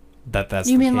 That's.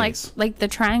 You the mean case. like the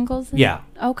triangles? Yeah.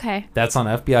 Okay. That's on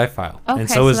FBI file. Okay, and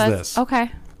so is that's- this.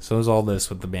 okay. So is all this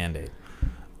with the Band-Aid.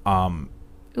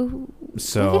 Ooh,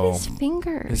 So look at his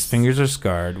fingers. His fingers are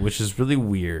scarred, which is really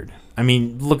weird. I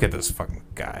mean, look at this fucking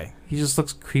guy. He just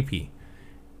looks creepy.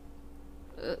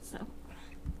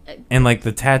 And like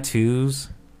the tattoos.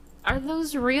 Are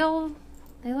those real?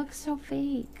 They look so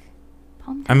fake.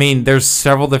 Palm I mean, there's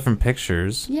several different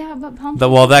pictures. Yeah, but palm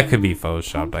Well, that could be palm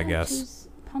photoshopped, I guess. tattoos-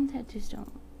 Palm tattoos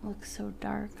don't look so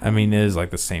dark. I mean, it is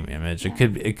like the same image. Yeah.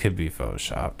 It could be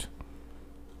photoshopped.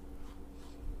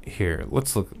 Here,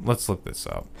 let's look this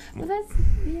up. Well, that's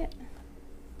yeah.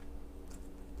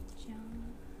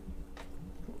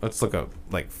 Let's look up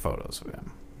like photos of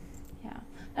him. Yeah,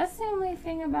 that's the only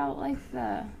thing about like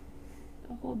the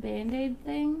the whole Band-Aid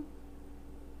thing.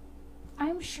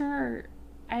 I'm sure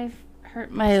I've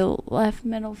hurt my left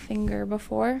middle finger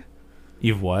before.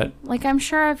 You've what? Like, I'm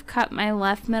sure I've cut my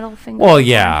left middle finger. Well, before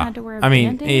yeah. I had to wear a I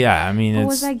mean, Band-Aid. yeah. I mean, But it's.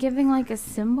 was I giving like a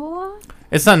symbol off?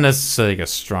 It's not necessarily like a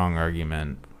strong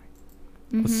argument.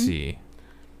 Let's see.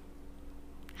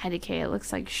 IDK, it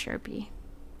looks like Sharpie.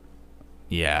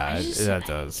 Yeah, that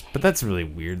does. But that's really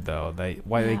weird, though.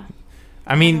 Why they? Yeah.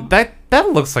 I mean, that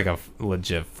looks like a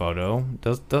legit photo,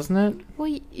 doesn't it? Well,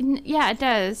 yeah, it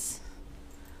does.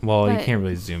 Well, you But- can't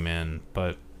really zoom in,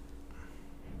 but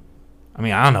I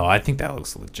mean, I don't know. I think that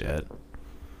looks legit.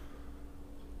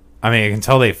 I mean, I can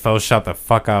tell they photoshopped the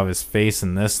fuck out of his face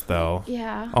in this, though.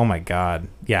 Yeah. Oh my god.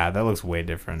 Yeah, that looks way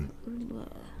different.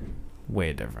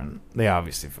 Way different. They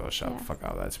obviously photoshopped the fuck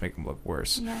out of that to make him look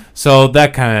worse. Yeah. So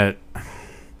that kind of.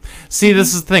 See,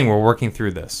 this is the thing. We're working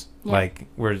through this. Yeah. Like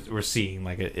we're seeing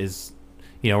like it is.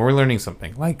 We're learning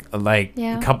something. Like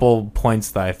Yeah. a couple points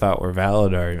that I thought were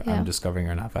valid are Yeah. I'm discovering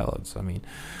are not valid. So I mean,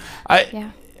 I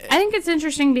think it's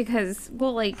interesting because,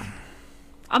 well, like,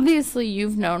 obviously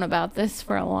you've known about this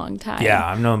for a long time. yeah,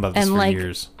 I've known about this and for like,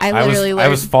 years. I literally I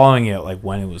was learned- following it like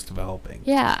when it was developing.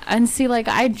 Yeah, and see, like,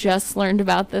 I just learned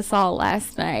about this all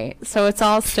last night, so it's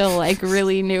all still like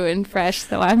really new and fresh.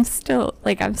 So I'm still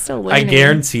learning. I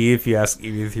guarantee if you ask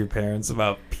either of your parents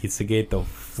about Pizzagate, they'll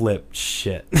flip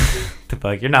shit. They'll be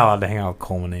like, "You're not allowed to hang out with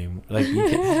Coleman anymore. Like,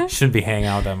 you shouldn't be hanging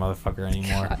out with that motherfucker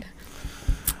anymore."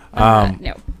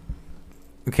 No.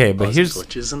 Okay, but Buzz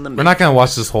glitches in the we're not gonna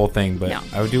watch this whole thing, but No.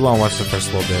 I do want to watch the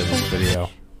first little bit of this video.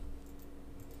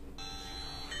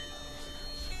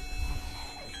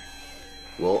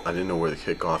 Well, I didn't know where to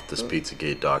kick off this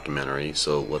Pizzagate documentary,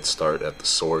 so let's start at the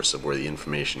source of where the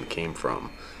information came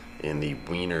from. And the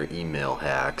Wiener email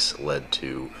hacks led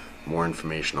to more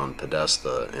information on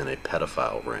Podesta and a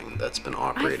pedophile ring that's been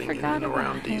operating in and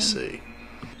around DC.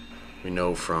 We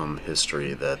know from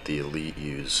history that the elite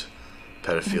use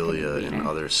pedophilia and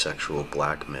other sexual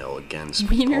blackmail against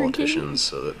Wiener politicians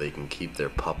so that they can keep their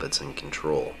puppets in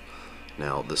control.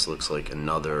 Now, this looks like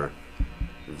another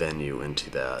venue into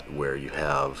that where you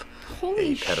have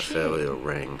Holy a pedophilia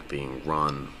ring being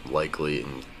run, likely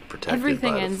and protected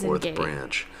Everything by the ends in fourth gate.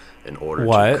 branch in order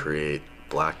What? to create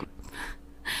black.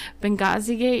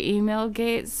 Benghazi Gate, Email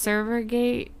Gate, Server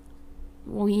Gate,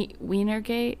 Wiener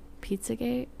Gate, Pizza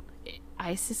Gate,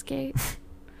 ISIS Gate.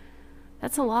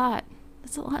 That's a lot.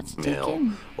 That's a lot to take Mail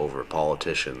in. over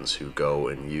politicians who go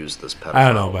and use this pedophile I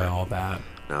don't know about ring. all that.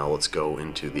 Now let's go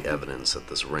into the evidence that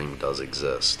this ring does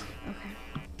exist.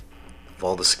 Of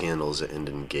all the scandals that end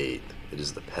in Gate, it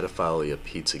is the pedophilia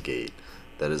Pizzagate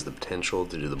that has the potential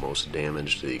to do the most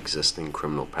damage to the existing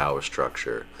criminal power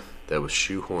structure that was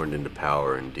shoehorned into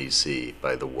power in DC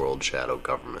by the World Shadow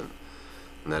Government.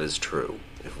 And that is true.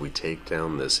 If we take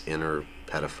down this inner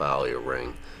pedophilia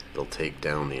ring, it'll take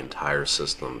down the entire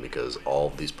system because all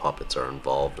of these puppets are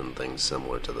involved in things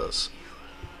similar to this.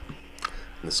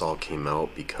 And this all came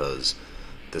out because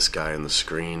this guy on the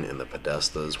screen and the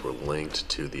Podestas were linked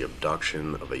to the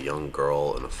abduction of a young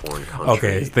girl in a foreign country.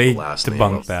 Okay, they The last name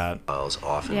debunked of that. Files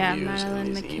often Yeah, used Madeline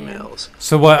in these McCann. emails.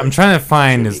 So what I'm trying to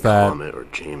find is that. Comet or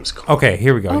James Comet. Okay,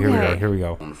 here we go. Here we go. Okay. Here we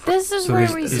go. This is So where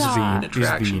these- we these saw. are the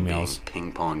Attraction being emails.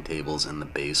 ping pong tables in the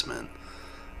basement.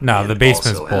 No, And the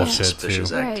basement's also has bullshit suspicious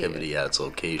too. activity at its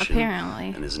location. Apparently.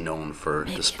 And is known for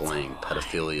displaying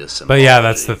pedophilia symbology. But yeah,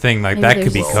 that's the thing. Like Maybe that could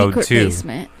there's be a code secret too.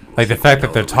 basement. Like the fact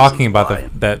that they're talking about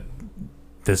that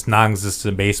this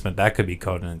non-existent basement, that could be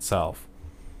code in itself.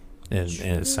 In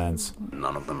a sense.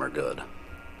 None of them are good.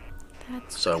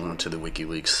 So I went to the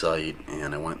WikiLeaks site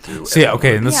and I went through. See,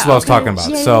 okay, and this is what I was talking about.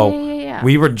 Yeah, so yeah.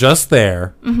 we were just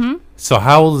there. Mm-hmm. So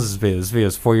how old is this video? This video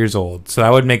is 4 years old. So that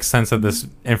would make sense that this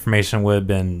information would have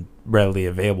been readily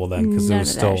available then because it None was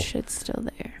of still. that shit's still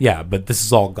there. Yeah, but this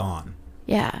is all gone.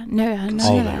 Yeah, no, none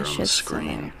See of there that on the shit's still there.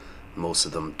 screen. Most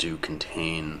of them do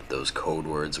contain those code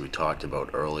words we talked about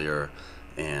earlier,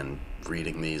 and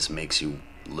reading these makes you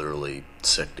literally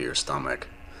sick to your stomach.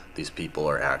 These people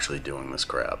are actually doing this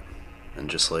crap. And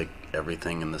just like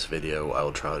everything in this video, I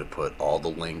will try to put all the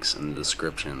links and the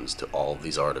descriptions to all of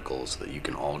these articles so that you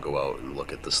can all go out and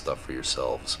look at this stuff for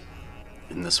yourselves.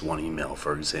 In this one email,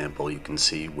 for example, you can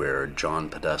see where John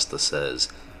Podesta says,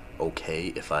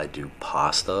 "Okay, if I do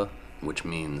pasta," which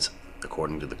means,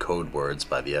 according to the code words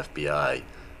by the FBI,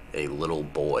 a little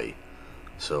boy.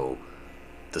 So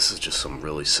this is just some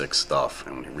really sick stuff.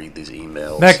 And when you read these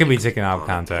emails, That could be taken out of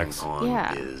context.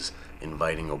 Yeah. Is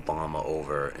inviting Obama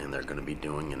over, and they're going to be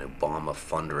doing an Obama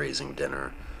fundraising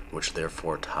dinner, which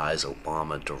therefore ties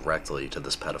Obama directly to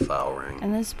this pedophile ring.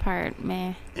 And this part,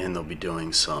 meh. And they'll be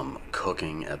doing some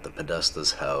cooking at the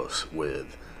Podesta's house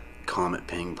with Comet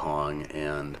Ping Pong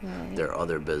and their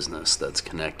other business that's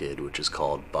connected, which is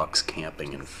called Bucks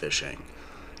Camping and Fishing.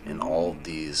 And all of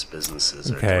these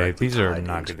businesses are directly these are tied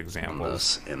not into good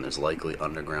examples. and there's likely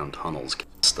underground tunnels,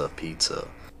 stuff, pizza,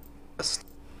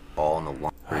 all in the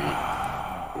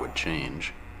laundry would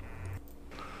change.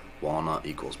 Walnut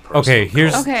equals personal. Okay, here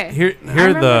are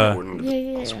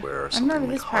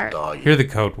the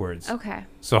code words. Okay.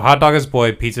 So hot dog is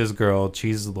boy, pizza is girl,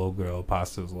 cheese is little girl,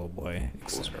 pasta is little boy.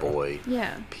 Equals boy.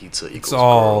 Yeah. Pizza equals It's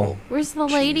all. girl. Where's the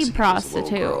lady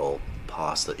prostitute? Little girl.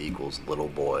 Pasta equals little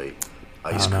boy.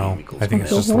 I Ice don't know. cream equals I think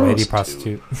it's just a lady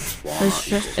prostitute.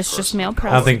 It's just male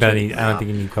prostitute. I don't think that I don't think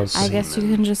you need codes. I guess you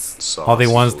can just. All they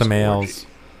want is the males.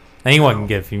 Anyone can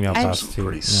get female I- prostitute.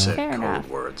 Pretty you know? sick Fair code enough.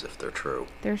 words if they're true.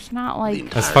 There's not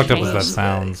like. As fucked up as that Today,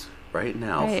 sounds. Right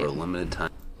now, Right. for a limited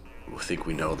time, I think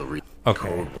we know the Okay,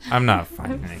 code. I'm not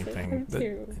finding I'm anything.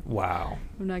 scared too. Wow.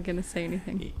 I'm not gonna say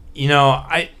anything. You know,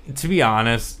 to be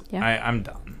honest, Yeah. I'm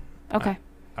done. Okay.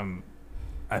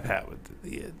 I've had with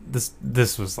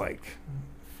this was like,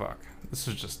 fuck. This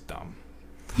was just dumb.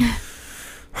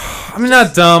 I mean,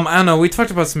 not dumb. I don't know. We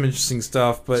talked about some interesting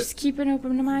stuff, but Just keep an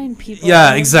open mind, people.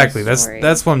 yeah, exactly. Story.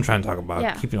 That's what I'm trying to talk about.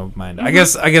 Yeah. Keeping an open mind.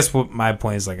 Mhm. I guess what my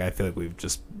point is, like, I feel like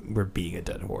we're beating a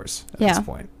dead horse at this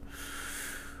point.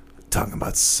 Talking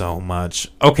about so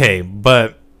much. Okay,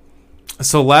 but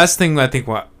so last thing I think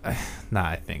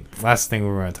last thing we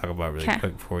were going to talk about really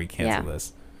quick before we cancel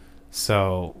this.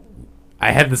 So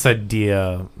I had this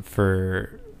idea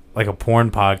for like a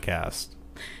porn podcast.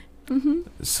 Mm-hmm.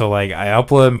 So like I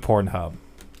upload in Pornhub,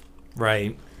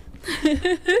 right?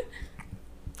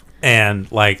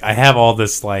 And like I have all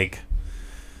this like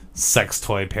sex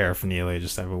toy paraphernalia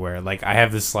just everywhere. Like I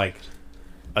have this like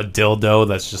a dildo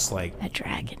that's just like a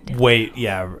dragon dildo.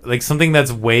 Way like something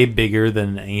that's way bigger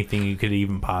than anything you could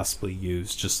even possibly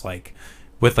use, just like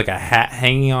with like a hat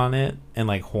hanging on it and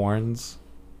like horns.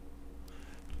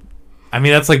 I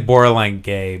mean that's like borderline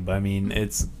gay, but I mean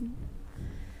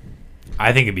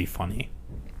I think it'd be funny.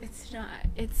 It's not.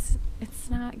 It's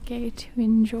not gay to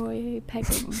enjoy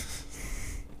pegging.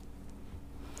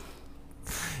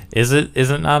 Is it? Is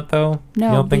it not though? No,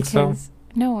 you don't think so?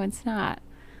 No, it's not.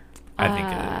 I think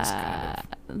it is. Kind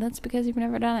of. That's because you've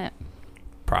never done it.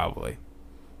 Probably.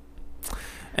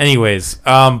 Anyways,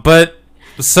 but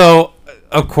so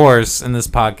of course in this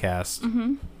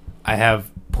podcast, I have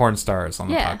porn stars on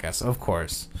the podcast, of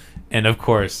course, and of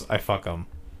course I fuck them.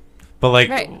 But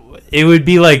like, it would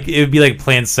be like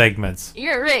playing segments.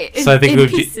 You're right. So I think in it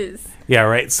would pieces. be, yeah,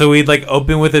 right. So we'd like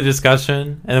open with a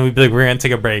discussion, and then we'd be like, we're gonna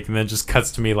take a break, and then it just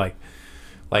cuts to me like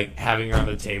having her on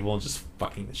the table and just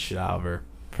fucking the shit out of her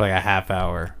for like a half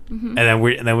hour, and then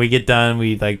we get done,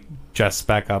 we like dress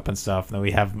back up and stuff, and then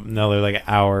we have another like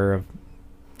hour of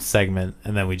segment,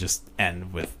 and then we just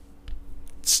end with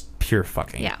just pure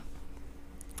fucking. Yeah.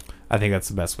 I think that's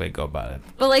the best way to go about it.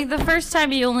 But like the first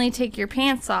time you only take your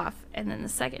pants off, and then the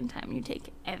second time you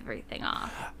take everything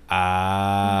off.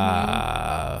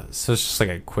 So it's just like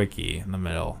a quickie in the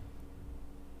middle.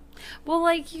 Well,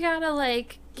 like you gotta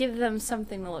like give them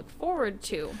something to look forward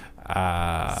to.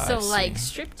 So like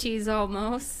striptease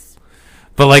almost.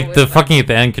 But like the fucking at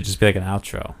the end could just be like an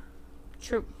outro.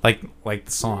 True. Like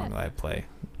the song that I play.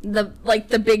 The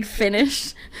big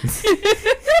finish.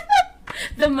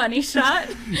 The money shot.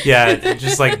 Yeah,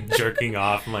 just like jerking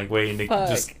off and like waiting to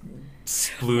just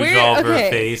splooge all over her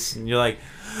face, and you're like,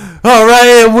 all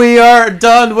right, we are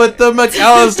done with the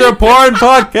McAllister Porn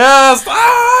Podcast.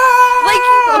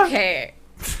 Like,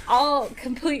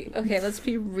 okay, let's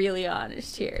be really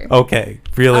honest here. Okay,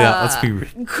 really, let's be.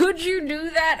 Could you do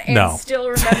that and still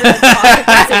remember to talk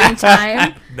at the same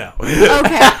time? No.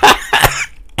 Okay.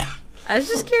 I was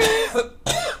just curious.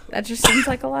 That just seems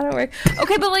like a lot of work.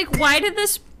 Okay, but like, why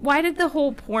did the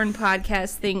whole porn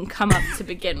podcast thing come up to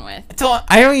begin with?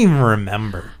 I don't even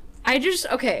remember.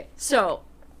 So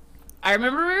I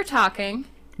remember we were talking.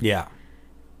 Yeah.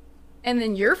 And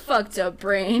then your fucked up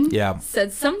brain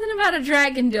said something about a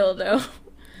dragon dildo.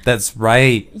 That's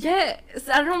right. Yeah,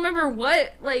 I don't remember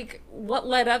what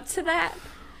led up to that.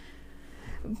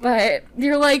 But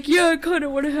you're like, yeah, I kind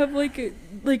of want to have like a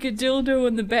dildo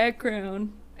in the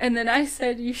background. And then I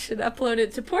said you should upload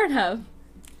it to Pornhub.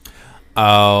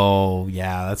 Oh,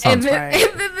 yeah, that sounds right.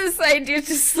 And then this idea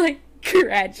just like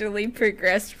gradually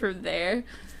progressed from there.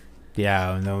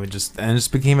 Yeah, no, it just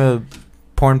became a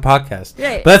porn podcast.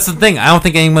 Right. But that's the thing. I don't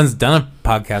think anyone's done a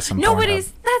podcast on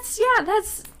Pornhub.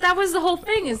 That was the whole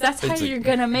thing. Is that's how you're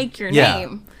gonna make your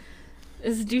name.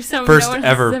 Is do something. First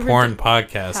ever porn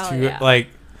podcast. Hell yeah. Like,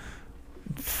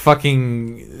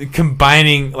 fucking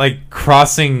combining, like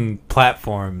crossing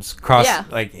platforms,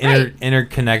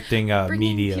 interconnecting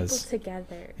Bringing medias people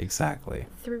together. Exactly.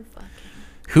 Through fucking.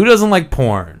 Who doesn't like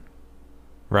porn?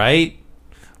 Right?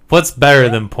 What's better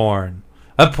than porn?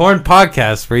 A porn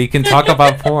podcast where you can talk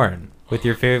about porn with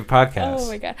your favorite podcast. Oh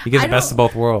my god! You get the best of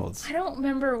both worlds. I don't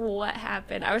remember what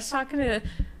happened. I was talking to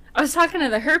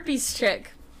the herpes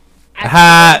chick.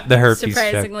 Ha! The herpes chick.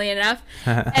 Surprisingly enough,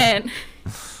 and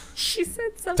she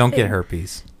said something. Don't get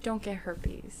herpes. Don't get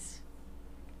herpes.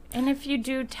 And if you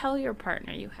do, tell your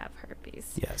partner you have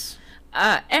herpes. Yes.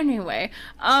 Anyway,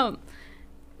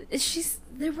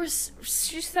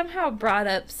 she somehow brought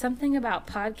up something about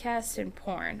podcasts and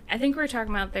porn. I think we were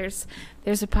talking about there's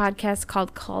a podcast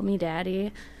called Call Me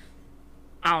Daddy.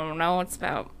 I don't know. It's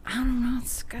got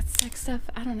sex stuff.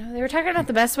 I don't know. They were talking about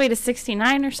the best way to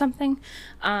 69 or something,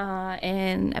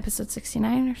 in episode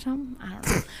 69 or something. I don't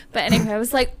know. But anyway, I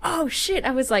was like, oh shit.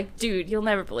 I was like, dude, you'll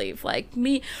never believe. Like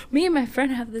me and my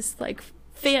friend have this like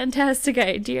fantastic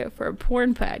idea for a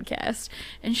porn podcast.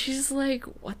 And she's like,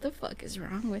 what the fuck is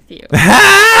wrong with you?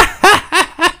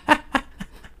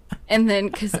 And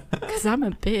then, cause I'm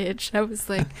a bitch, I was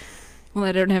like, well,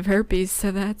 I don't have herpes,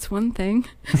 so that's one thing.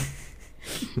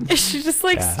 And she just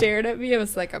stared at me. I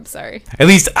was like, I'm sorry. At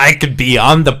least I could be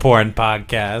on the porn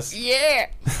podcast. Yeah.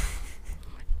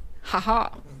 Haha.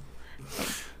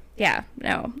 Yeah,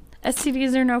 no.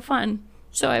 STDs are no fun.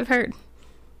 So I've heard.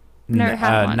 Never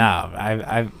had one. No,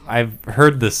 I've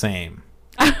heard the same.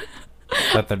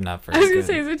 But they're not very I was gonna good.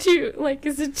 say,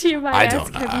 is it too my I ask?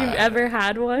 don't know. Have you ever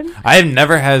had one? I have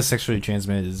never had a sexually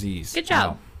transmitted disease. Good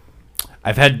job. No.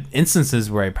 I've had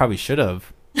instances where I probably should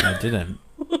have, and I didn't.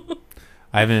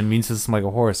 I have an immune system like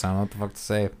a horse. I don't know what the fuck to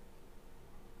say.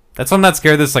 That's why I'm not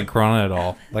scared of this corona at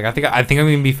all. I think I'm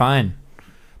gonna be fine.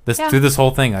 Through this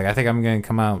whole thing. I think I'm gonna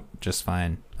come out just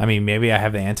fine. I mean, maybe I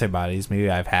have the antibodies. Maybe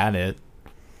I've had it.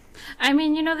 I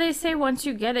mean, they say once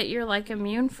you get it, you're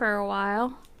immune for a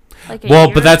while.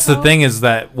 But that's the thing is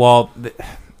that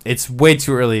it's way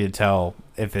too early to tell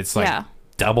if it's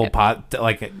double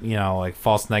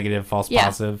false negative, false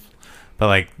positive.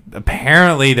 But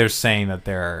apparently they're saying that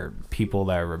there are people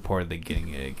that are reportedly getting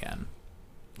it again.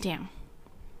 Damn.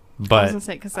 But I was gonna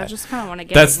say, because I just kind of want to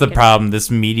get. That's the problem.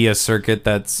 This media circuit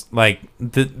that's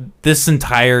this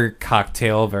entire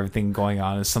cocktail of everything going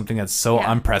on is something that's so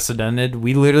unprecedented.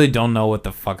 We literally don't know what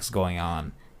the fuck's going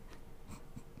on.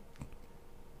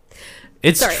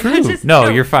 It's true. No,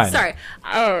 you're fine. Sorry.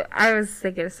 Oh, I was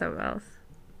thinking of something else.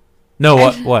 No,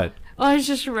 what? Well, I was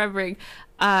just remembering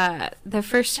the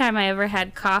first time I ever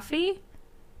had coffee,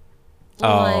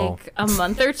 a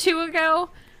month or two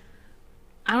ago.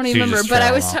 I don't even remember, but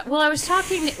I was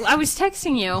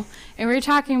texting you, and we were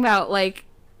talking about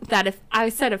that if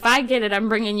I get it, I'm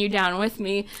bringing you down with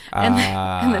me, and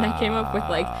then I came up with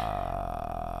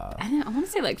I want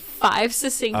to say 5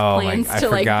 succinct plans to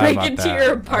break into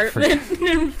your apartment and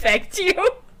infect you.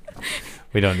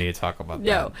 We don't need to talk about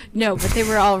that. No, but they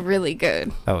were all really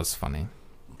good. That was funny.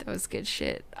 That was good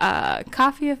shit.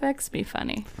 Coffee affects me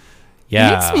funny. Yeah.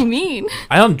 It makes me mean.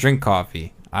 I don't drink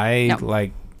coffee. I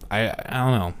don't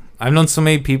know. I've known so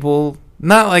many people,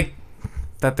 not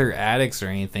that they're addicts or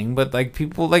anything, but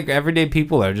people, everyday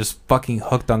people that are just fucking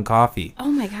hooked on coffee. Oh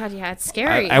my god, yeah, it's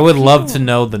scary. I would love to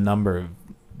know the number of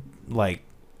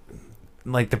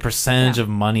the percentage of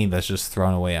money that's just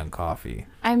thrown away on coffee.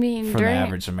 I mean, from the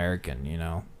average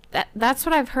American, That's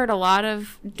what I've heard a lot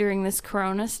of during this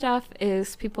corona stuff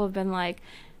is people have been like,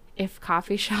 if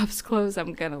coffee shops close,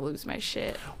 I'm gonna lose my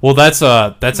shit. Well, that's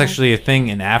actually a thing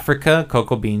in Africa.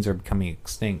 Cocoa beans are becoming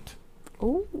extinct.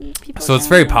 Ooh, so it's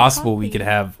very possible we could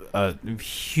have a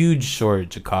huge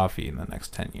shortage of coffee in the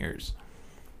next 10 years,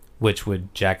 which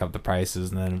would jack up the prices,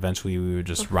 and then eventually we would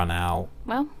just run out.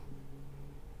 Well,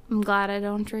 I'm glad I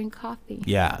don't drink coffee.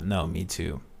 Yeah, no, me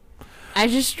too. I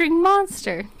just drink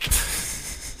Monster.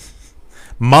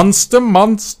 Monster.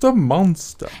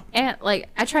 And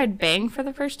I tried Bang for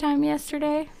the first time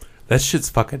yesterday. That shit's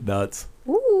fucking nuts.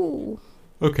 Ooh.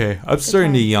 Okay, I'm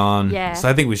starting to yawn. Yeah. So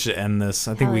I think we should end this.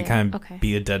 I think we kind of Okay.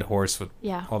 beat a dead horse with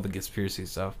Yeah. all the conspiracy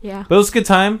stuff. Yeah. But it was a good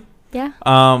time. Yeah.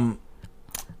 I'm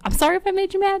sorry if I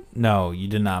made you mad. No, you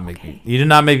did not make me. You did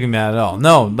not make me mad at all.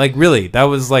 No, really, that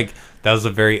was a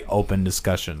very open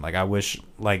discussion. I wish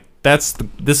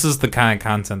this is the kind of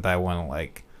content that I want to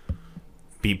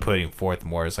be putting forth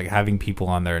more. It's having people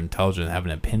on there intelligent, have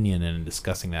an opinion, and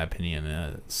discussing that opinion in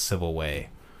a civil way.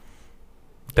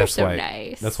 That's so why.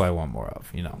 nice. That's what I want more of.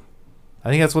 I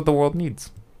think that's what the world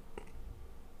needs.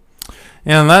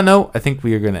 And on that note, I think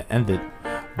we are going to end it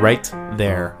right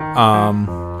there.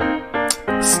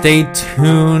 Stay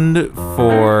tuned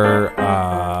for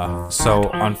so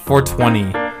on 420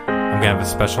 I'm gonna have a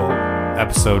special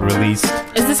episode released.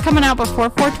 Is this coming out before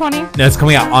 420? No, it's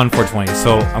coming out on 420.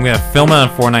 So I'm gonna film it on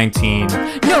 419.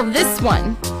 No, this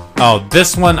one. Oh,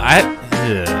 this one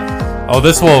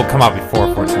this will come out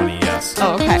before 420. Yes.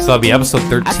 Oh, okay. So that'll be episode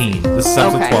 13. This is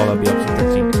episode 12. That'll be episode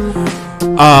 13.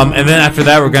 And then after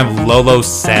that, we're gonna have Lolo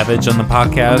Savage on the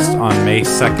podcast on May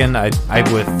 2nd. I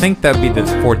would think that'd be the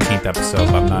 14th episode,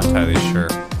 but I'm not entirely sure.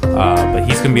 But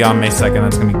he's gonna be on May 2nd.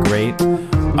 That's gonna be great.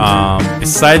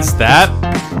 Besides that,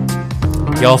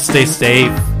 y'all stay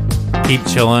safe, keep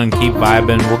chilling, keep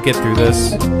vibing. We'll get through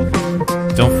this.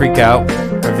 Don't freak out.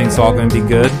 Everything's all gonna be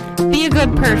good. Be a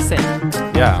good person.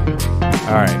 Yeah.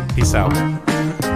 All right. Peace out.